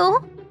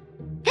bento.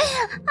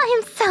 I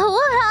am so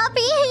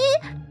happy.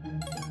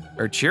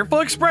 Her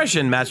cheerful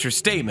expression matched her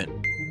statement.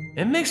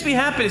 It makes me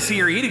happy to see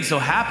her eating so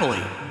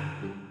happily.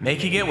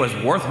 Making it was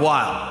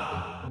worthwhile.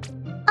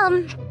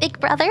 Big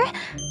brother,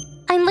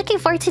 I'm looking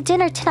forward to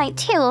dinner tonight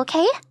too,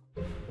 okay?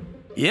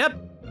 Yep,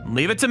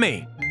 leave it to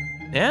me.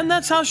 And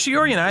that's how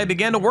Shiori and I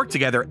began to work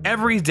together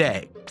every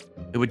day.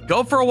 We would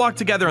go for a walk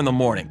together in the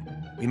morning.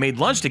 We made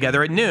lunch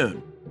together at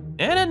noon.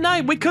 And at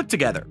night, we cooked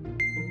together.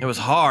 It was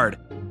hard,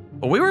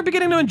 but we were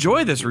beginning to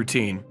enjoy this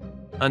routine.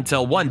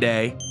 Until one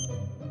day,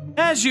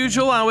 as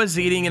usual, I was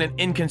eating in an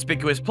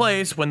inconspicuous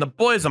place when the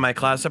boys in my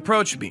class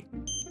approached me.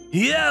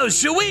 Yo,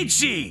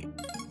 Shuichi!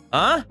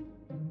 Huh?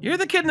 You're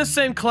the kid in the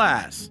same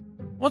class.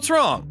 What's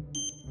wrong?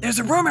 There's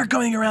a rumor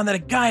going around that a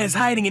guy is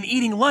hiding and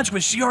eating lunch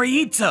with Shiori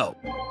Ito.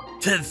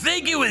 To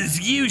think it was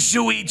you,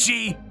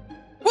 Shuichi!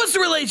 What's the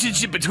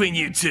relationship between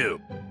you two?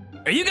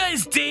 Are you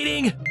guys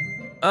dating?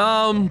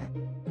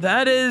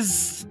 That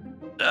is...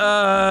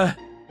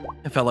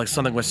 It felt like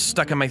something was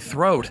stuck in my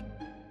throat.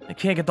 I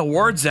can't get the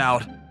words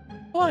out.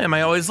 Why am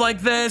I always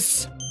like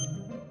this?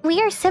 We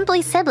are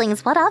simply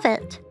siblings, what of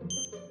it?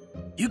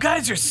 You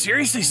guys are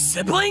seriously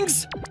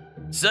siblings?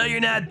 So you're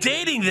not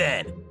dating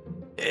then?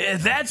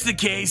 If that's the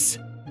case,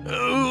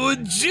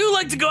 would you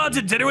like to go out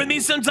to dinner with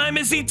me sometime,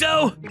 Miss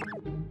Ito?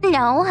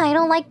 No, I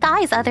don't like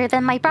guys other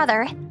than my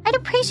brother. I'd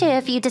appreciate it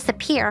if you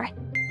disappear.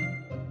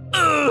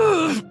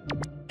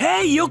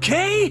 Hey, you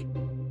okay?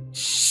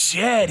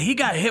 Shit, he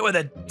got hit with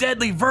a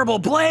deadly verbal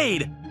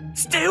blade.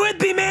 Stay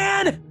with me,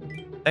 man!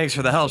 Thanks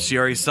for the help,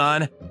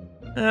 Shiori-san.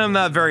 I'm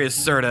not very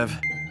assertive.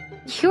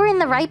 You were in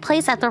the right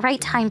place at the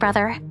right time,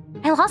 brother.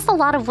 I lost a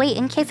lot of weight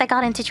in case I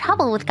got into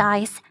trouble with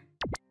guys.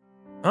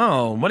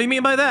 Oh, what do you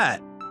mean by that?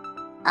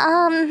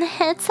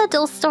 It's a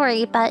dull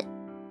story, but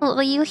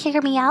will you hear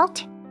me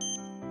out?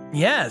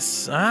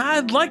 Yes,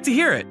 I'd like to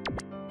hear it.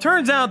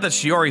 Turns out that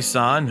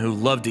Shiori-san, who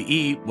loved to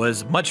eat,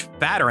 was much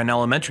fatter in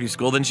elementary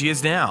school than she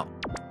is now.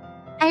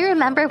 I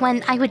remember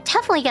when I would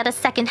definitely get a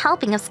second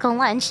helping of school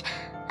lunch.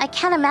 I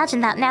can't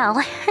imagine that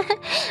now.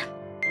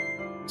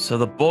 So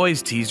the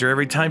boys teased her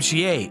every time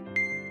she ate.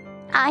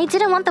 I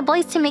didn't want the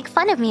boys to make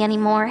fun of me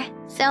anymore,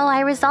 so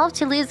I resolved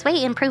to lose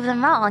weight and prove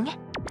them wrong.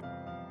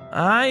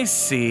 I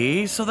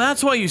see, so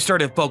that's why you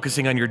started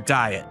focusing on your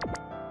diet.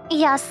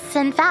 Yes,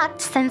 in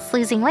fact, since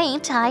losing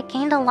weight, I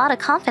gained a lot of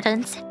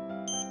confidence.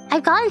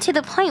 I've gotten to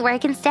the point where I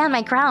can stand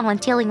my ground when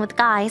dealing with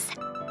guys.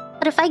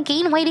 But if I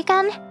gain weight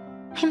again,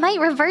 I might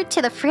revert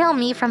to the frail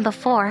me from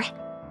before.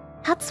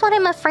 That's what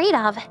I'm afraid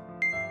of.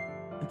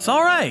 It's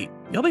alright,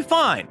 you'll be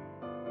fine.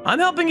 I'm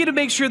helping you to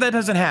make sure that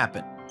doesn't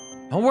happen.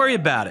 Don't worry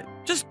about it,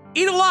 just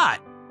eat a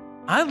lot.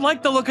 I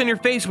like the look on your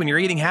face when you're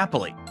eating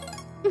happily.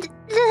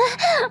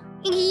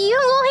 You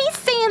always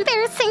say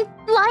embarrassing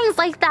lines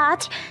like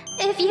that.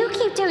 If you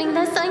keep doing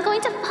this, I'm going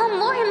to fall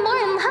more and more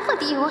in love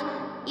with you.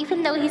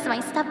 Even though he's my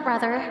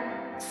stepbrother,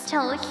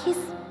 still, he's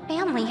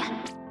family.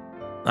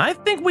 I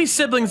think we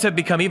siblings have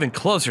become even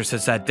closer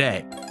since that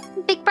day.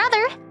 Big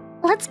brother,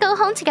 let's go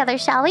home together,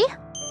 shall we?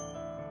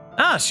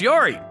 Ah,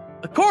 Shiori,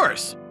 of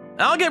course.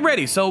 I'll get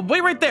ready, so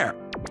wait right there.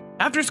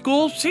 After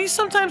school, she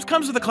sometimes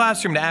comes to the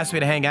classroom to ask me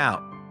to hang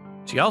out.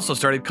 She also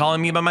started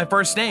calling me by my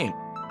first name.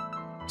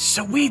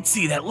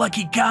 Shuichi, that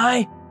lucky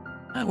guy.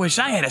 I wish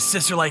I had a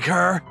sister like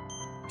her.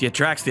 She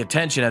attracts the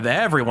attention of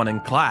everyone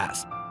in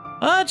class.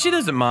 but she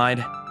doesn't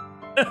mind.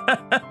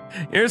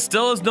 You're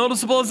still as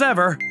noticeable as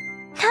ever.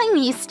 I'm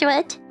used to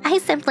it. I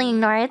simply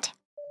ignore it.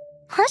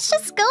 Let's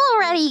just go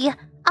already.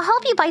 I'll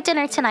help you buy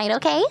dinner tonight,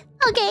 okay?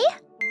 Okay?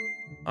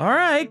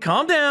 Alright,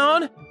 calm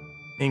down.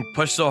 Being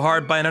pushed so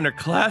hard by an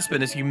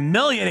underclassman is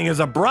humiliating as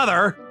a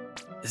brother.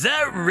 Is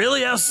that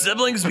really how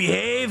siblings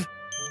behave?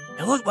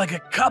 They look like a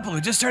couple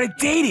who just started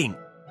dating.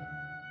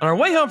 On our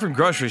way home from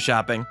grocery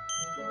shopping,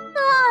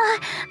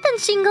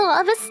 The jingle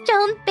of a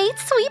stone-baked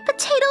sweet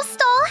potato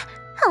stall.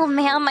 Oh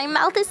man, my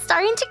mouth is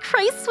starting to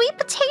crave sweet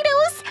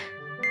potatoes.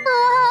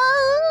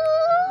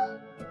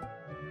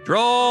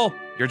 Drool,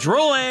 you're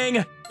drooling.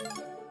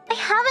 I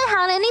haven't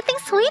had anything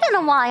sweet in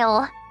a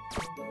while.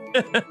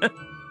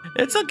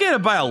 It's okay to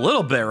buy a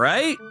little bit,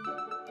 right?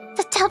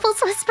 The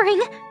devil's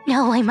whispering.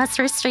 No, I must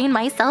restrain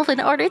myself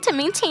in order to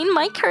maintain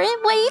my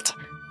current weight.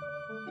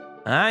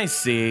 I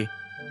see.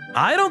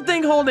 I don't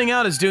think holding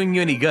out is doing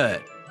you any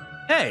good.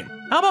 Hey,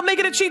 how about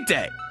making a cheat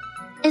day?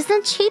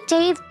 Isn't cheat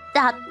day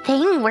that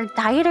thing where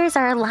dieters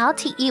are allowed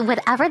to eat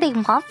whatever they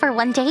want for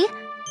one day?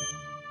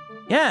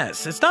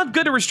 Yes, it's not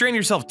good to restrain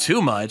yourself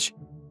too much.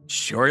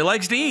 Shiori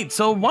likes to eat,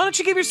 so why don't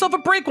you give yourself a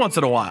break once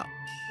in a while?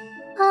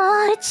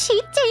 Oh,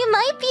 cheat day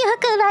might be a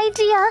good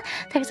idea.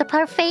 There's a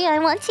parfait I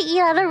want to eat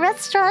at a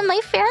restaurant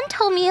my friend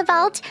told me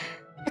about.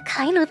 The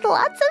kind with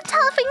lots of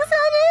toppings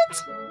on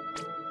it.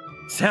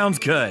 Sounds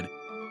good.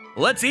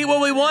 Let's eat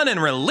what we want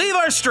and relieve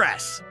our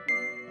stress.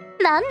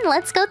 Then,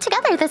 let's go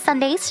together this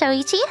Sunday,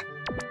 Shoichi.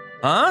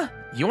 Huh?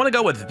 You want to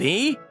go with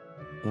me?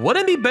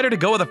 Wouldn't it be better to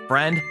go with a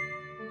friend?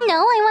 No,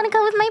 I want to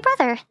go with my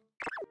brother.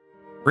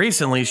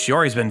 Recently,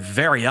 Shiori's been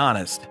very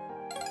honest.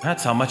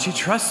 That's how much he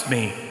trusts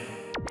me.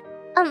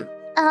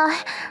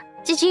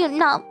 Did you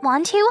not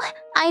want to?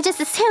 I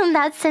just assumed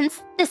that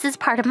since this is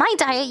part of my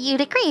diet, you'd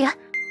agree.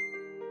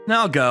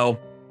 I'll go.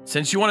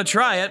 Since you want to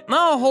try it,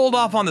 I'll hold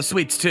off on the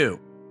sweets too.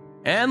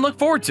 And look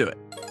forward to it.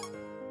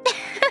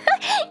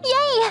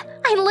 Yay!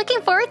 I'm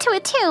looking forward to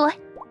it too.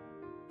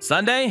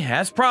 Sunday,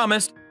 as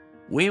promised,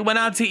 we went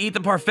out to eat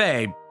the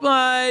parfait,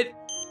 but...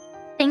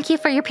 Thank you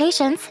for your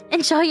patience.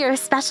 Enjoy your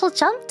special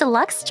jump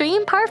deluxe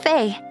dream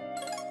parfait.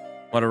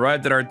 What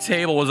arrived at our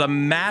table was a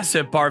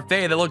massive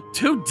parfait that looked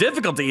too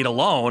difficult to eat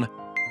alone.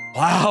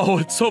 Wow,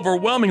 it's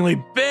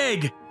overwhelmingly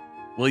big.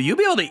 Will you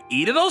be able to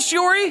eat it all,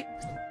 Shiori?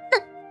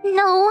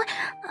 No,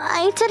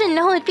 I didn't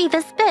know it'd be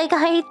this big.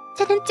 I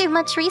didn't do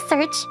much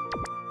research.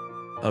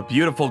 A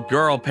beautiful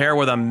girl paired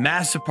with a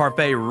massive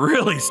parfait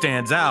really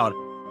stands out.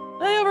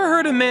 I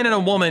overheard a man and a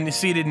woman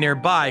seated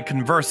nearby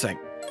conversing.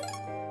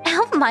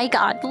 Oh my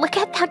god, look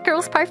at that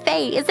girl's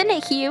parfait. Isn't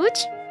it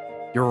huge?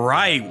 You're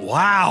right,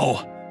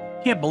 wow.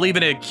 Can't believe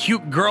a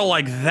cute girl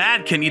like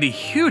that can eat a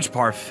huge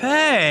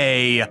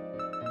parfait. No,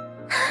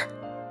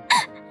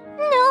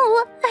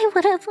 I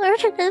would have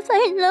ordered if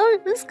I known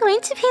it was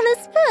going to be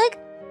this big.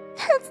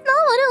 That's not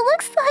what it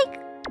looks like.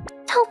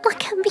 Don't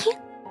look at me.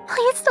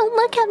 Please don't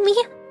look at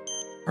me.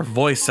 Her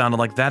voice sounded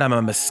like that of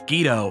a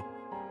mosquito.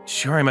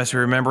 Shiori must be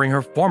remembering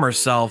her former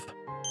self.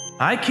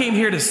 I came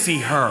here to see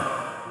her.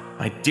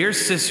 My dear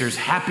sister's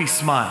happy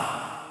smile.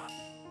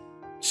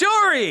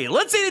 Shiori,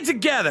 let's eat it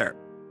together.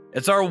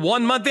 It's our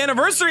 1-month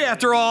anniversary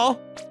after all.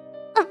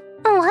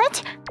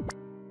 What?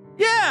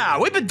 Yeah,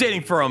 we've been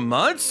dating for a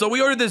month, so we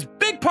ordered this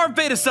big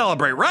parfait to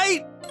celebrate,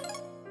 right?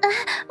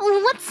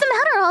 What's the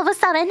matter all of a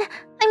sudden?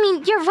 I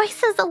mean, your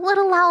voice is a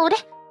little loud.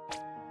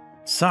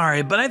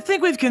 Sorry, but I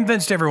think we've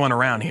convinced everyone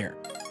around here.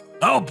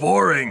 How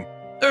boring.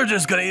 They're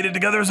just gonna eat it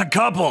together as a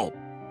couple.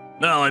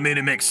 Well, I mean,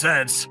 it makes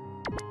sense.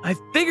 I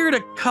figured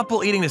a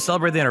couple eating to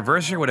celebrate the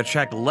anniversary would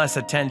attract less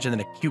attention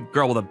than a cute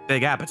girl with a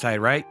big appetite,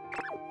 right?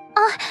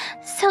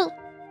 So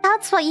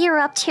that's what you're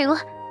up to.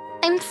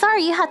 I'm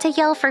sorry you had to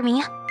yell for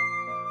me.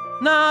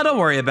 Nah, don't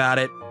worry about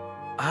it.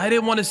 I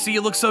didn't want to see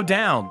you look so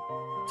down.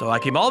 So I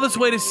came all this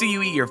way to see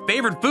you eat your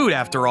favorite food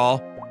after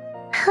all.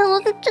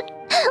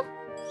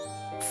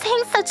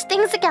 Saying such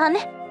things again.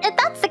 If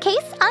that's the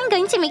case, I'm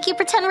going to make you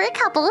pretend we're a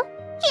couple.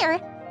 Here.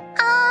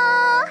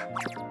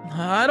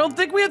 I don't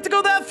think we have to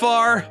go that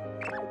far.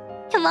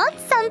 Come on,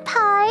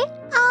 senpai.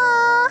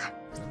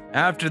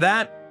 After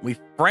that, we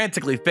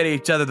frantically fed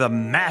each other the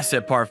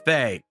massive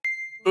parfait.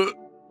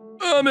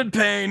 I'm in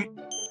pain.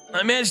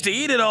 I managed to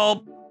eat it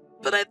all,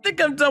 but I think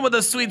I'm done with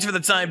the sweets for the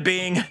time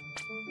being. Me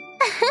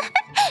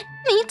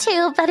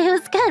too, but it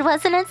was good,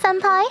 wasn't it,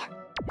 senpai?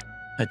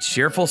 A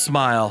cheerful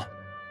smile.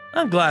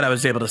 I'm glad I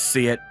was able to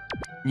see it.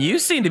 You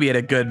seem to be in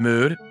a good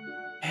mood.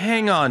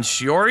 Hang on,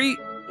 Shiori.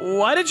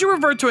 Why did you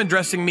revert to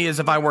addressing me as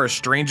if I were a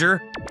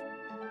stranger?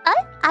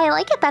 I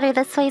like it better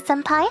this way,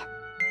 senpai.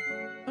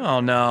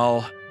 Oh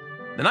no.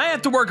 Then I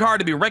have to work hard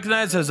to be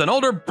recognized as an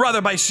older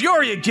brother by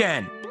Shiori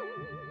again.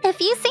 If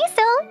you say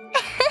so.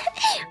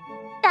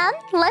 Then,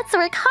 let's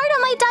work hard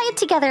on my diet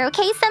together,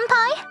 okay,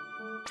 senpai?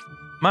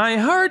 My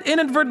heart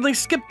inadvertently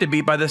skipped a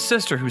beat by the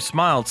sister who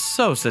smiled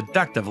so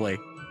seductively.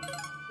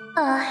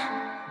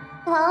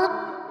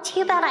 Well,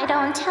 too bad I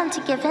don't intend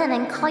to give in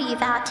and call you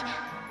that.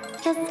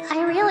 Because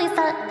I realize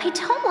that I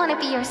don't want to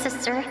be your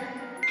sister.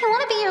 I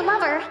want to be your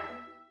lover.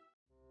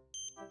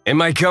 In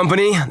my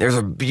company, there's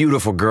a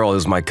beautiful girl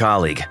who's my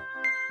colleague.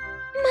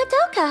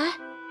 Madoka,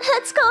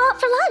 let's go out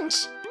for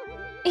lunch.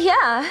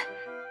 Yeah.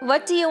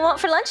 What do you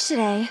want for lunch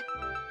today?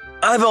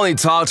 I've only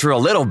talked to her a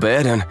little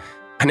bit, and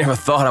I never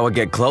thought I would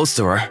get close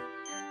to her.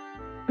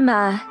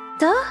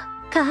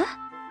 Madoka?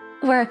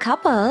 We're a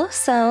couple,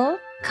 so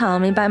call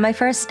me by my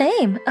first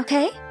name,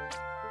 okay?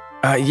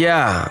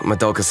 Yeah,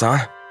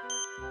 Madoka-san.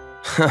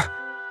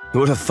 Who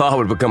would have thought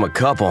we'd become a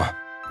couple?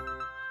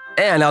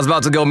 And I was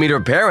about to go meet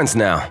her parents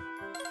now.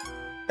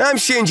 I'm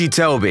Shinji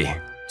Toby,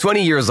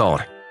 20 years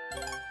old.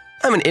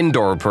 I'm an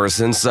indoor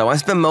person, so I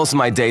spend most of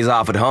my days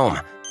off at home.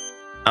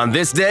 On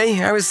this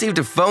day, I received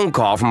a phone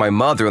call from my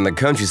mother in the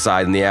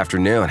countryside in the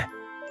afternoon.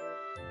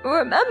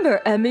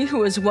 Remember Emmy,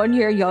 who is 1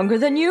 year younger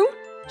than you?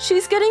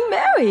 She's getting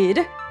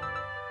married.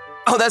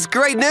 Oh, that's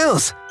great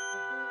news!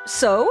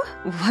 So,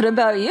 what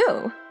about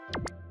you?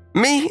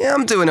 Me,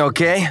 I'm doing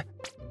okay.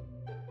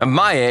 At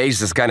my age,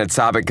 this kind of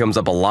topic comes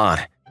up a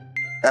lot.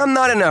 I'm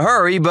not in a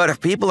hurry, but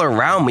people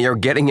around me are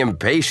getting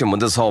impatient with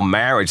this whole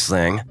marriage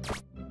thing.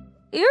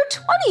 You're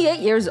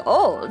 28 years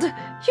old.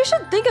 You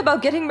should think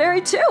about getting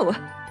married too.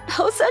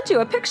 I'll send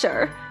you a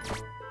picture.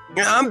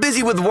 I'm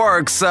busy with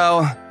work,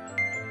 so…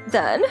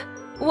 Then,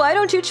 why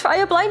don't you try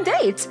a blind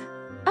date?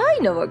 I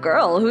know a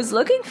girl who's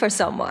looking for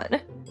someone.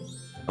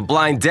 A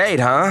blind date,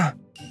 huh?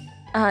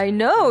 I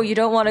know you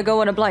don't want to go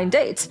on a blind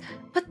date,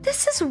 but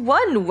this is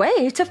one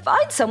way to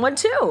find someone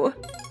too.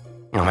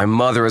 My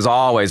mother is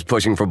always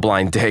pushing for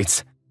blind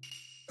dates.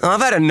 I've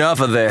had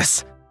enough of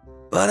this,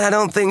 but I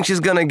don't think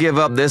she's gonna give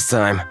up this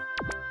time.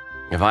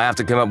 If I have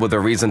to come up with a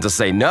reason to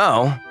say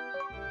no…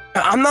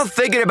 I'm not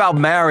thinking about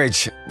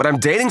marriage, but I'm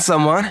dating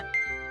someone.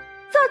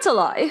 That's a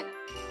lie.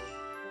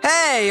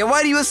 Hey,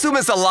 why do you assume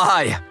it's a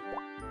lie?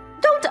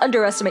 Don't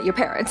underestimate your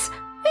parents.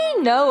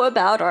 We know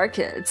about our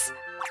kids.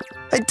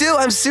 I do,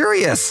 I'm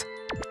serious.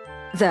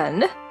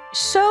 Then,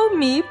 show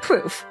me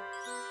proof.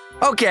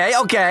 Okay,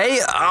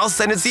 I'll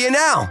send it to you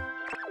now.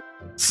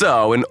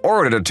 So, in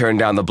order to turn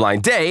down the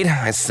blind date,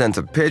 I sent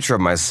a picture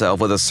of myself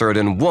with a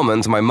certain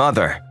woman to my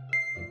mother.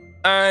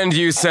 And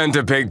you sent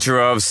a picture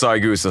of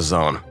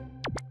Saigusa-san.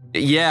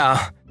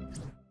 Yeah.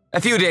 A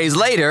few days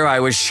later, I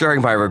was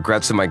sharing my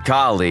regrets with my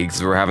colleagues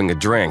who were having a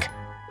drink.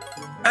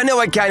 I know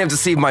I kind of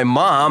deceived my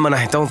mom, and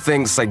I don't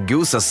think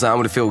Saigusa-san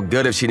would feel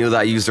good if she knew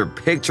that I used her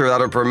picture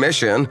without her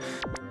permission.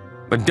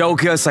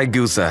 Madoka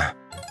Saigusa.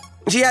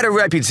 She had a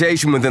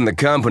reputation within the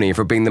company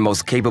for being the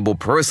most capable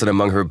person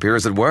among her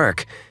peers at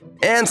work.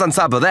 And on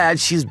top of that,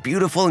 she's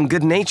beautiful and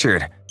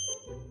good-natured.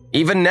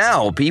 Even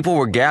now, people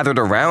were gathered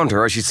around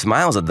her as she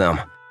smiles at them.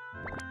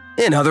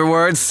 In other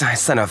words, I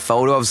sent a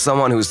photo of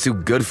someone who's too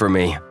good for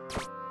me.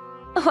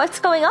 What's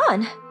going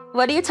on?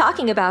 What are you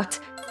talking about?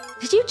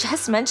 Did you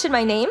just mention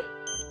my name?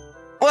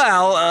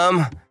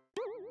 Well,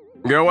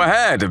 go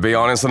ahead, to be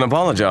honest, and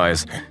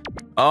apologize.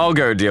 I'll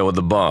go deal with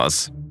the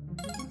boss.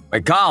 My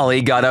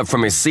colleague got up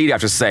from his seat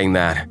after saying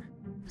that.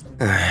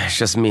 It's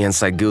just me and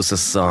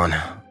Saigusa-san.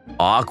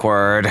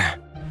 Awkward.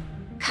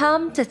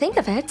 Come to think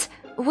of it,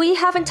 we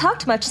haven't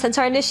talked much since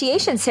our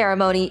initiation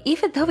ceremony,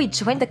 even though we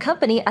joined the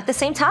company at the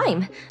same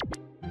time.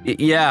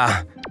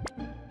 Yeah.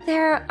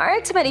 There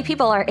aren't many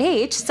people our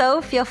age,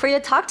 so feel free to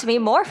talk to me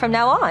more from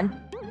now on.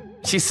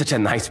 She's such a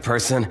nice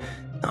person.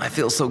 I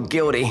feel so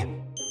guilty.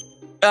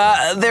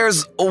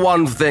 There's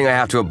one thing I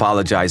have to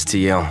apologize to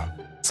you,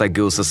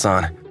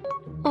 Saigusa-san.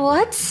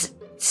 What?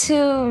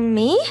 To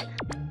me?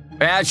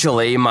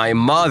 Actually, my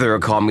mother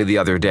called me the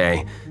other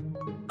day.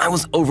 I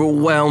was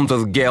overwhelmed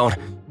with guilt,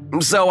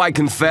 so I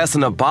confessed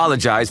and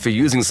apologized for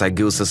using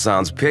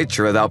Saigusa-san's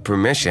picture without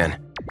permission.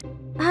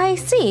 I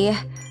see.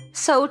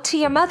 So, to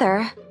your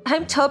mother,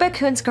 I'm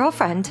Tobe-kun's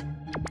girlfriend.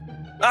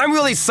 I'm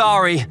really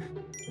sorry.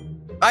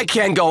 I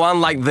can't go on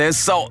like this,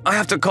 so I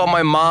have to call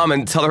my mom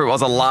and tell her it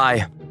was a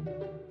lie.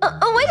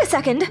 Wait a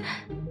second.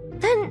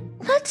 Then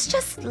let's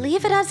just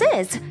leave it as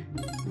is.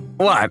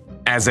 What?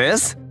 As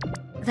is?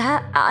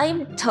 That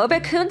I'm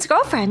Tobe-kun's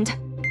girlfriend.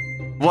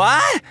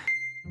 What?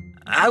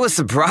 I was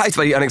surprised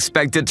by the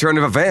unexpected turn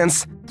of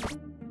events.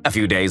 A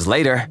few days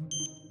later,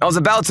 I was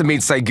about to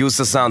meet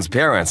Saigusa-san's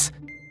parents.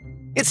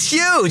 It's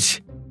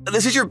huge!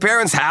 This is your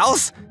parents'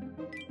 house?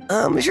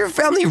 Is your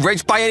family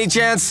rich by any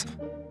chance?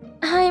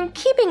 I'm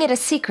keeping it a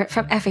secret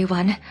from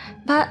everyone,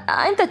 but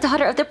I'm the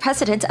daughter of the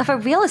president of a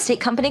real estate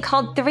company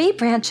called 3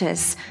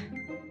 Branches.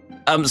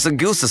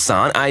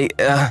 Saigusa-san,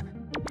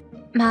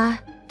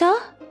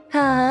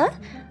 Madoka?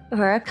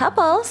 We're a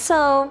couple,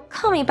 so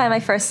call me by my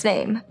first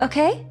name,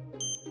 okay?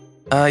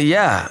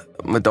 Yeah,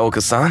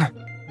 Madoka-san.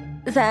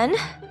 Then,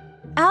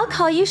 I'll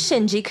call you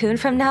Shinji-kun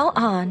from now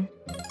on.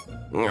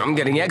 I'm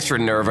getting extra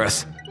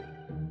nervous.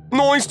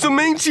 Nice to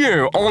meet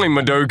you. I'm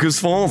Madoka's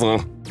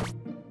father.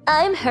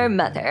 I'm her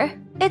mother.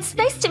 It's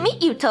nice to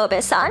meet you,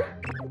 Tobe-san.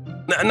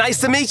 Nice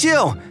to meet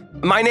you.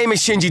 My name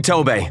is Shinji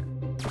Tobe.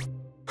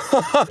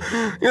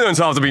 You don't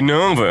have to be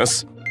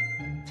nervous.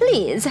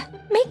 Please,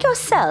 make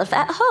yourself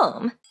at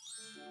home.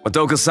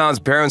 Madoka-san's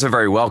parents are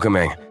very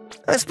welcoming.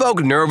 I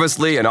spoke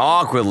nervously and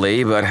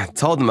awkwardly, but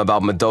told them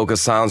about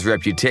Madoka-san's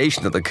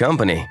reputation at the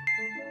company.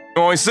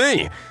 Oh, I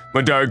see.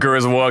 Madoka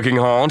is working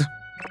hard.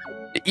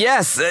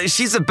 Yes,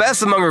 she's the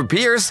best among her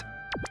peers.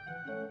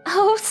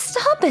 Oh,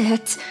 stop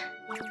it.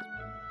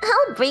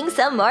 I'll bring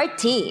some more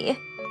tea.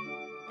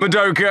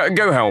 Madoka,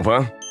 go help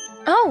her.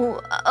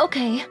 Oh,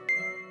 okay.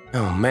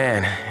 Oh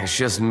man, it's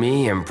just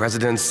me and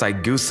President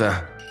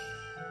Saigusa.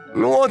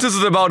 What is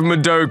it about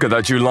Madoka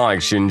that you like,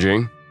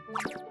 Shinji?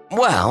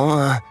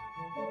 Well,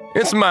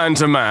 it's man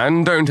to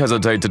man, don't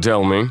hesitate to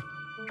tell me.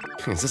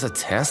 Is this a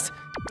test?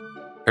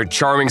 Her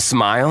charming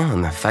smile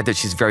and the fact that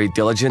she's very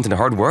diligent and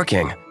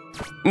hardworking.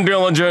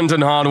 Diligent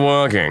and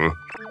hardworking.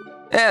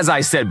 As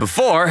I said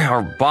before,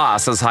 our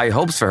boss has high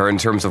hopes for her in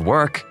terms of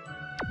work.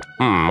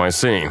 I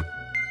see.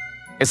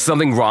 Is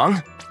something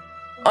wrong?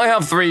 I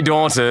have 3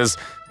 daughters.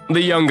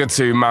 The younger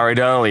 2 married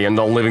early and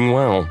are living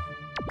well.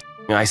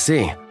 I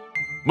see.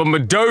 But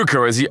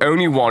Madoka is the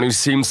only one who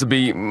seems to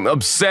be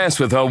obsessed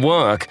with her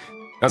work.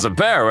 As a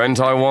parent,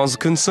 I was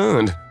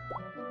concerned.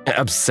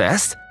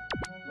 Obsessed?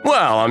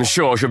 Well, I'm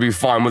sure she'll be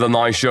fine with a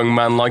nice young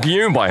man like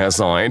you by her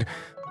side.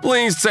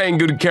 Please take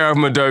good care of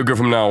Madoka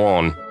from now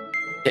on.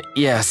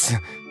 Yes.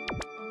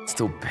 It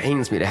still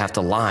pains me to have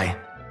to lie.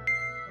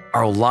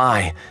 Or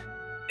lie.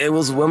 It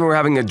was when we were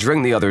having a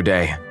drink the other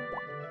day.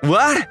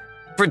 What?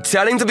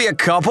 Pretending to be a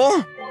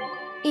couple?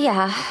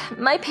 Yeah,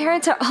 my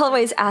parents are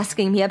always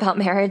asking me about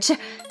marriage.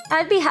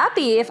 I'd be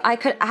happy if I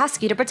could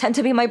ask you to pretend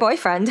to be my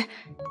boyfriend.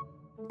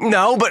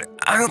 No, but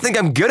I don't think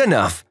I'm good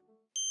enough.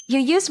 You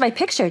used my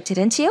picture,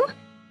 didn't you?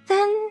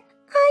 Then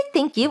I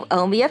think you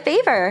owe me a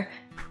favor.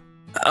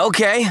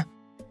 Okay.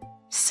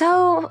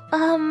 So,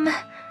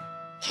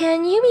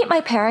 can you meet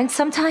my parents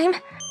sometime?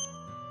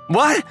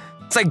 What?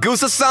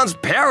 Saigusa-san's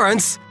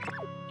parents?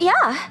 Yeah,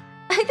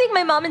 I think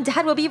my mom and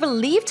dad will be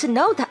relieved to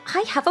know that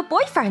I have a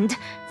boyfriend.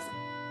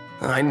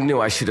 I knew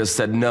I should have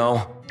said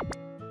no.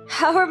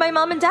 How are my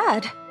mom and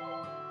dad?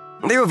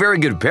 They were very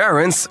good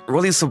parents,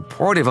 really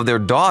supportive of their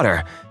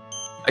daughter.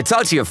 I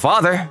talked to your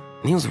father,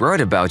 and he was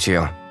worried about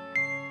you.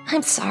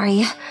 I'm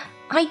sorry.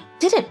 I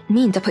didn't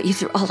mean to put you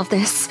through all of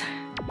this.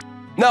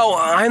 No,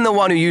 I'm the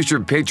one who used your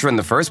picture in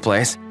the first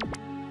place.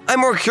 I'm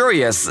more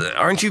curious,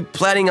 aren't you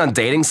planning on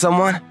dating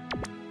someone?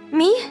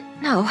 Me?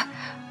 No.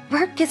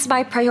 Work is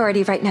my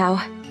priority right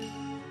now.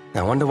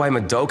 I wonder why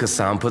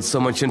Madoka-san put so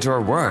much into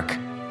her work.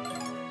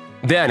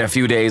 Then, a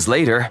few days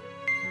later,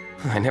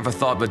 I never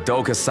thought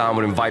Madoka-san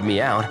would invite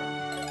me out.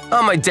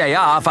 On my day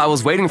off, I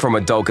was waiting for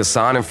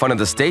Madoka-san in front of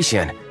the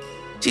station.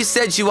 She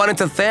said she wanted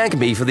to thank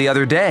me for the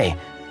other day,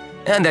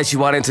 and that she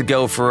wanted to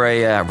go for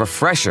a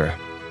refresher.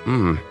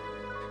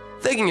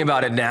 Thinking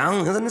about it now,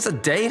 isn't this a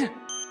date?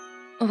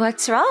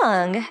 What's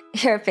wrong?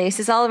 Your face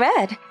is all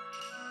red.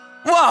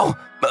 Whoa!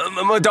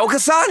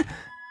 Madoka-san?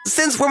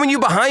 Since when were you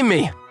behind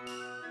me?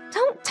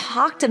 Don't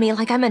talk to me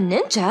like I'm a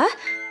ninja.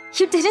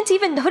 You didn't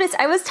even notice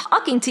I was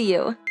talking to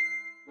you.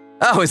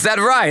 Oh, is that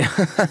right?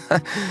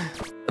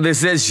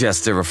 This is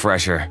just a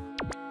refresher.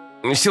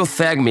 She'll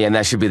thank me and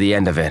that should be the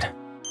end of it.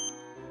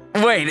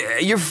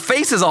 Wait, your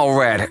face is all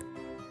red.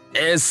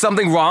 Is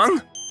something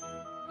wrong?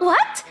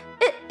 What?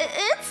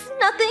 It's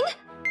nothing.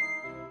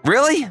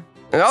 Really?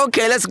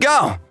 Okay, let's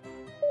go.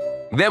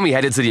 Then we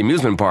headed to the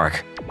amusement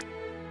park.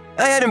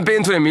 I hadn't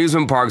been to an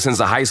amusement park since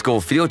the high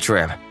school field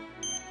trip.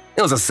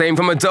 It was the same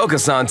for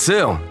Madoka-san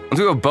too, and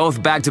we were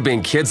both back to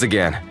being kids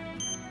again.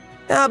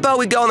 How about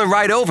we go on the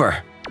ride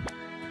over?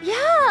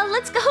 Yeah,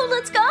 let's go.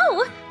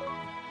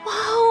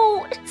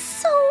 Whoa, it's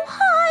so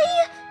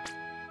high.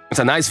 It's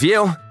a nice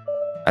view,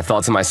 I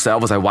thought to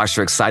myself as I watched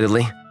her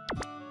excitedly.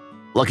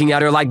 Looking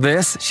at her like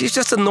this, she's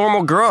just a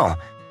normal girl.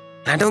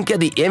 I don't get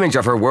the image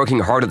of her working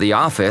hard at the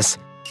office.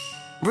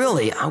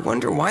 Really, I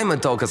wonder why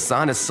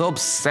Madoka-san is so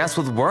obsessed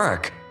with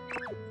work.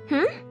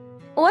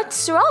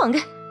 What's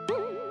wrong?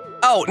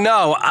 Oh,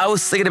 no, I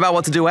was thinking about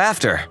what to do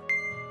after.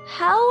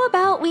 How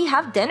about we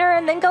have dinner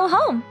and then go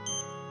home?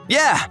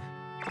 Yeah!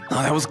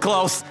 Oh, that was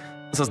close.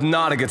 This was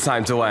not a good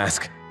time to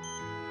ask.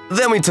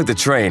 Then we took the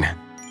train.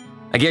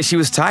 I guess she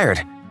was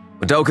tired.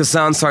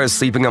 Madoka-san started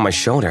sleeping on my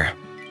shoulder.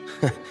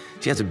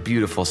 She has a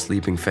beautiful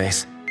sleeping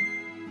face.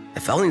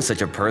 If only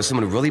such a person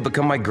would really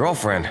become my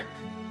girlfriend.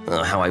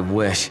 Oh, how I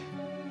wish.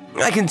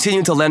 I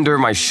continued to lend her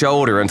my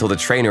shoulder until the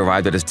train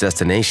arrived at its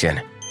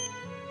destination.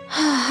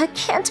 I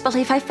can't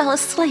believe I fell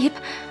asleep.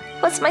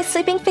 Was my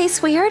sleeping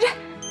face weird?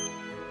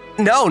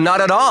 No,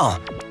 not at all.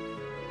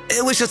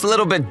 It was just a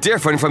little bit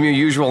different from your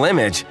usual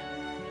image.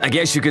 I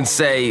guess you can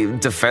say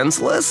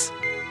defenseless?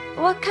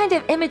 What kind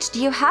of image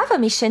do you have of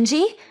me,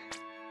 Shinji?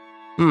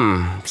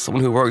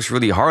 Someone who works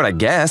really hard, I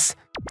guess.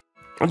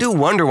 I do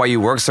wonder why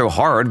you work so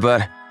hard,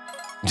 but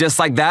just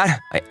like that,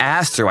 I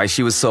asked her why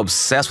she was so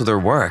obsessed with her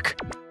work.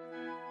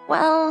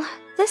 Well,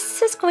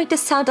 this is going to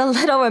sound a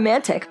little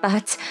romantic,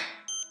 but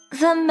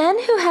the men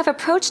who have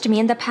approached me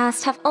in the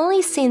past have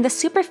only seen the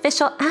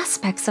superficial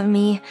aspects of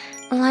me,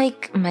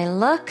 like my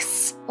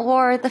looks,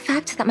 or the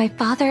fact that my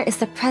father is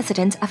the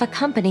president of a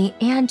company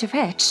and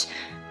rich.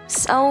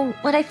 So,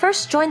 when I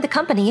first joined the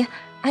company,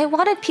 I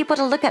wanted people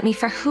to look at me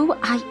for who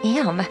I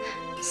am.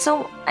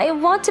 So, I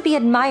want to be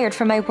admired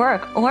for my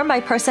work or my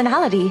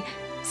personality.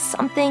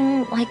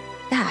 Something like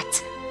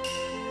that.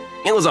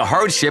 It was a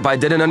hardship I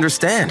didn't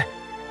understand.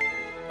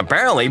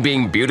 Apparently,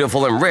 being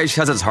beautiful and rich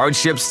has its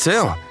hardships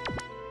too.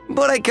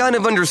 But I kind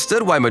of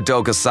understood why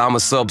Madoka-san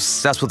was so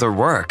obsessed with her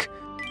work.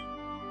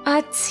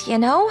 But, you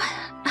know,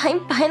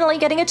 I'm finally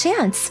getting a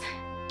chance.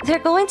 They're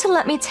going to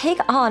let me take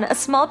on a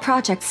small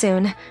project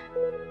soon.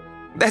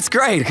 That's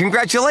great,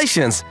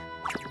 congratulations!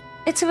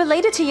 It's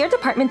related to your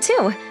department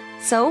too,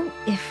 so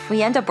if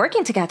we end up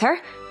working together,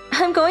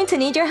 I'm going to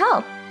need your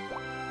help.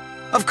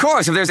 Of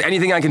course, if there's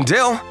anything I can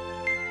do.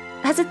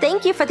 As a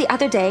thank you for the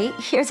other day,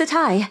 here's a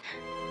tie.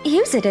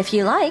 Use it if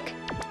you like.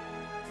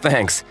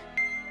 Thanks.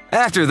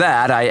 After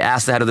that, I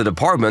asked the head of the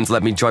department to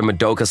let me join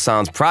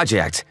Madoka-san's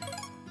project,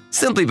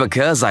 simply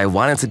because I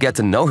wanted to get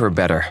to know her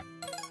better.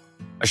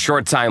 A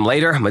short time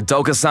later,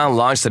 Madoka-san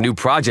launched a new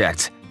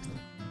project.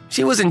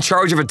 She was in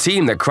charge of a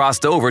team that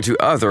crossed over to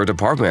other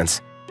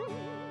departments.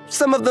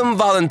 Some of them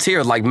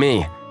volunteered like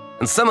me,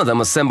 and some of them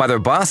were sent by their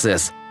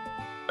bosses.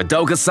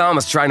 Madoka-san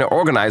was trying to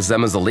organize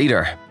them as a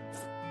leader.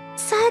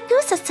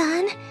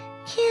 Sakusa-san,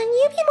 can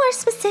you be more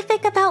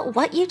specific about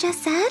what you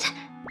just said?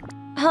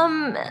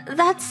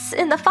 That's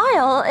in the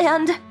file,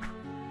 and…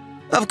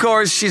 Of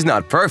course, she's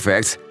not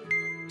perfect.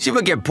 She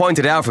would get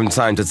pointed out from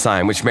time to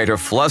time, which made her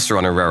fluster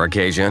on a rare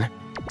occasion.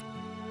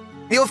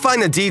 You'll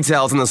find the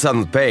details on the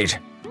 7th page.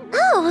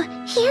 Oh,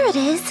 here it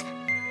is.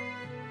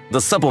 The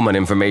supplement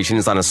information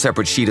is on a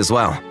separate sheet as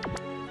well.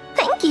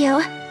 Thank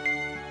you.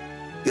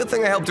 Good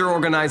thing I helped her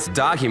organize the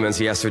documents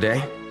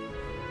yesterday.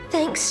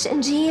 Thanks,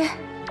 Shinji.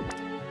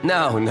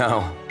 No.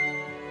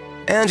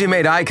 And we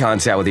made eye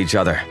contact with each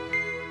other.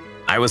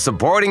 I was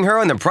supporting her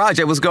and the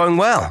project was going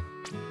well.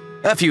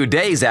 A few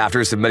days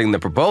after submitting the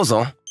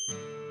proposal,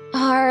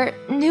 Our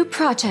new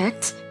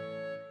project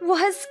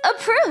was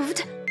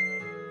approved.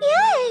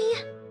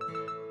 Yay!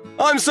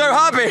 I'm so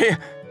happy!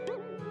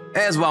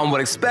 As one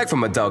would expect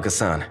from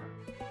Madoka-san.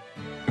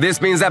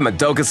 This means that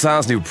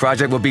Madoka-san's new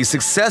project will be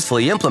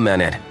successfully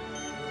implemented.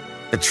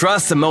 The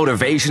trust and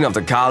motivation of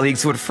the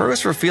colleagues who at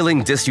first were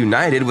feeling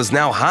disunited was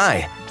now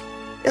high.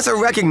 It's a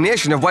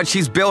recognition of what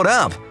she's built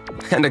up,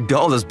 and the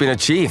goal has been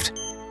achieved.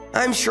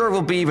 I'm sure it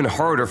will be even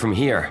harder from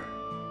here.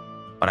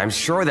 But I'm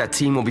sure that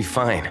team will be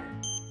fine.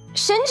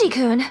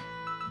 Shinji-kun,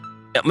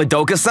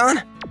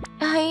 Madoka-san?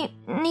 I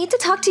need to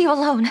talk to you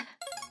alone.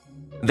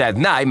 That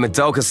night,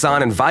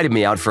 Madoka-san invited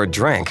me out for a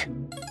drink.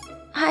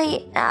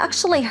 I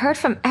actually heard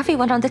from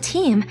everyone on the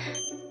team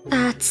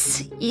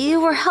that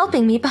you were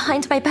helping me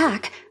behind my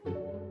back.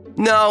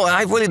 No,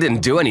 I really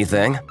didn't do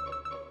anything.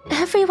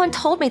 Everyone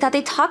told me that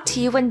they talked to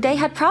you when they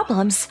had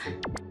problems.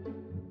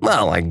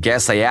 Well, I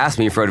guess they asked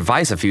me for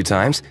advice a few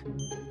times.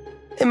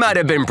 It might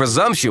have been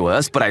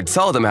presumptuous, but I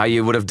told them how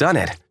you would have done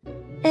it.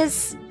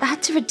 Is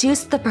that to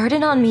reduce the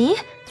burden on me?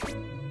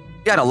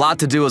 You got a lot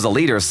to do as a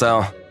leader,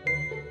 so…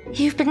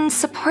 You've been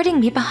supporting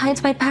me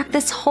behind my back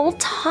this whole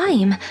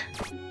time.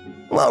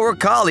 Well, we're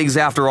colleagues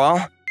after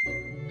all.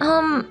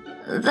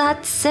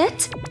 That's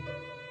it?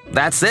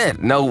 That's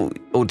it. No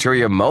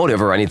ulterior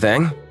motive or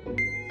anything.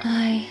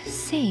 I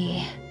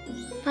see.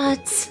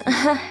 But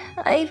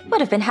I would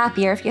have been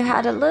happier if you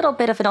had a little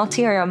bit of an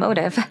ulterior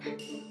motive.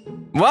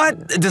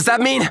 What? Does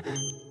that mean…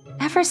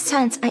 Ever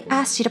since I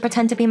asked you to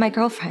pretend to be my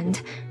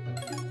girlfriend,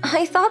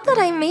 I thought that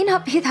I may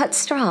not be that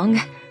strong.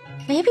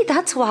 Maybe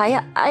that's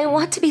why I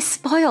want to be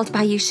spoiled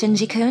by you,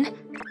 Shinji-kun.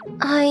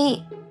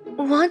 I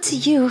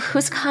want you,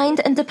 who's kind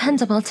and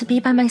dependable, to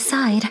be by my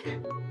side.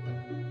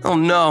 Oh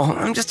no,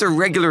 I'm just a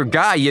regular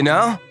guy, you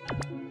know?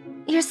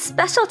 You're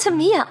special to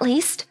me, at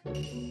least.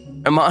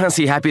 I'm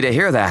honestly happy to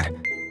hear that.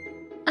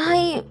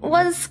 I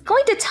was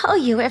going to tell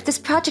you if this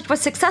project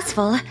was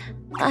successful,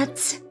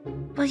 but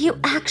will you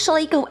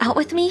actually go out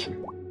with me?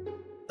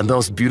 The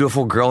most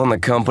beautiful girl in the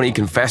company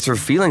confessed her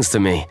feelings to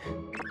me.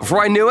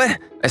 Before I knew it,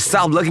 I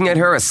stopped looking at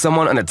her as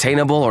someone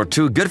unattainable or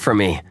too good for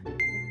me.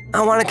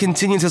 I want to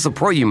continue to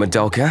support you,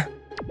 Madoka.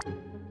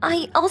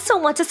 I also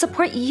want to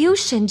support you,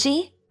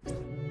 Shinji.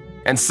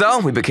 And so,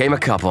 we became a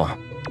couple.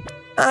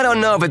 I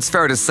don't know if it's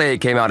fair to say it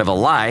came out of a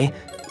lie,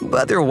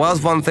 but there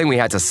was one thing we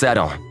had to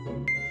settle.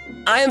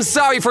 I am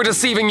sorry for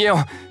deceiving you!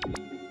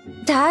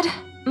 Dad,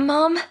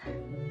 Mom,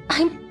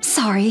 I'm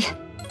sorry.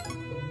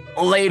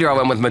 Later, I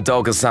went with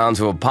Madoka-san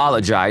to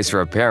apologize for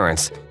her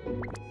parents.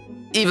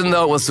 Even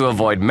though it was to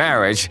avoid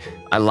marriage,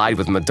 I lied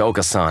with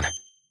Madoka-san.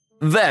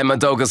 Then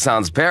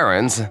Madoka-san's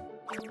parents…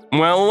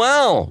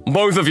 Well,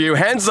 both of you,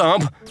 hands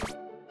up!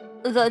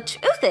 The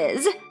truth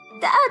is,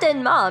 Dad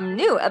and Mom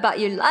knew about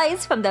your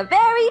lies from the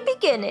very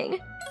beginning.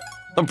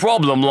 The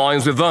problem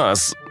lies with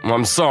us.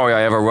 I'm sorry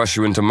I ever rushed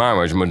you into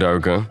marriage,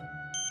 Madoka.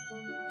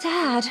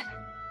 Dad,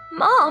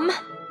 Mom…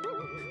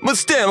 But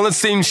still, it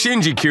seems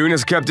Shinji-kun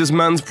has kept his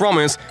man's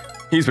promise.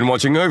 He's been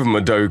watching over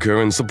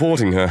Madoka and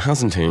supporting her,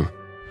 hasn't he?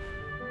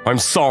 I'm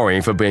sorry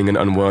for being an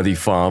unworthy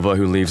father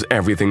who leaves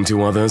everything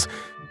to others,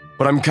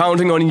 but I'm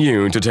counting on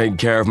you to take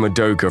care of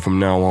Madoka from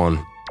now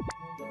on.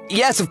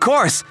 Yes, of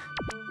course!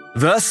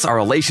 Thus, our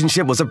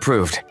relationship was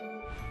approved.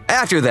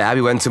 After that,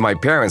 we went to my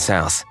parents'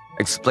 house,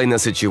 explained the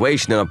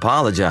situation and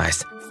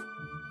apologized.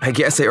 I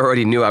guess they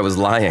already knew I was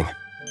lying.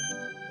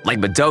 Like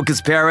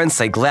Madoka's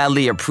parents, I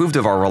gladly approved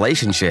of our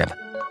relationship.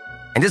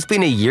 And it's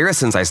been a year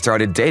since I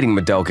started dating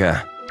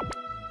Madoka.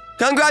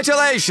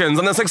 Congratulations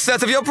on the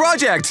success of your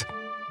project!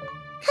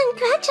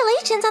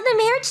 Congratulations on the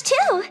marriage,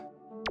 too!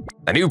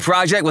 The new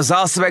project was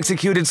also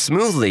executed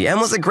smoothly and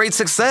was a great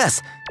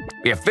success.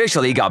 We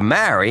officially got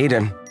married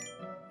and…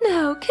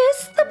 Now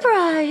kiss the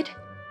bride.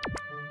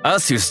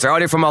 Us who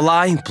started from a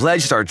lie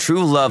pledged our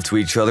true love to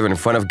each other in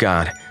front of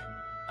God.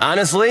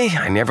 Honestly,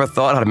 I never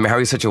thought I'd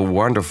marry such a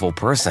wonderful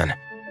person.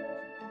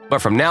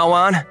 But from now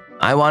on,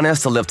 I want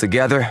us to live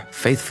together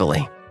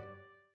faithfully.